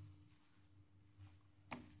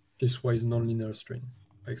 Piecewise nonlinear strain,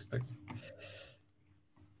 I expect.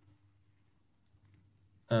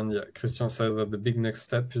 And yeah, Christian said that the big next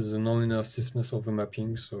step is the nonlinear stiffness of the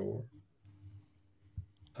mapping. So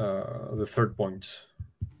the 3rd point,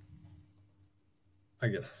 I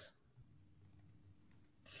guess.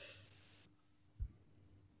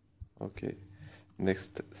 Okay.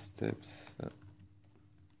 Next steps.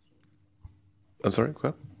 I'm sorry,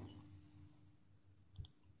 quoi?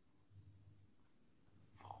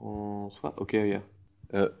 François? Okay,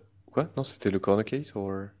 yeah. Quoi? Non, c'était le corner case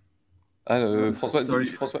or? François, sorry.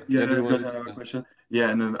 François, Yeah, do you want another question. Yeah,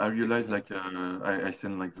 and I realized I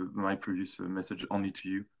sent my previous message only to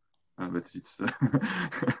you, but it's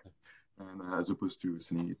and, as opposed to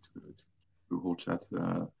sending it to the whole chat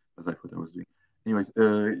as I thought I was doing. Anyways,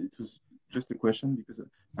 it was just a question because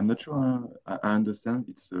I'm not sure I understand.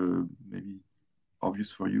 It's maybe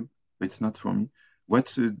obvious for you, but it's not for me.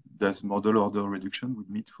 What does model order reduction would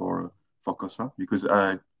mean for Cosserat? Because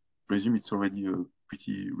I presume it's already a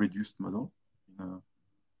pretty reduced model,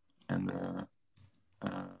 and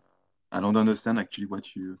I don't understand actually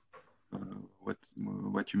what you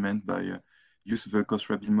meant by use the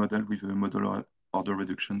Cosserat build model with a model order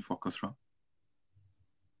reduction for Cosserat.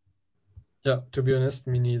 Yeah, to be honest,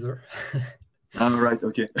 me neither. Right.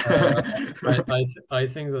 Okay. I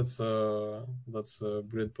think that's a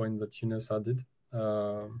bullet point that Younes added.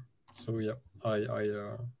 So yeah, I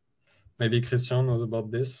maybe Christian knows about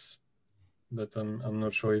this, but I'm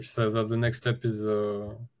not sure if he says that the next step is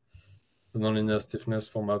the nonlinear stiffness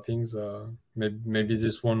for mappings. Maybe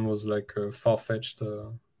this one was far-fetched.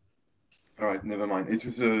 All right, never mind. It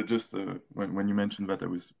was just when you mentioned that, I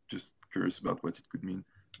was just curious about what it could mean.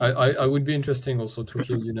 I would be interesting also to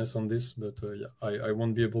hear Younes on this, but yeah, I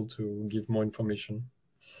won't be able to give more information.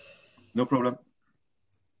 No problem.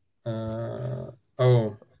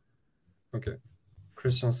 Oh, okay.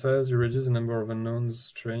 Christian says you reduce the number of unknown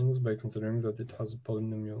strains by considering that it has a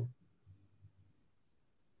polynomial.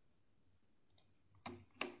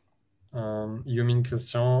 You mean,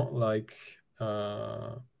 Christian,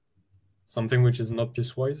 something which is not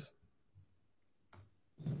piecewise?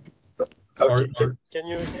 Okay. Can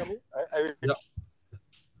you hear me?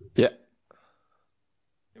 Yeah.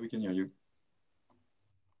 We can hear you.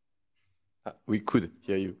 We could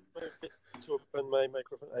hear you. To open my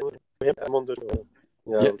microphone. I'm on the door.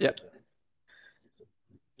 Yeah. So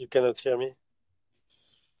you cannot hear me?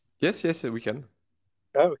 Yes, we can.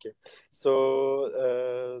 Okay. So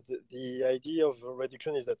the idea of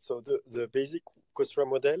reduction is that the basic Cosserat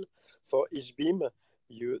model for each beam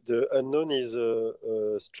the unknown is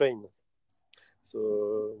a strain.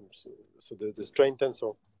 So the strain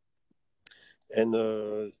tensor. And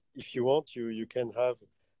if you want, you can have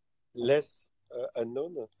less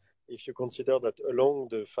unknown if you consider that along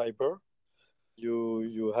the fiber,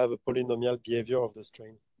 you have a polynomial behavior of the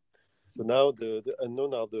strain. So now the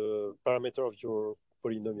unknown are the parameter of your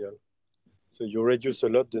polynomial. So you reduce a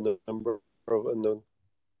lot the number of unknown.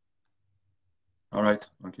 All right.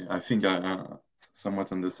 Okay. I think I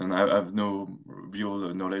somewhat understand. I have no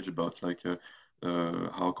real knowledge about like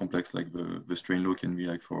how complex like the strain law can be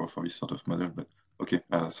like for this sort of model, but okay,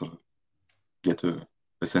 I sort of get a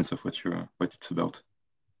sense of what it's about.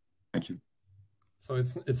 Thank you. So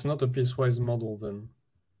it's not a piecewise model then.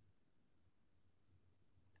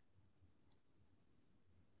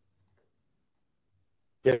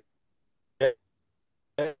 Yeah.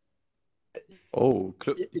 Oh,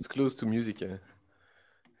 it's close to music. Yeah.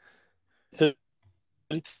 So,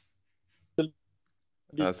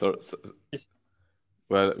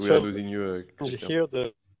 well, we are losing you. Here,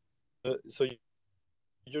 so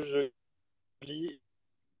usually.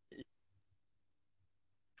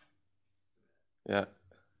 Yeah,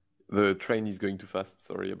 the train is going too fast.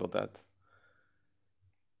 Sorry about that.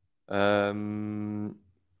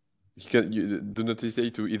 You do not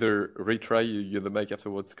hesitate to either retry the mic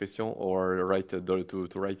afterwards, Christian, or write to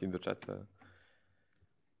write in the chat.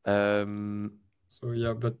 So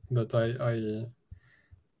yeah, but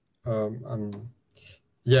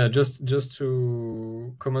yeah, just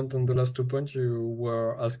to comment on the last 2 points, you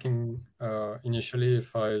were asking initially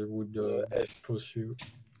if I would pursue.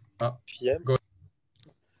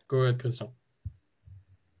 Go ahead, Christian.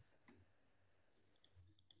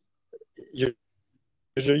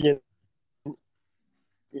 Usually,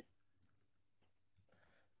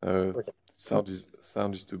 okay. Sound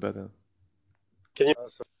is too bad. Huh? Can you?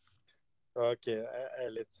 Okay,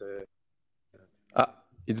 let's.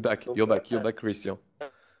 It's back. You're back. You're back, Christian.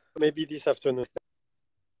 Maybe this afternoon.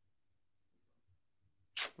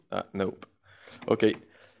 Nope. Okay.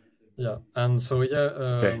 Yeah, and so yeah,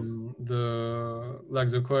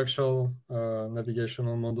 the coaxial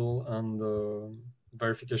navigational model and the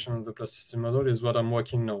verification of the plasticity model is what I'm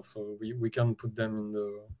working now. So we can put them in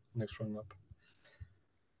the next roadmap.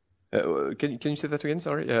 Can you say that again?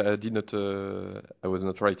 Sorry, I did not. I was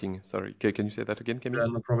not writing. Sorry. Can you say that again, Camille? Yeah,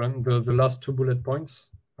 no problem. The last 2 bullet points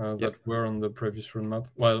that were on the previous roadmap.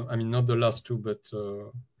 Well, I mean not the last 2, but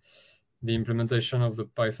the implementation of the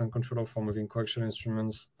Python controller for moving coaxial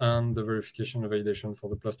instruments and the verification and validation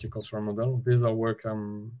for the plastic Cosserat model. These are work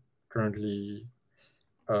I'm currently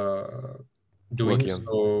doing.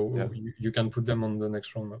 So you can put them on the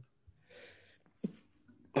next roadmap.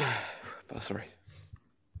 Sorry.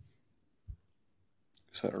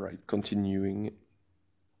 So, all right, continuing.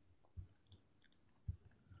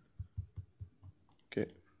 Okay.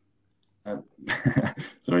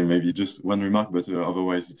 Sorry, maybe just one remark, but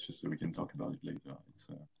otherwise it's just so we can talk about it later.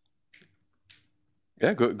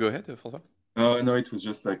 Yeah, go ahead, François. No, it was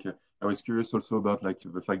just like I was curious also about like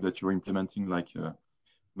the fact that you're implementing like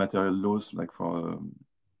material laws like for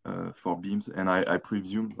beams, and I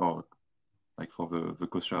presume, or like for the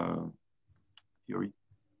Cosserat theory,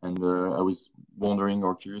 and I was wondering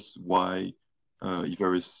or curious why if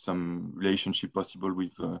there is some relationship possible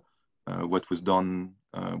with what was done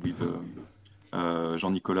with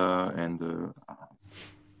Jean-Nicolas and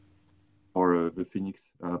or the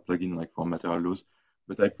FEniCS plugin like for material laws,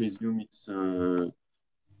 but I presume it's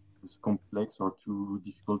complex or too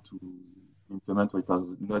difficult to implement, or it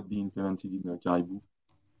has not been implemented in Caribou,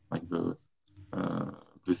 like the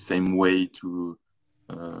same way to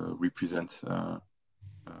represent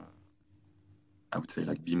I would say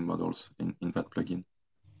like beam models in that plugin,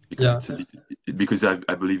 because it's a bit, because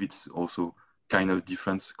I believe it's also kind of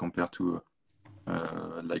different compared to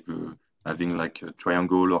like having like a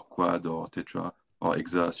triangle or quad or tetra or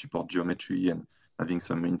hexa support geometry and having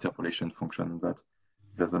some interpolation function that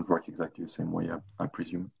doesn't work exactly the same way, I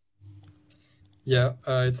presume. Yeah,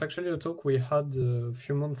 it's actually a talk we had a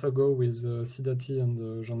few months ago with Sidati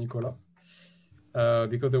and Jean-Nicolas,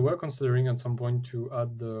 because they were considering at some point to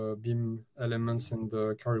add the beam elements in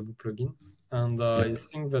the Caribou plugin. And I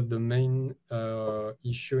think that the main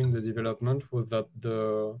issue in the development was that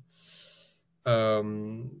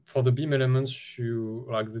for the beam elements, you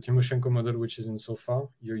like the Timoshenko model, which is in SOFA,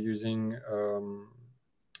 you're using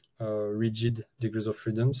rigid degrees of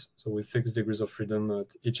freedoms, so with 6 degrees of freedom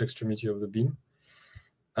at each extremity of the beam.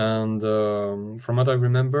 And from what I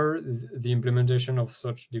remember, the implementation of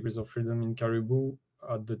such degrees of freedom in Caribou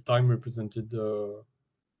at the time represented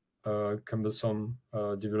a cumbersome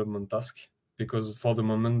development task, because for the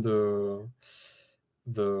moment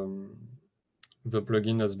the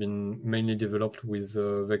plugin has been mainly developed with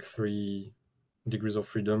Vec3 degrees of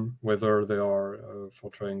freedom, whether they are for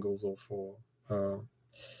triangles or for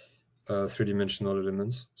three-dimensional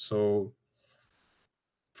elements. So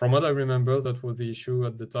from what I remember, that was the issue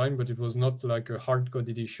at the time, but it was not like a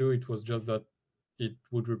hard-coded issue. It was just that it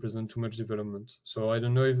would represent too much development. So I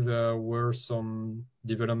don't know if there were some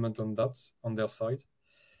development on that on their side.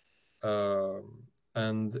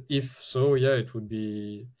 And if so, yeah, it would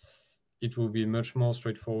be much more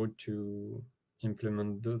straightforward to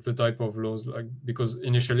implement the type of laws, like, because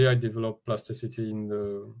initially I developed plasticity in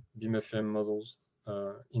the BeamFM models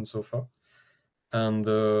in SOFA, and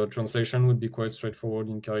the translation would be quite straightforward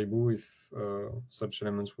in Caribou if such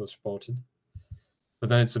elements were supported. But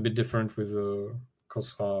then it's a bit different with the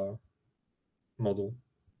Cosserat model.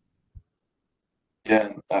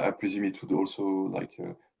 Yeah, I presume it would also, like,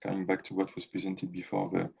 coming back to what was presented before,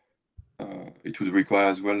 it would require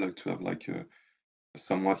as well, like, to have like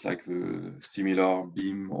somewhat like the similar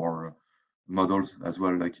beam or models as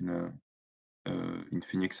well, like in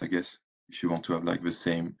FEniCS, I guess, if you want to have like the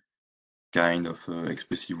same kind of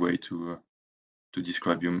expressive way to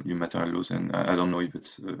describe your material laws. And I don't know if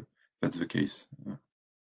it's that's the case.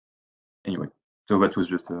 Anyway, so that was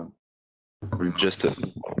just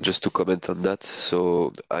just to comment on that.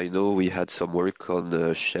 So I know we had some work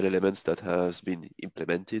on shell elements that has been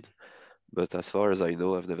implemented, but as far as I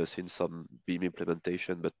know, I've never seen some beam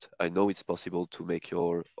implementation, but I know it's possible to make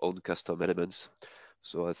your own custom elements.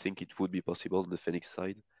 So I think it would be possible on the FEniCS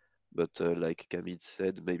side. But like Camille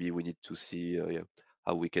said, maybe we need to see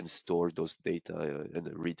how we can store those data and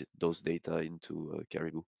read those data into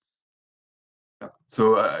Caribou. Yeah.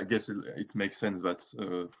 So I guess it makes sense that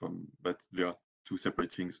that there are two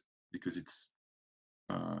separate things, because it's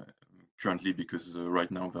currently, because right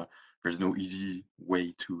now there's no easy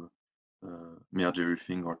way to merge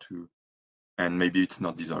everything, or to, and maybe it's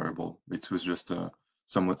not desirable. It was just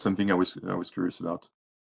somewhat something I was curious about.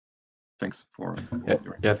 Thanks for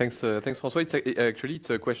thanks François. It's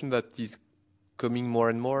a question that is coming more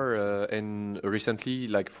and more, and recently,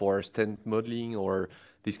 like for stand modeling or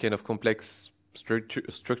this kind of complex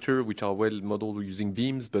structure which are well modeled using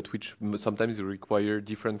beams, but which sometimes require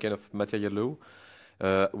different kind of material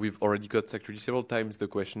law. We've already got actually several times the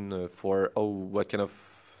question for what kind of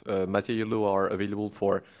material law are available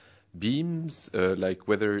for beams, like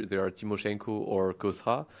whether they are Timoshenko or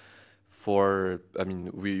Cosserat.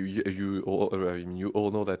 You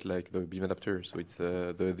all know that, like, the BeamAdapter, so it's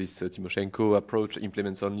this Timoshenko approach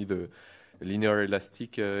implements only the linear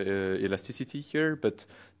elasticity here, but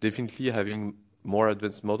definitely having more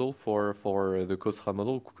advanced model for the Cosserat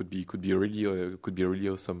model could be really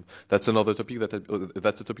awesome. That's another topic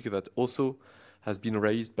that's a topic that also has been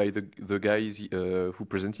raised by the guys who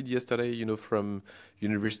presented yesterday, from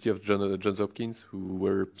University of Johns Hopkins, who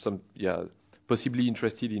were possibly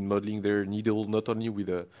interested in modeling their needle not only with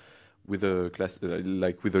a class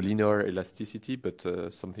like with a linear elasticity, but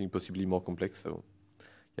something possibly more complex. So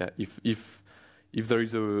yeah, if there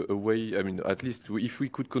is a way, at least if we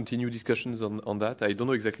could continue discussions on that. I don't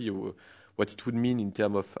know exactly what it would mean in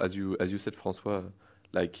terms of, as you said, François,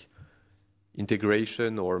 like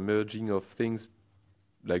integration or merging of things,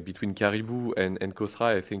 like between Caribou and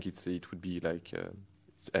Cosserat. I think it would be like.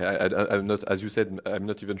 I'm not, as you said, I'm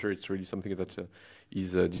not even sure it's really something that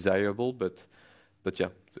is desirable, but yeah,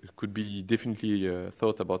 it could be definitely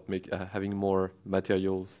thought about having more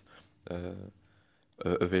materials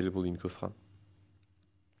available in Cosserat.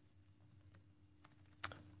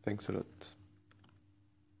 Thanks a lot.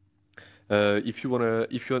 If you want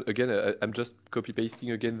again, I'm just copy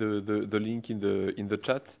pasting again the link in the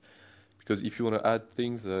chat. Because if you want to add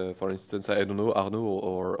things, for instance, I don't know, Arnaud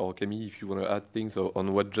or Camille, if you want to add things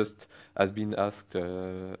on what just has been asked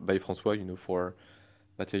by François, for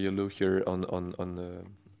material law here on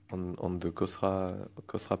the Cosserat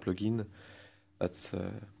plugin, that's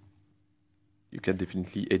you can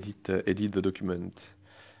definitely edit the document.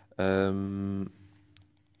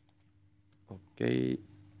 Okay,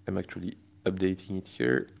 I'm actually updating it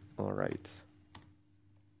here. All right.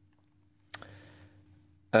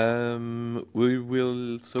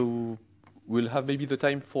 We'll have maybe the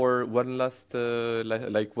time for one last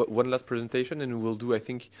one last presentation, and we'll do, I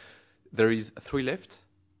think there is 3 left.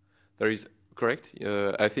 There is, correct?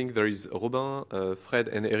 I think there is Robin, Fred,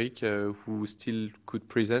 and Eric who still could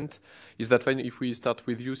present. Is that fine if we start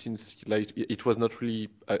with you, since like it was not really,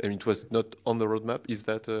 it was not on the roadmap? Is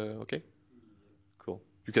that okay? Cool.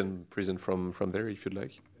 You can present from there if you'd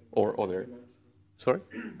like, or there. Sorry?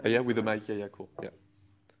 Yeah, with the mic. Yeah, cool. Yeah.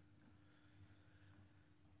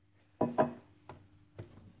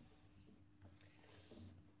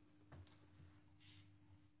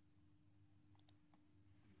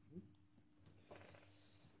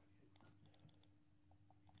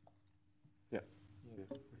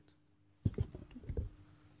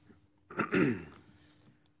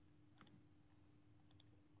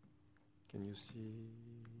 Can you see?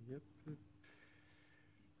 Yep.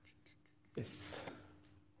 Yes.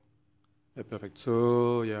 Yeah, perfect.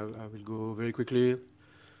 So yeah, I will go very quickly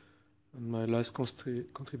on my last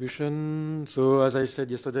contribution. So as I said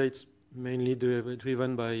yesterday, it's mainly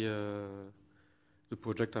driven by the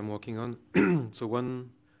project I'm working on. So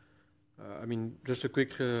just a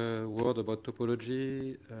quick word about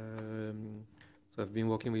topology. So I've been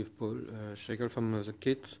working with Paul Schegel from the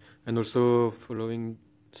kit, and also following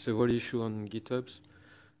several issues on GitHub.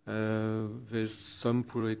 There's some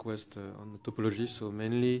pull requests on topology, so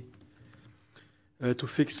mainly to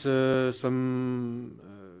fix some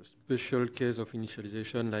special case of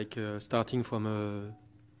initialization, like starting from a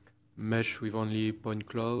mesh with only point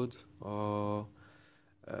cloud, or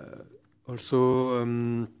also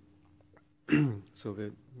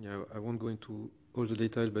I won't go into all the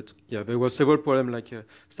details, but yeah, there was several problems, like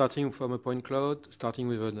starting from a point cloud, starting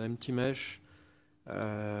with an empty mesh,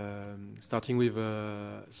 starting with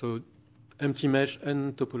so empty mesh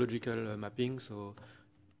and topological mapping. So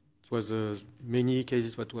it was many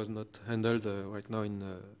cases that was not handled right now in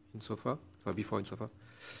SOFA, or before in SOFA.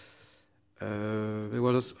 There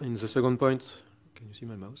was in the second point. Can you see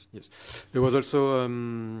my mouse? Yes. There was also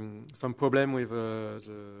some problem with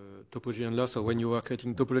the topology handler. So when you are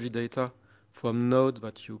creating topology data from node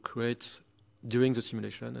that you create during the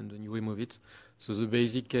simulation and then you remove it. So the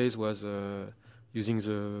basic case was using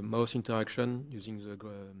the mouse interaction, using the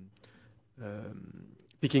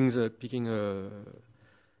picking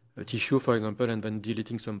a tissue, for example, and then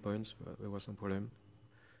deleting some points. There was some problem.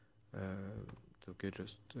 It's okay,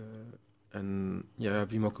 just. And yeah, I've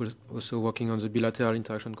been also working on the bilateral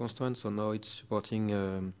interaction constraint. So now it's supporting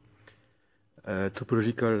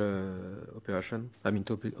topological operation.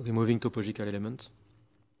 Removing topological elements.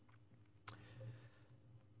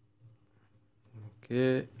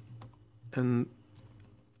 Okay, and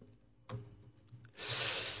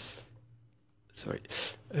sorry.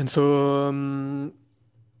 And so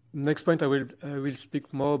next point, I will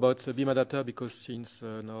speak more about the BeamAdapter, because since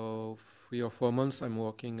now 3 or 4 months, I'm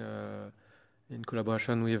working in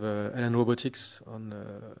collaboration with LN Robotics on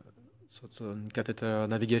catheter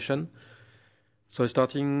navigation. So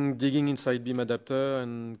starting digging inside BeamAdapter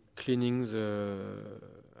and cleaning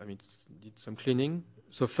did some cleaning.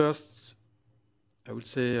 So first, I would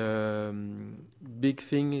say big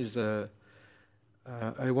thing is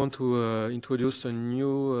I want to introduce a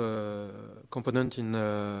new component in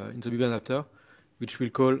the BeamAdapter, which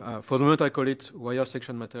we'll call, for the moment I call it wire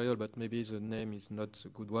section material, but maybe the name is not a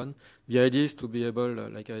good one. The idea is to be able,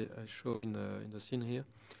 like I showed in the scene here,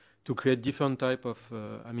 to create different type of,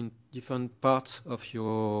 different parts of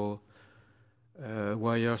your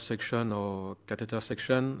wire section or catheter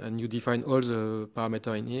section, and you define all the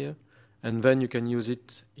parameters in here, and then you can use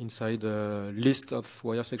it inside a list of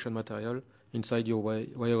wire section material inside your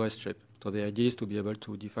wire shape. So the idea is to be able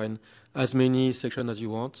to define as many sections as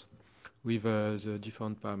you want with the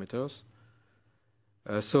different parameters.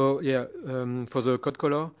 For the code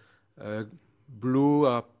color, blue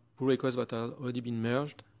are pull requests that are already been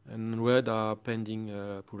merged, and red are pending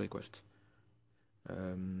pull requests.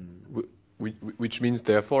 Which means,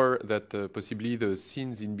 therefore, that possibly the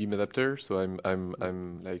scenes in BeamAdapter. So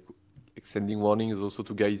I'm like extending warnings also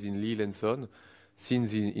to guys in Lille and so on.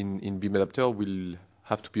 Scenes in BeamAdapter will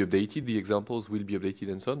have to be updated. The examples will be updated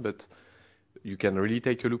and so on, but you can really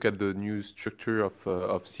take a look at the new structure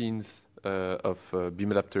of scenes of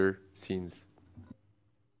BeamAdapter scenes.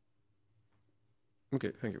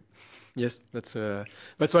 Okay, thank you. Yes, that's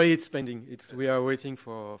why it's pending. We are waiting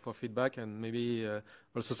for feedback, and maybe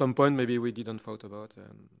also some point maybe we didn't thought about,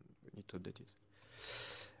 and we need to update it.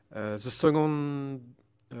 The second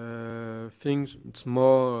thing, it's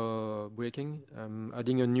more breaking. I'm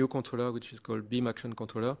adding a new controller which is called Beam Action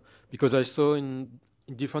Controller, because I saw in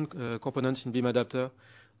different components in BeamAdapter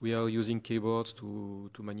we are using keyboards to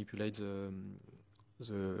manipulate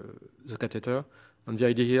the catheter, and the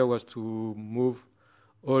idea here was to move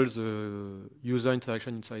all the user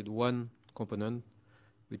interaction inside one component,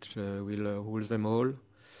 which will rule them all.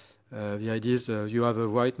 The idea is you have a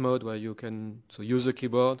write mode where you can use the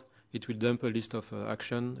keyboard. It will dump a list of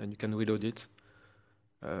action, and you can reload it.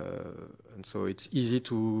 And so it's easy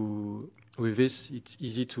with this. It's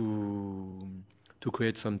easy to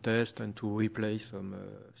create some tests and to replay some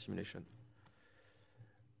simulation.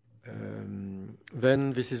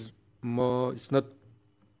 Then this is more.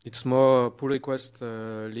 It's more pull request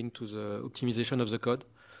linked to the optimization of the code.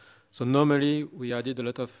 So normally we added a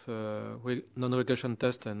lot of non-regression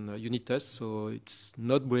tests and unit tests, so it's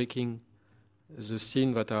not breaking the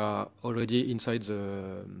scene that are already inside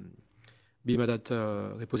the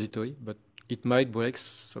BeamAdapter repository, but it might break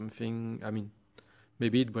something. I mean,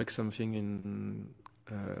 maybe it breaks something in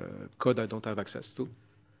code I don't have access to.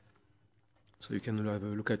 So you can have a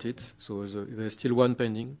look at it. So there's still one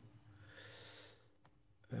pending.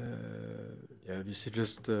 Yeah, this is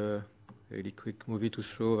just a really quick movie to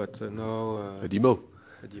show that now a demo.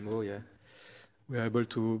 A demo, yeah. We are able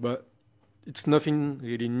to, but it's nothing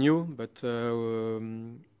really new. But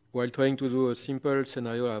while trying to do a simple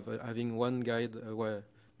scenario of having one guide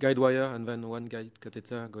wire and then one guide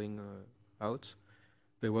catheter going out,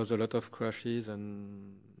 there was a lot of crashes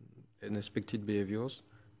and unexpected behaviors.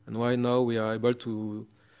 And right now we are able to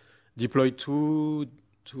deploy two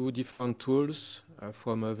different tools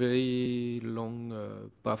from a very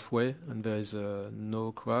long pathway, and there is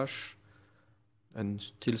no crash and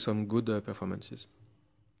still some good performances.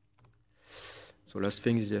 So last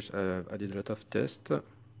thing is, yes, I did a lot of tests.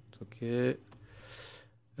 It's okay.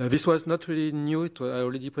 This was not really new. I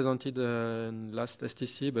already presented in last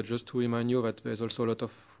STC, but just to remind you that there's also a lot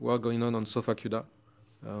of work going on SOFA GUI,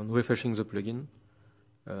 on refreshing the plugin.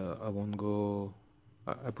 I won't go.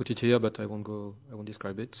 I put it here, but I won't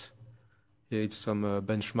describe it. Here it's some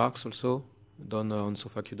benchmarks also done on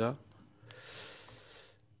SOFA GUI.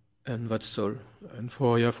 And that's all. And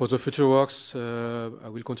for the future works, I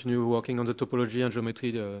will continue working on the topology and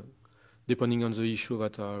geometry, depending on the issue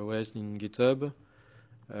that are raised in GitHub.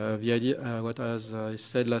 The idea, what as I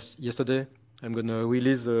said yesterday, I'm gonna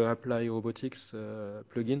release the Apply Robotics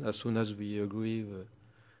plugin as soon as we agree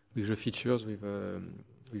with the features with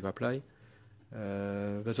Apply.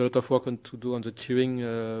 There's a lot of work to do on the tiering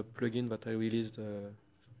plugin that I released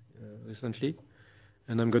recently,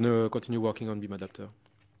 and I'm gonna continue working on BeamAdapter.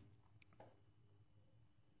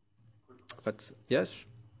 But yes.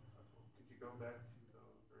 Could you go back to the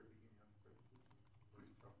very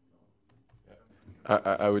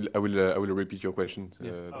beginning? I will repeat your question,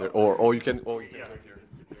 or you can yeah.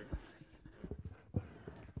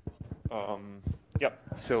 Yeah.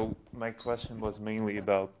 So my question was mainly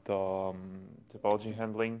about topology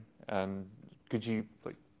handling, and could you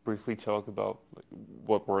briefly talk about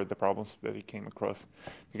what were the problems that you came across?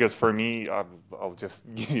 Because for me, I'll just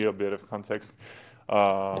give you a bit of context.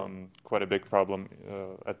 Quite a big problem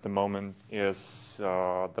at the moment is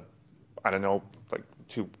I don't know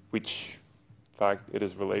to which fact it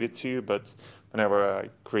is related to, but whenever I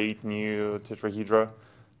create new tetrahedra,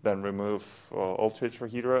 then remove all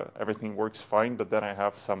tetrahedra, everything works fine, but then I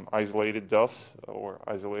have some isolated dots or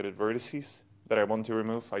isolated vertices that I want to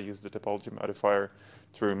remove. I use the topology modifier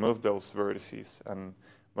to remove those vertices, and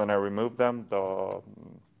when I remove them, the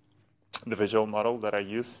visual model that I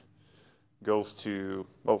use goes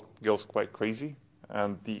quite crazy,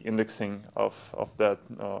 and the indexing of the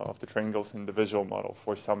triangles in the visual model,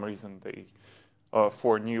 for some reason,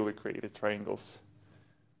 for newly created triangles,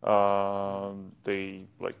 they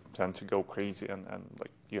tend to go crazy, and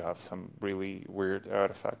you have some really weird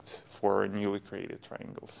artifacts for newly created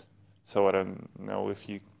triangles. So I don't know if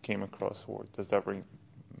you came across, or does that ring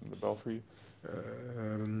the bell for you?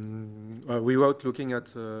 Without looking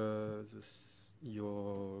at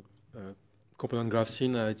your component graph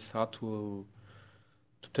scene, it's hard to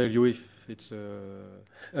tell you if it's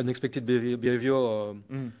unexpected behavior or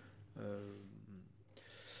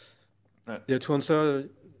yeah, to answer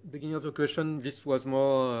beginning of the question, this was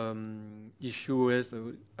more issue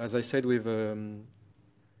as I said, with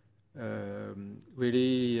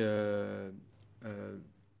really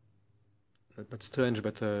not strange,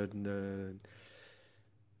 but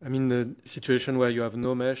I mean the situation where you have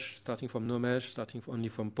no mesh, starting from no mesh, starting only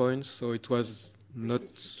from points. So it was not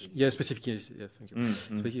specific cases. Yeah,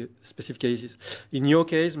 thank you. Specific cases. In your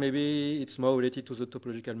case, maybe it's more related to the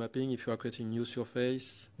topological mapping. If you are creating new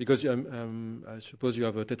surface, because I suppose you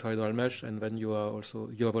have a tetrahedral mesh, and then you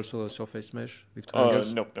have also a surface mesh with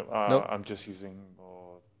triangles. No. I'm just using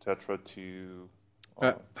tetra to.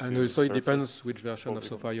 And also it depends which version of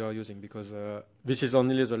SOFA you are using, because this is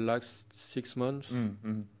only the last 6 months,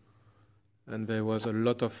 and there was a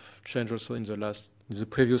lot of change also in the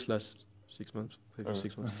previous last 6 months.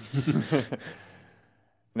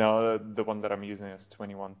 No, the one that I'm using is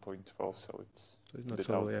 21.12, so it's not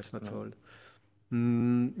so old. It's not so old.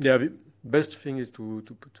 Yeah, the best thing is to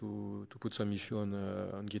put some issue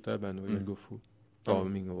on GitHub, and we will go through.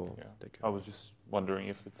 I was just wondering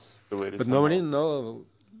if it's related. But normally, no.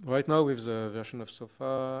 Right now, with the version of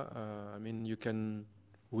SOFA, I mean, you can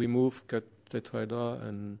remove cut tetrahedra,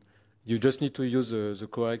 and you just need to use the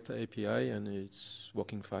correct API, and it's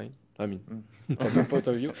working fine. I mean, from my point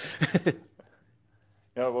of view.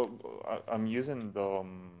 Yeah, well, I'm using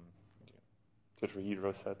the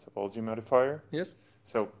tetrahedral set topology modifier. Yes.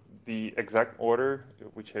 So the exact order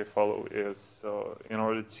which I follow is in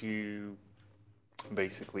order to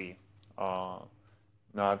basically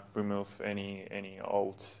not remove any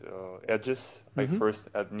old edges. I first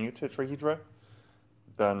add new tetrahedra,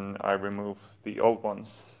 then I remove the old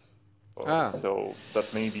ones. So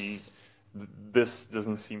that maybe this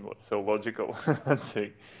doesn't seem so logical. Let's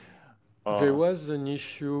say. There was an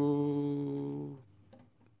issue,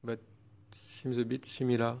 but seems a bit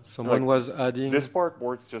similar. Someone was adding. This part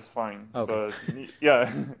works just fine, okay. But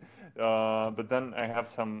yeah. But then I have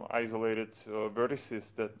some isolated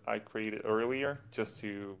vertices that I created earlier, just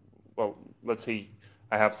to, well, let's say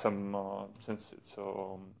I have some, since it's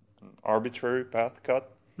an arbitrary path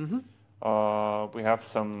cut. We have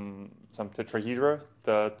some tetrahedra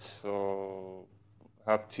that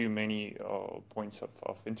have too many points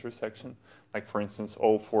of intersection. Like for instance,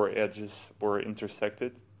 all 4 edges were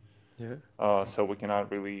intersected. Yeah. So we cannot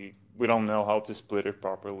really, we don't know how to split it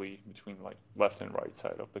properly between like left and right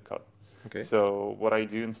side of the cut. Okay. So what I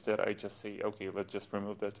do instead, I just say, okay, let's just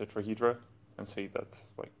remove the tetrahedra and say that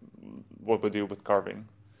like what we do with carving.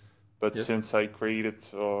 But since I created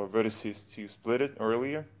vertices to split it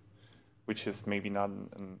earlier, which is maybe not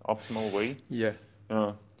an optimal way. Yeah.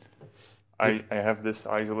 I have this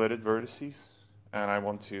isolated vertices, and I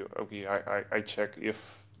want to, okay, I check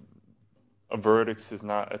if a vertex is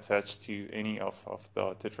not attached to any of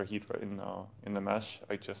the tetrahedra in the mesh.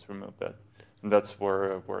 I just remove that, and that's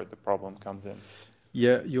where the problem comes in.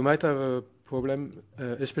 Yeah, you might have a problem,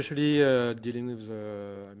 especially dealing with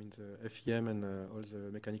the FEM and all the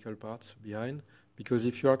mechanical parts behind, because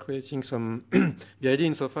if you are creating some, the idea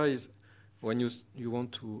in SOFA is when you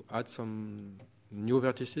want to add some new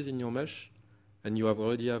vertices in your mesh, and you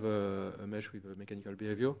already have a mesh with a mechanical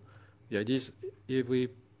behavior. The idea is every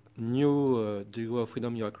new degree of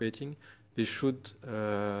freedom you are creating, they should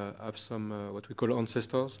have some what we call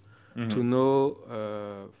ancestors to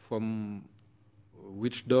know from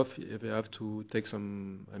which DOF they have to take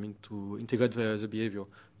some, to integrate the behavior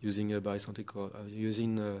using a bicentric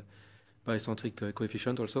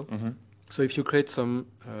coefficient also. So if you create some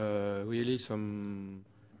really some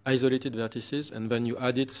isolated vertices and then you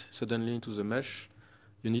add it suddenly into the mesh,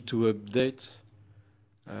 you need to update.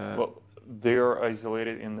 Well, they are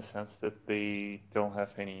isolated in the sense that they don't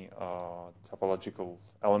have any topological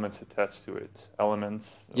elements attached to it.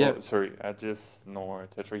 Edges, nor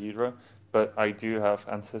tetrahedra. But I do have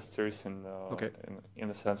ancestors in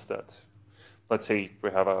the sense that, let's say we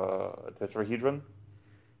have a tetrahedron,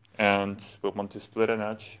 and we want to split an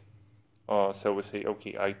edge. So we say,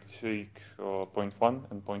 okay, I take point 1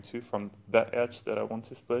 and point 2 from that edge that I want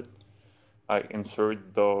to split. I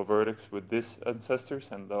insert the vertex with these ancestors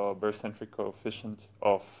and the barycentric coefficient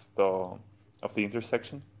of the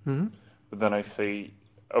intersection. But then I say,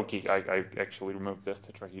 okay, I actually remove this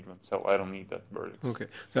tetrahedron, so I don't need that vertex. Okay,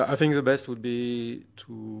 so I think the best would be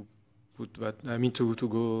to put that. To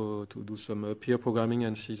go to do some peer programming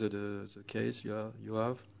and see the case you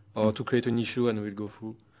have, or to create an issue and we'll go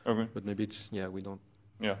through. Okay. But maybe we don't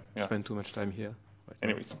spend too much time here. Right.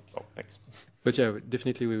 Anyways, thanks. But yeah,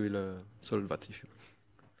 definitely we will solve that issue.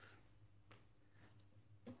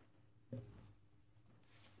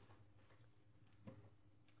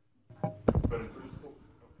 But in principle,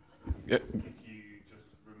 if you just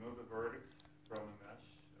remove a vertex from a mesh,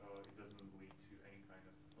 it doesn't lead to any kind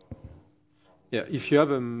of problem. Yeah, if you have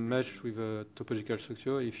a mesh with a topological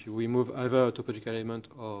structure, if you remove either a topological element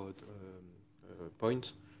or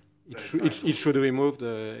point, it should remove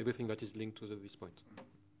everything that is linked to this point.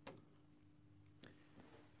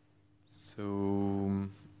 So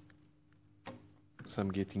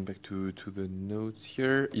I'm getting back to the notes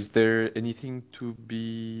here. Is there anything to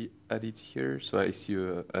be added here? So I see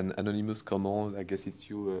an anonymous comment. I guess it's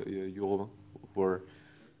you, Romain, or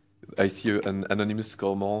I see an anonymous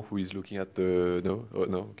comment who is looking at the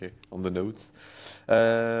on the notes.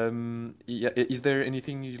 Is there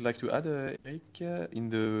anything you'd like to add, Eric, in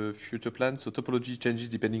the future plan? So topology changes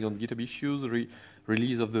depending on GitHub issues,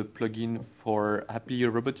 release of the plugin for Happy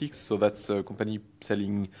Robotics. So that's a company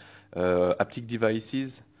selling haptic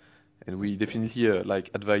devices, and we definitely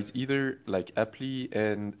advise either Apply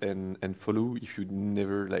and follow if you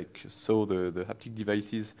never saw the haptic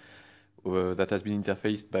devices that has been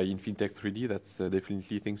interfaced by InfiniTech 3D. That's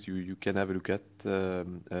definitely things you can have a look at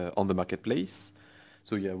on the marketplace.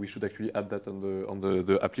 So yeah, we should actually add that on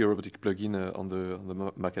the Apply Robotic plugin on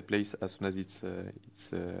the marketplace as soon as it's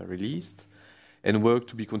released, and work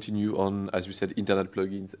to be continued on, as you said, internal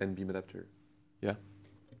plugins and BeamAdapter. Yeah.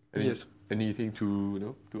 Yes. Anything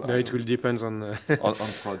to add? No, it will depend on on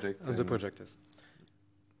projects. On the project, yes.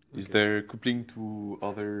 Is there coupling to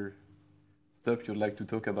other stuff you'd like to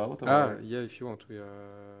talk about? Yeah, if you want.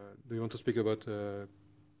 Do you want to speak about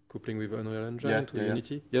coupling with Unreal Engine to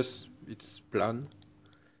Unity? Yes, it's planned.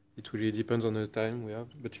 It really depends on the time we have.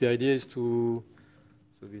 But the idea is to,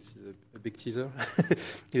 so this is a big teaser.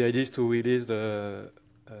 The idea is to release the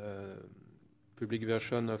public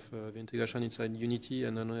version of the integration inside Unity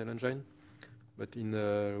and Unreal Engine, but in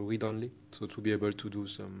read-only. So to be able to do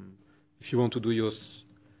some, if you want to do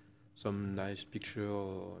some nice picture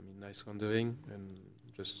or nice rendering, and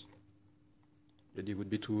just the idea would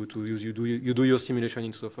be to use you do your simulation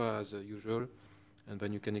in SOFA as usual, and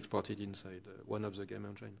then you can export it inside one of the game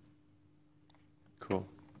engine. Cool.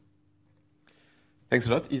 Thanks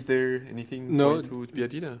a lot. Is there anything to be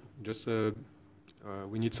added? Just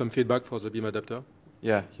we need some feedback for the beam adapter.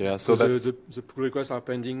 Yeah. So the pull requests are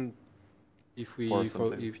pending. If we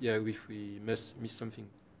miss something.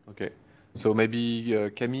 Okay. So maybe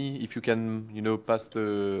Camille, if you can, pass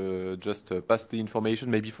the information,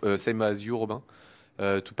 maybe same as you, Robin,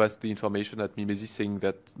 to pass the information at Mimesis, saying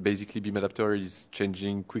that basically BeamAdapter is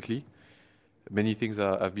changing quickly. Many things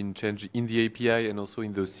have been changed in the API and also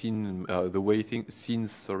in the scene, the way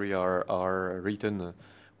scenes are written,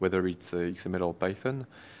 whether it's XML or Python.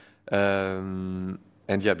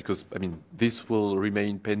 And yeah, because this will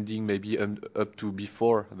remain pending maybe up to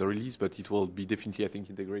before the release, but it will be definitely, I think,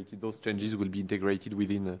 integrated. Those changes will be integrated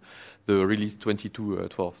within the release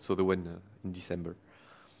 22.12, so the one in December.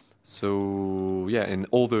 So yeah, and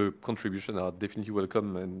all the contributions are definitely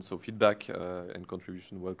welcome, and so feedback and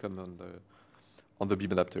contribution welcome on the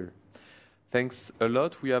Beam adapter. Thanks a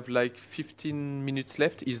lot. We have like 15 minutes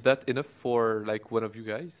left. Is that enough for like one of you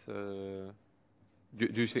guys? Do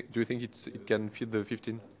you think it can fit the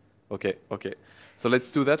 15? Okay. So let's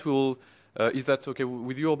do that. Is that okay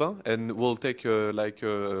with you, Aubin? And we'll take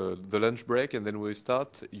the lunch break, and then we'll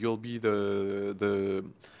start. You'll be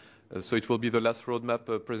so it will be the last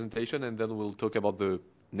roadmap presentation, and then we'll talk about the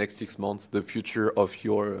next 6 months, the future of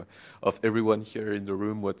everyone here in the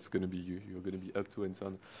room, what's going to be you're going to be up to, and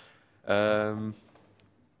so on.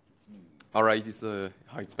 All right, it's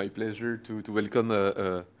my pleasure to welcome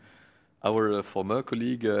our former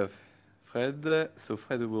colleague, Fred. So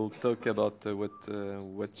Fred will talk about what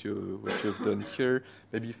you've done here.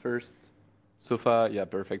 Maybe first, SOFA. Yeah,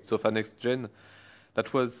 perfect. SOFA Next Gen.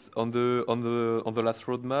 That was on the last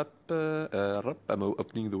roadmap. I'm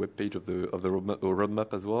opening the web page of the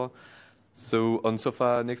roadmap as well. So on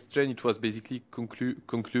SOFA Next Gen, it was basically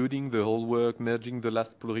concluding the whole work, merging the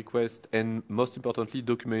last pull request, and most importantly,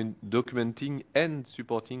 documenting and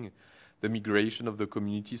supporting the migration of the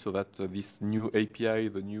community, so that this new API,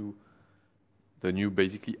 the new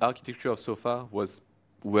basically architecture of SOFA was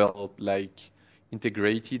well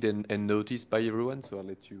integrated and noticed by everyone. So I'll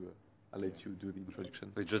let you do the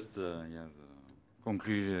introduction. So just the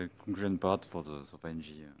conclusion part for the SOFA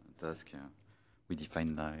ImGui task we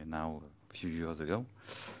defined now a few years ago.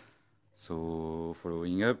 So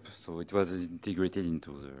following up, so it was integrated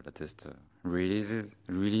into the latest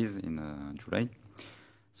release in July.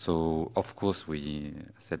 So of course we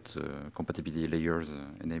set compatibility layers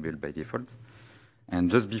enabled by default,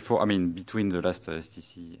 and just before, between the last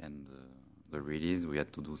STC and the release, we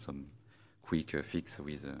had to do some quick fix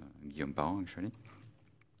with Guillaume Parent actually.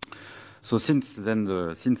 So since then,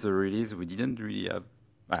 since the release, we didn't really have,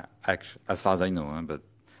 actually, as far as I know, but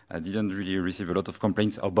I didn't really receive a lot of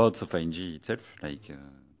complaints about SOFA ImGui itself. Like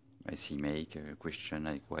I see make a question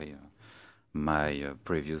like why my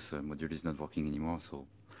previous module is not working anymore. So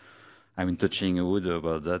I'm touching wood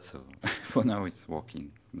about that. So for now it's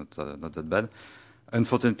working, not that bad.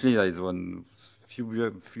 Unfortunately, there is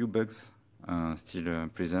few bugs still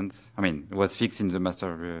present. It was fixed in the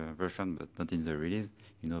master version, but not in the release.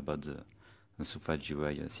 About the SOFA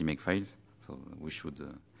GUI CMake files. So we should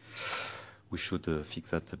fix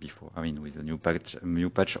that before. With a new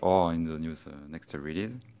patch or in the next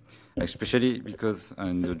release. Especially because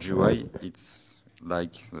in the GUI it's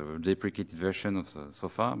like the deprecated version of the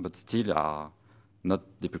SOFA, but still are not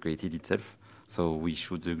deprecated itself. So we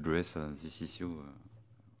should address this issue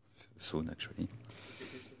soon, actually.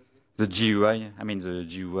 The GUI, the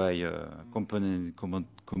GUI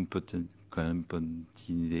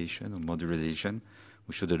componentization or modularization,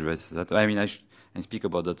 we should address that. I speak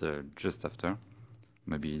about that just after,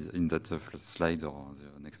 maybe in that slide or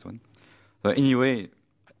the next one. But anyway,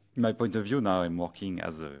 in my point of view, now I'm working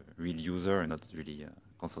as a real user and not really a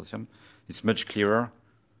consortium. It's much clearer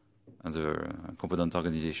as a component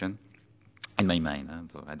organization in my mind.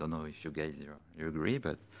 So I don't know if you guys you agree,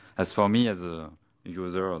 but as for me, as a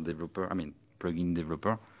user or developer, plugin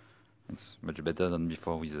developer, it's much better than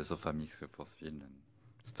before with the SOFA mix force field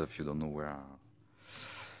stuff you don't know where.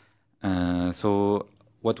 So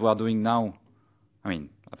what we are doing now, I mean,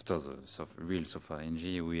 after the real SOFA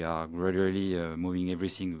ImGui, we are gradually moving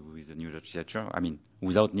everything with the new architecture. I mean,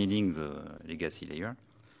 without needing the legacy layer.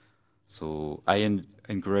 So I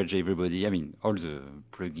encourage everybody, I mean, all the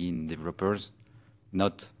plugin developers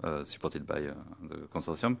not supported by the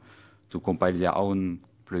consortium to compile their own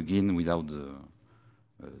plugin without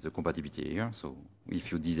the compatibility layer. So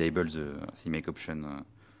if you disable the CMake option,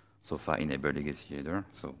 SOFA enable legacy header.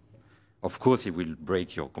 So of course it will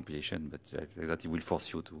break your compilation, but that it will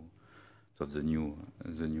force you to have the new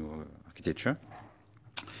architecture.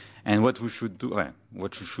 And what we should do,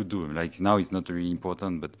 like now it's not really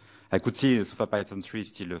important, but I could see SOFA Python 3 is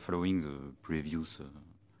still following the previous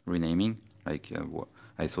renaming. Like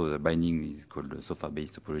I saw the binding is called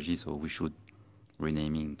SOFA-based topology, so we should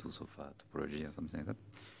renaming to SOFA topology or something like that.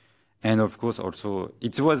 And of course, also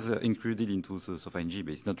it was included into the SOFA ImGui,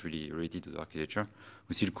 but it's not really related to the architecture.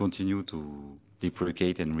 We still continue to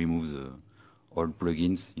deprecate and remove the old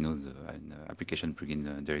plugins, you know, the application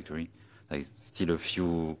plugin directory. Like still a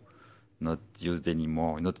few not used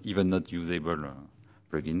anymore, not usable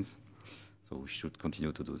plugins. So we should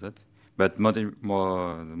continue to do that. But the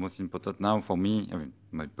most important now for me, I mean,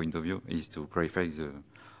 my point of view is to clarify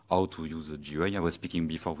how to use the GUI. I was speaking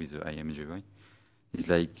before with the ImGui. It's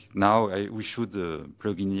like now we should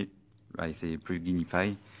pluginify.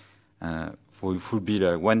 For it should be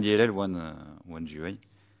like one DLL, one GUI.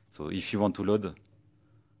 So if you want to load,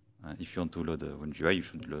 one GUI, you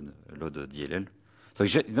should load a DLL. So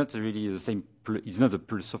it's not really the same. It's not a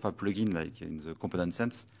SOFA plugin like in the component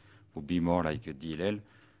sense. It would be more like a DLL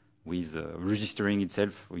with registering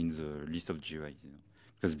itself in the list of GUI. You know?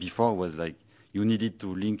 Because before it was like you needed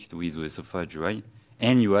to link with the SOFA GUI,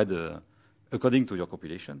 and you had according to your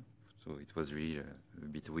compilation. So it was really a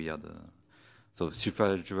bit weird. So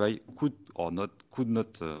SOFA GUI could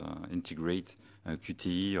not integrate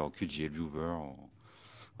QTE or QGL viewer or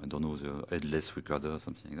I don't know, the headless recorder or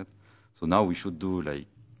something like that. So now we should do like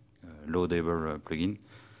loadable plugin.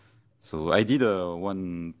 So I did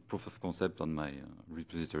one proof of concept on my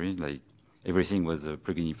repository, like everything was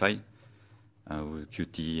pluginified with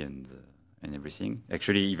Qt and everything.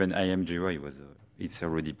 Actually, even ImGui it's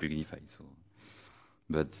already pluginified. So,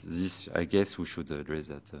 but this, I guess, we should address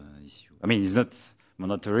that issue. I mean, it's not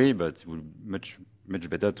mandatory, but it will be much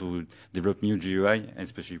better to develop new GUI,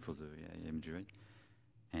 especially for the ImGui.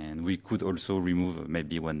 And we could also remove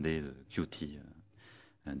maybe one day the Qt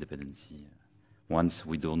dependency. Once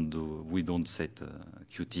we don't set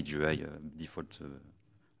Qt GUI default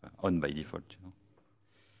on by default. You know.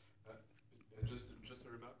 Just a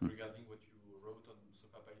remark regarding what you wrote on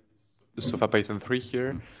SOFA Python 3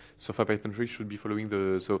 here. SOFA Python 3 should be following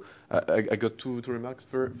the. So I got two remarks.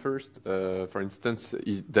 First, for instance,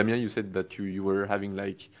 Damien, you said that you were having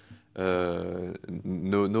like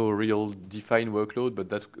no real defined workload, but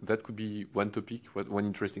that could be one topic, one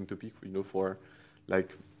interesting topic, you know, for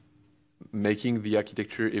like making the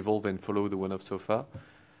architecture evolve and follow the one of SOFA.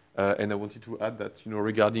 And I wanted to add that, you know,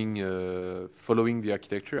 regarding following the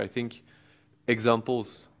architecture, I think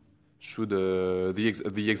examples should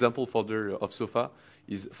the example folder of SOFA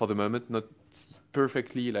is for the moment not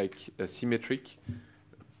perfectly like symmetric.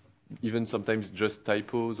 Even sometimes just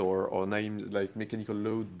typos or names like mechanical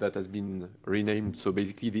load that has been renamed. So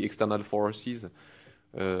basically the external forces,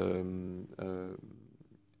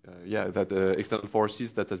 external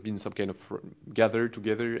forces that has been some kind of gathered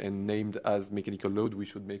together and named as mechanical load. We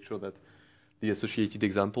should make sure that the associated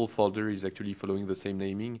example folder is actually following the same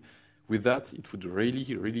naming. With that, it would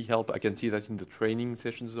really, really help. I can see that in the training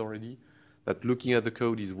sessions already, that looking at the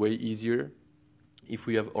code is way easier. If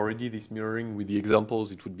we have already this mirroring with the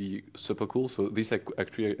examples, it would be super cool. So this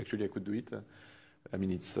actually I could do it. I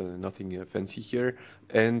mean, it's nothing fancy here.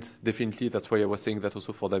 And definitely that's why I was saying that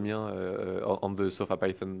also for Damien on the SOFA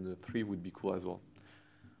Python 3 would be cool as well.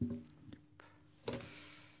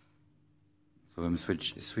 So I'm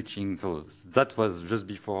switching. So that was just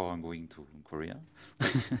before going to Korea,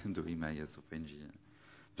 doing my SOFA ImGui,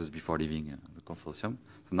 just before leaving the consortium.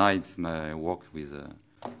 So now it's my work with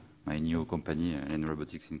my new company in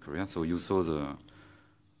robotics in Korea. So you saw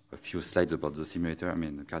a few slides about the simulator, I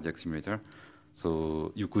mean the cardiac simulator.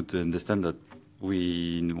 So you could understand that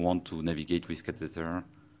we want to navigate with catheter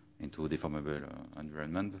into a deformable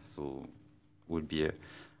environment. So would be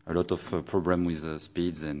a lot of problem with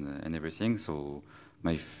speeds and everything. So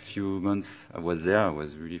my few months I was there,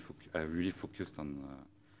 I really focused on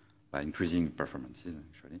increasing performances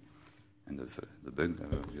actually. And the bugs,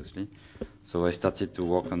 obviously. So I started to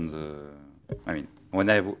work on when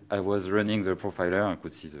I was running the profiler, I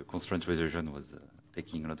could see the constraint resolution was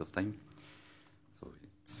taking a lot of time. So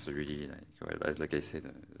it's really like I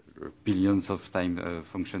said, billions of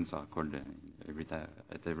functions are called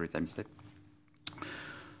at every time step.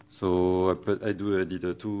 So I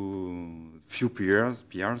did few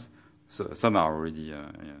PRs. So some are already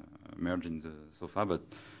merged in the SOFA, but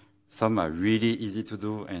some are really easy to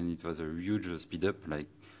do, and it was a huge speed up. Like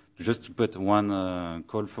just to put one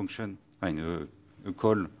call function, a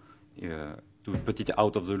call to put it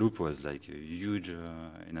out of the loop was like a huge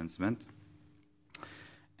enhancement.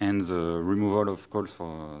 And the removal of calls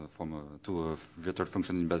to a virtual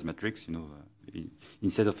function in base matrix,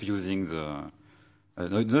 instead of using the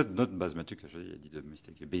not base matrix, actually, I did a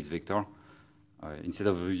mistake, a base vector. Instead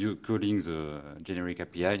of calling the generic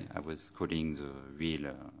API, I was calling the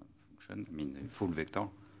real function, the full vector,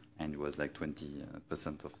 and it was like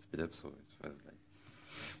 20% of speed up, so it was like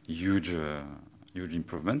huge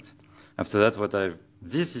improvement. After that,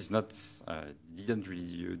 this is not, didn't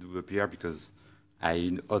really do a PR because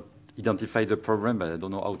I identified the problem, but I don't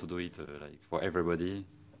know how to do it like for everybody,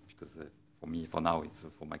 because for me, for now, it's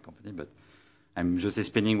for my company, but I'm just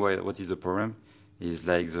explaining what is the problem. Is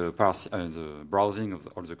like the browsing of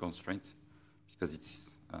all the constraints, because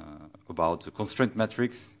it's about the constraint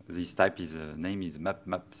matrix. This name is map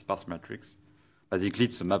sparse matrix. Basically,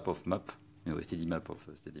 it's a map of map, a steady map of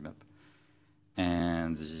a steady map.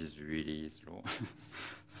 And this is really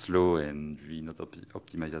slow and really not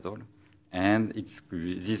optimized at all. And this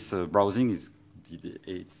browsing is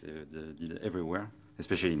did everywhere,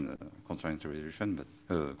 especially in constraint resolution, but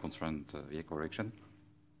constraint correction.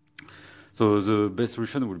 So the best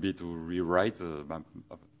solution would be to rewrite the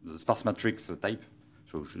sparse matrix type.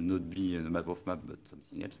 So it should not be a map of map, but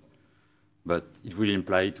something else. But it will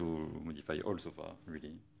imply to modify all SOFA,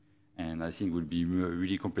 really. And I think it will be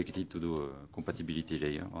really complicated to do a compatibility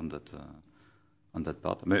layer on that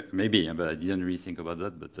part. Maybe, but I didn't really think about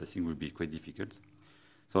that, but I think it will be quite difficult.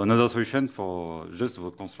 So another solution for just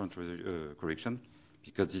the constraint correction,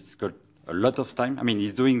 because it's got a lot of time.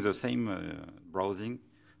 It's doing the same browsing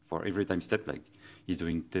for every time step, like he's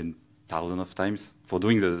doing 10,000 of times for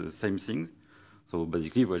doing the same things. So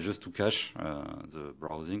basically, it was just to cache the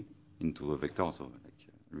browsing into a vector, so like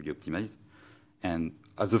really optimized. And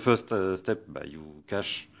as the first step, you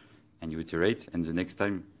cache and you iterate, and the next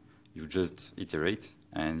time you just iterate,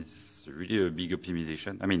 and it's really a big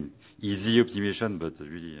optimization. Easy optimization, but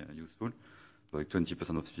really useful. So like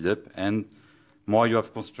 20% of speed up, and more you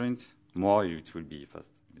have constraint, more it will be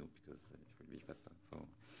fast, because it will be faster.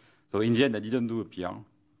 So in the end, I didn't do a PR.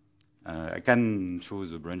 I can show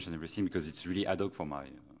the branch and everything because it's really ad hoc for my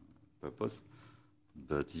purpose.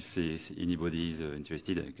 But if anybody is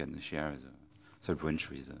interested, I can share the branch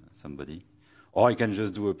with somebody. Or I can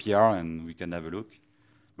just do a PR and we can have a look.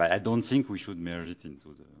 But I don't think we should merge it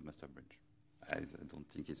into the master branch. I don't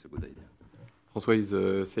think it's a good idea. François is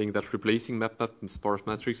saying that replacing map sparse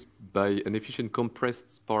matrix by an efficient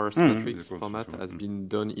compressed sparse matrix format has been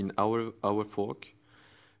done in our fork,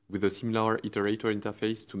 with a similar iterator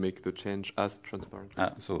interface to make the change as transparent.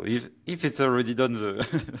 So if it's already done,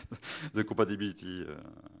 the compatibility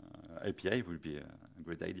API will be a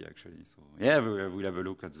great idea, actually. So yeah, we'll have a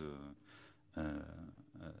look at the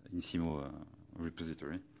Insimo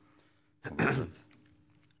repository about that.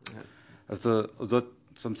 After that,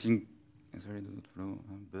 something, sorry, I don't follow,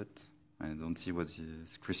 but I don't see what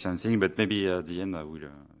is Christian saying, but maybe at the end I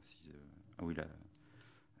will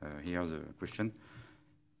hear the question.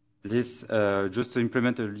 This just to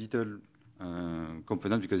implement a little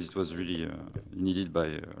component, because it was really needed by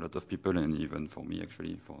a lot of people and even for me,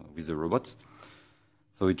 actually, with the robots.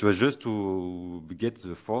 So it was just to get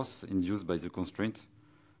the force induced by the constraint.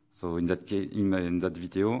 So in that case, in that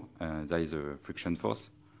video, there is a friction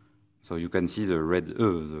force. So you can see the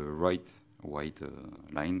white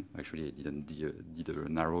line. Actually, I didn't did a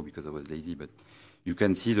narrow because I was lazy, but you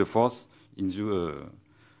can see the force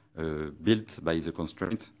built by the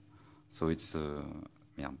constraint. So it's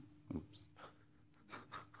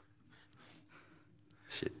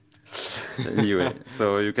shit. Anyway,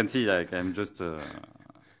 so you can see, like, I'm just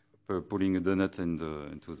pulling a donut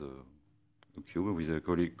into the cube with a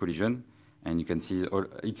collision, and you can see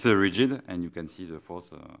it's rigid, and you can see the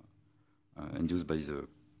force induced by the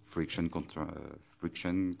friction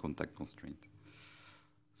contact constraint.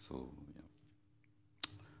 So yeah.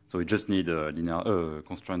 So you just need a linear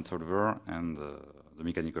constraint solver and the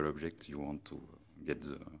mechanical object you want to get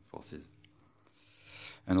the forces.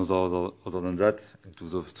 And other than that, to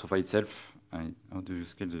the SOFA itself, how do you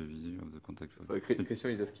scale the visual of the contact?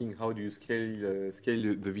 Christian is asking, how do you scale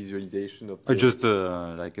the visualization of? Just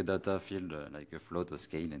like a data field, like a float, a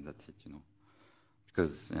scale, and that's it.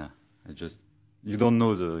 Because I just you don't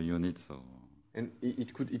know the unit, so. And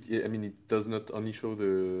I mean, it does not only show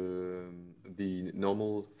the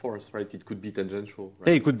normal force, right? It could be tangential, right?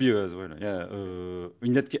 Yeah, it could be as well. Yeah.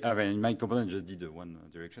 In that case, in my component just did one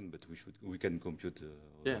direction, but we can compute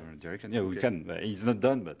other direction. Yeah, we can. It's not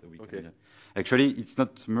done, but we can. Yeah. Actually, it's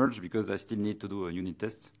not merged because I still need to do a unit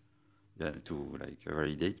test. Yeah, to like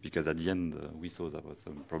validate, because at the end we saw there was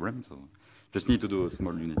some problem, so just need to do a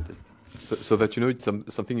small unit test. So that you know, it's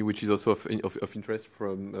something which is also of interest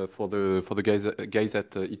from for the guys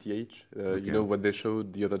at ETH. Okay. You know what they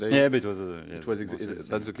showed the other day. Yeah, but it was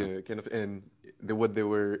that's okay, kind of. And what they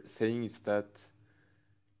were saying is that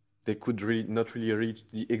they could not really reach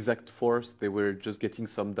the exact force. They were just getting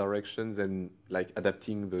some directions and like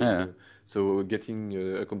adapting so getting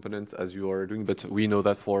a component as you are doing. But we know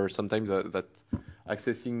that for sometimes that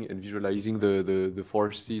accessing and visualizing the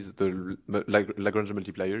forces, the Lagrange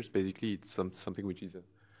multipliers, basically it's something which is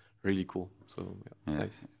really cool. So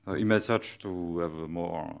nice. In my search to have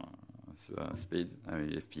more speed,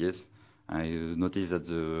 FPS, I noticed that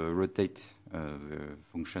the rotate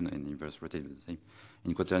function and inverse rotate the same.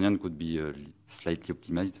 In quaternion could be slightly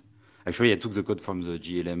optimized. Actually, I took the code from the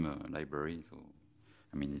GLM library, so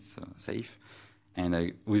I mean it's safe.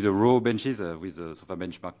 And with the raw benches, with the SOFA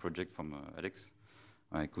benchmark project from Alex,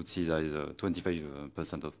 I could see there is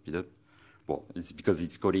 25% of speedup. Well, it's because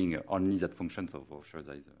it's calling only that function, so for sure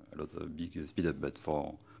there is a lot of big speedup. But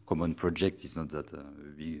for common project, it's not that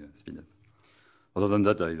big speedup. Other than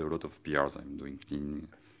that, there is a lot of PRs. I'm doing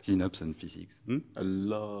cleanups and physics. A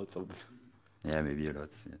lot of them. Yeah, maybe a lot.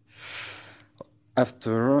 Yeah.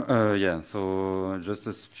 After, so just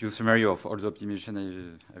a few summary of all the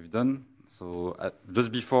optimization I've done. So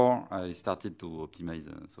just before I started to optimize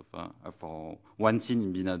SOFA for one scene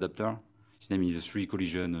in BeamAdapter, his name is 3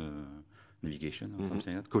 collision navigation or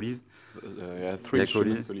something like that. Collies? 3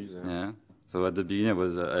 collies. Yeah. So at the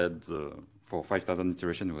beginning, I had for 5,000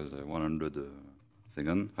 iterations, it was 100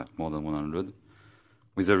 seconds, more than 100.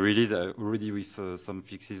 With the release, already with some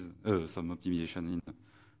fixes, some optimization in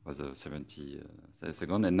was 70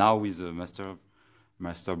 seconds, and now with the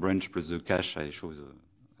master branch plus the cache, I show the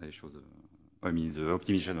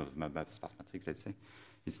optimization of my sparse matrix. Let's say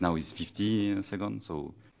it's now is 50 seconds,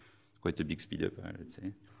 so quite a big speed up. Let's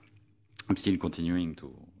say I'm still continuing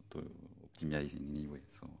to optimize in any way.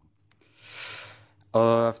 So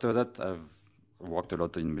after that, I've worked a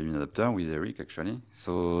lot in BeamAdapter with Eric actually.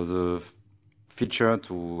 So the feature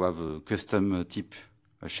to have a custom tip,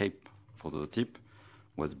 a shape for the tip,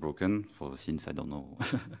 was broken since I don't know,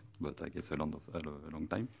 but I guess a long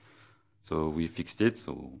time. So we fixed it.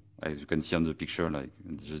 So as you can see on the picture, like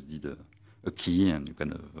just did a key, and you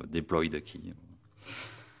can deploy the key.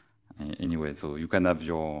 Anyway, so you can have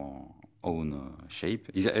your own shape.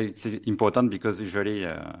 It's important because usually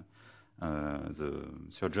the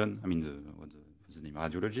surgeon, I mean what's the name,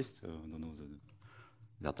 radiologist, I don't know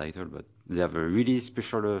their title, but they have a really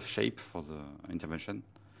special shape for the intervention,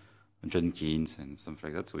 Jenkins and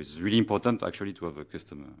something like that. So it's really important actually to have a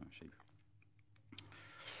custom shape.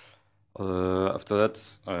 After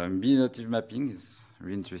that, B-native mapping is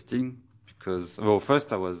really interesting because, well,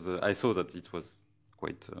 first I saw that it was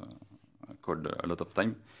quite called a lot of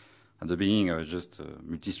time. At the beginning, I was just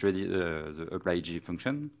multi-threaded the apply-G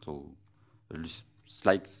function, so a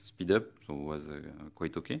slight speed up, so it was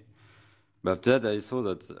quite okay. But after that, I saw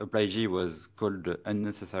that apply-G was called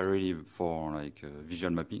unnecessarily for like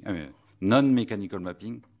visual mapping, I mean, non-mechanical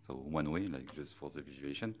mapping, so one way, like just for the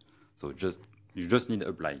visualization. So you just need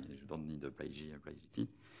apply. You don't need apply-G, apply-GT.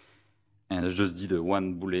 And I just did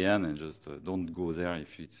one Boolean and just don't go there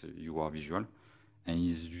if you are visual. And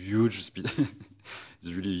it's huge speed.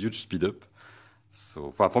 It's really huge speed up.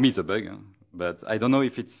 So for me, it's a bug. But I don't know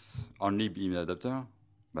if it's only BeamAdapter.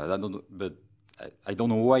 But I don't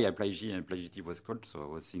know why apply-G and apply-GT was called. So I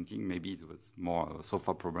was thinking maybe it was more a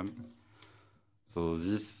SOFA problem. So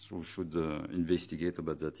this we should investigate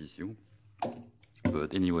about that issue.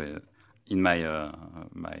 But anyway, in my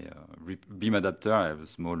BeamAdapter, I have a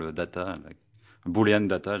small data, like Boolean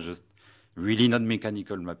data, just really not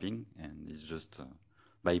mechanical mapping, and it's just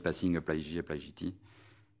bypassing apply-G, apply-GT,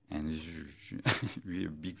 and it's really a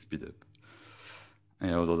big speed up.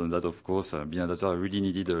 And other than that, of course, BeamAdapter really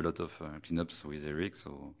needed a lot of cleanups with Eric,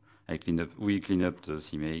 so we cleaned up the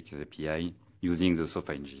CMake API using the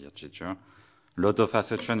SOFA ImGui architecture. A lot of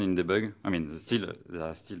assertion in debug. I mean, there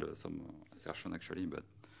are still some assertion actually, but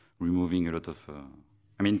removing a lot of,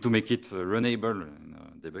 to make it runnable in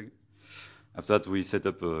debug. After that, we set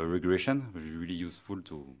up a regression, which is really useful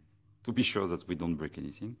to be sure that we don't break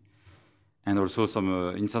anything. And also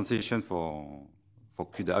some instantiation for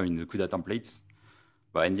CUDA, the CUDA templates.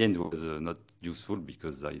 But in the end, it was not useful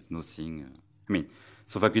because there is nothing. I mean,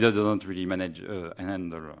 SOFA GUI doesn't really manage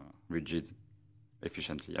handle rigid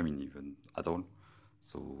efficiently. I mean, even at all.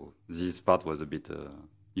 So this part was a bit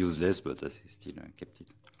useless, but I still kept it.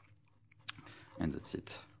 And that's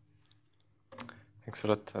it. Thanks a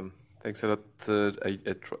lot. Thanks a lot. I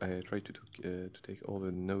tried to take all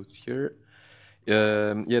the notes here.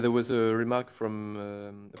 Yeah, there was a remark from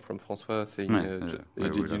François saying,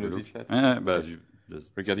 did you notice that?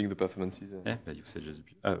 Regarding the performances. Yeah, but you said just.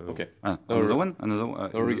 Okay. Another one.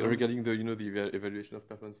 Regarding the evaluation of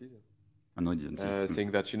performances. No, I didn't.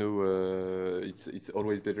 Saying that it's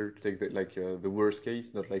always better to take the worst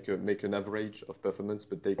case, not make an average of performance,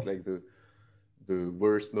 but take the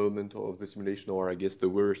worst moment of the simulation, or I guess the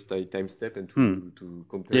worst time step, and to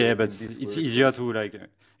compare. Yeah, but it's easier to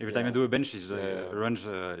every time I do a bench, is run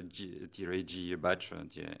TRAG batch and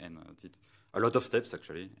a lot of steps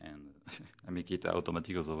actually, and I make it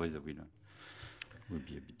automatic. Otherwise, it will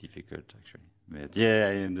be a bit difficult actually. But yeah,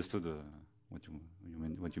 I understood what you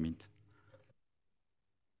meant.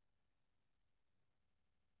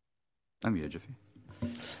 Ah oui, déjà fait.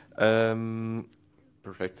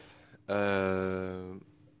 Perfect.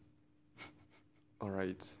 All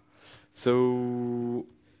right. So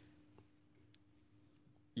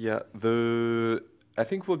yeah, I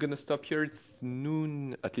think we're gonna stop here. It's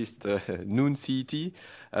noon, at least noon CET.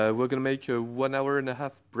 We're gonna make a 1 hour and a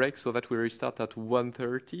half break so that we restart at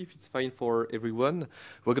 1:30, if it's fine for everyone.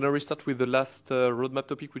 We're gonna restart with the last roadmap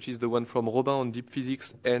topic, which is the one from Robin on deep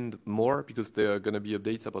physics and more, because there are gonna be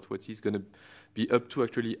updates about what he's gonna be up to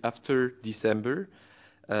actually after December.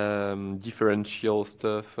 Differential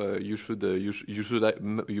stuff you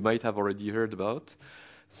might have already heard about.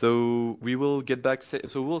 So we will get back.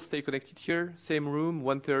 So we'll stay connected here, same room,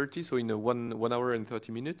 1:30. So in a 1 hour and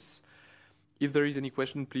 30 minutes. If there is any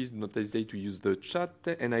question, please do not hesitate to use the chat.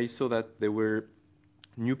 And I saw that there were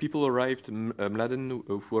new people arrived, Mladen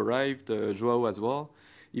who arrived, Joao as well.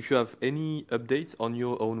 If you have any updates on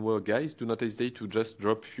your own work, guys, do not hesitate to just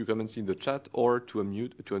drop a few comments in the chat or to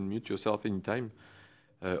unmute yourself anytime.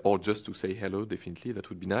 Or just to say hello, definitely, that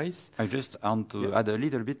would be nice. I just want to add a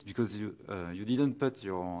little bit, because you didn't put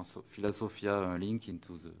your Philosophia link in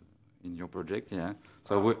your project, yeah.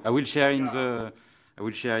 So I will share it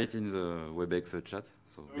in the WebEx chat.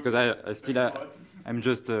 So because I'm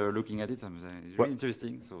just looking at it, it's really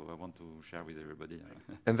interesting. So I want to share with everybody.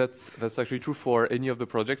 And that's actually true for any of the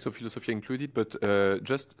projects, so Philosophia included. But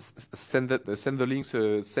just send the links,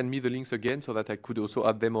 send me the links again, so that I could also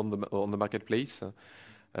add them on the marketplace.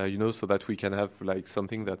 So that we can have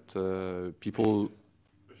something that people. A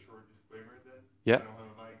short disclaimer then. Yeah. I don't have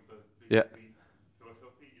a mic, but basically,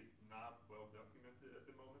 philosophy is not well documented at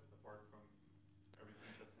the moment, apart from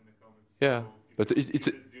everything that's in the comments. Yeah, so but it's.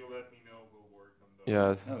 Do let me know. We'll work on those.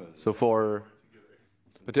 Yeah. So for.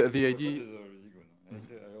 But the idea. I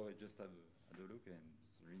just had a look, and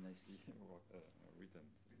it's really nicely written.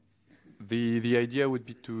 The idea would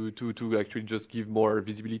be to actually just give more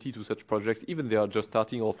visibility to such projects, even they are just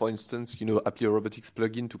starting, or for instance, Appli Robotics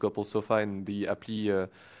plugin to couple SOFA and the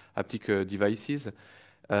Applic devices.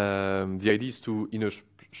 The idea is to, in a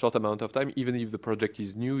short amount of time, even if the project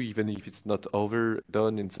is new, even if it's not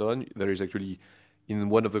overdone and so on, there is actually, in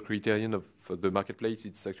one of the criterion of the marketplace,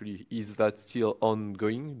 it's actually, is that still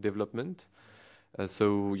ongoing development?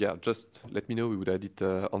 So yeah, just let me know. We would add it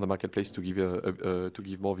on the marketplace to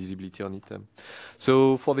give more visibility on it.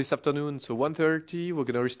 So for this afternoon, so 1:30, we're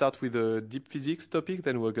gonna restart with a deep physics topic.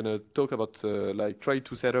 Then we're gonna talk about try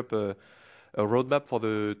to set up a roadmap for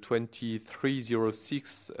the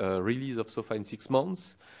 2306 release of SOFA in 6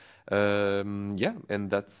 months. Yeah, and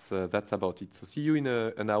that's about it. So see you in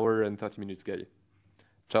an hour and 30 minutes, guys.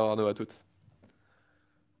 Ciao Arnaud, à toutes.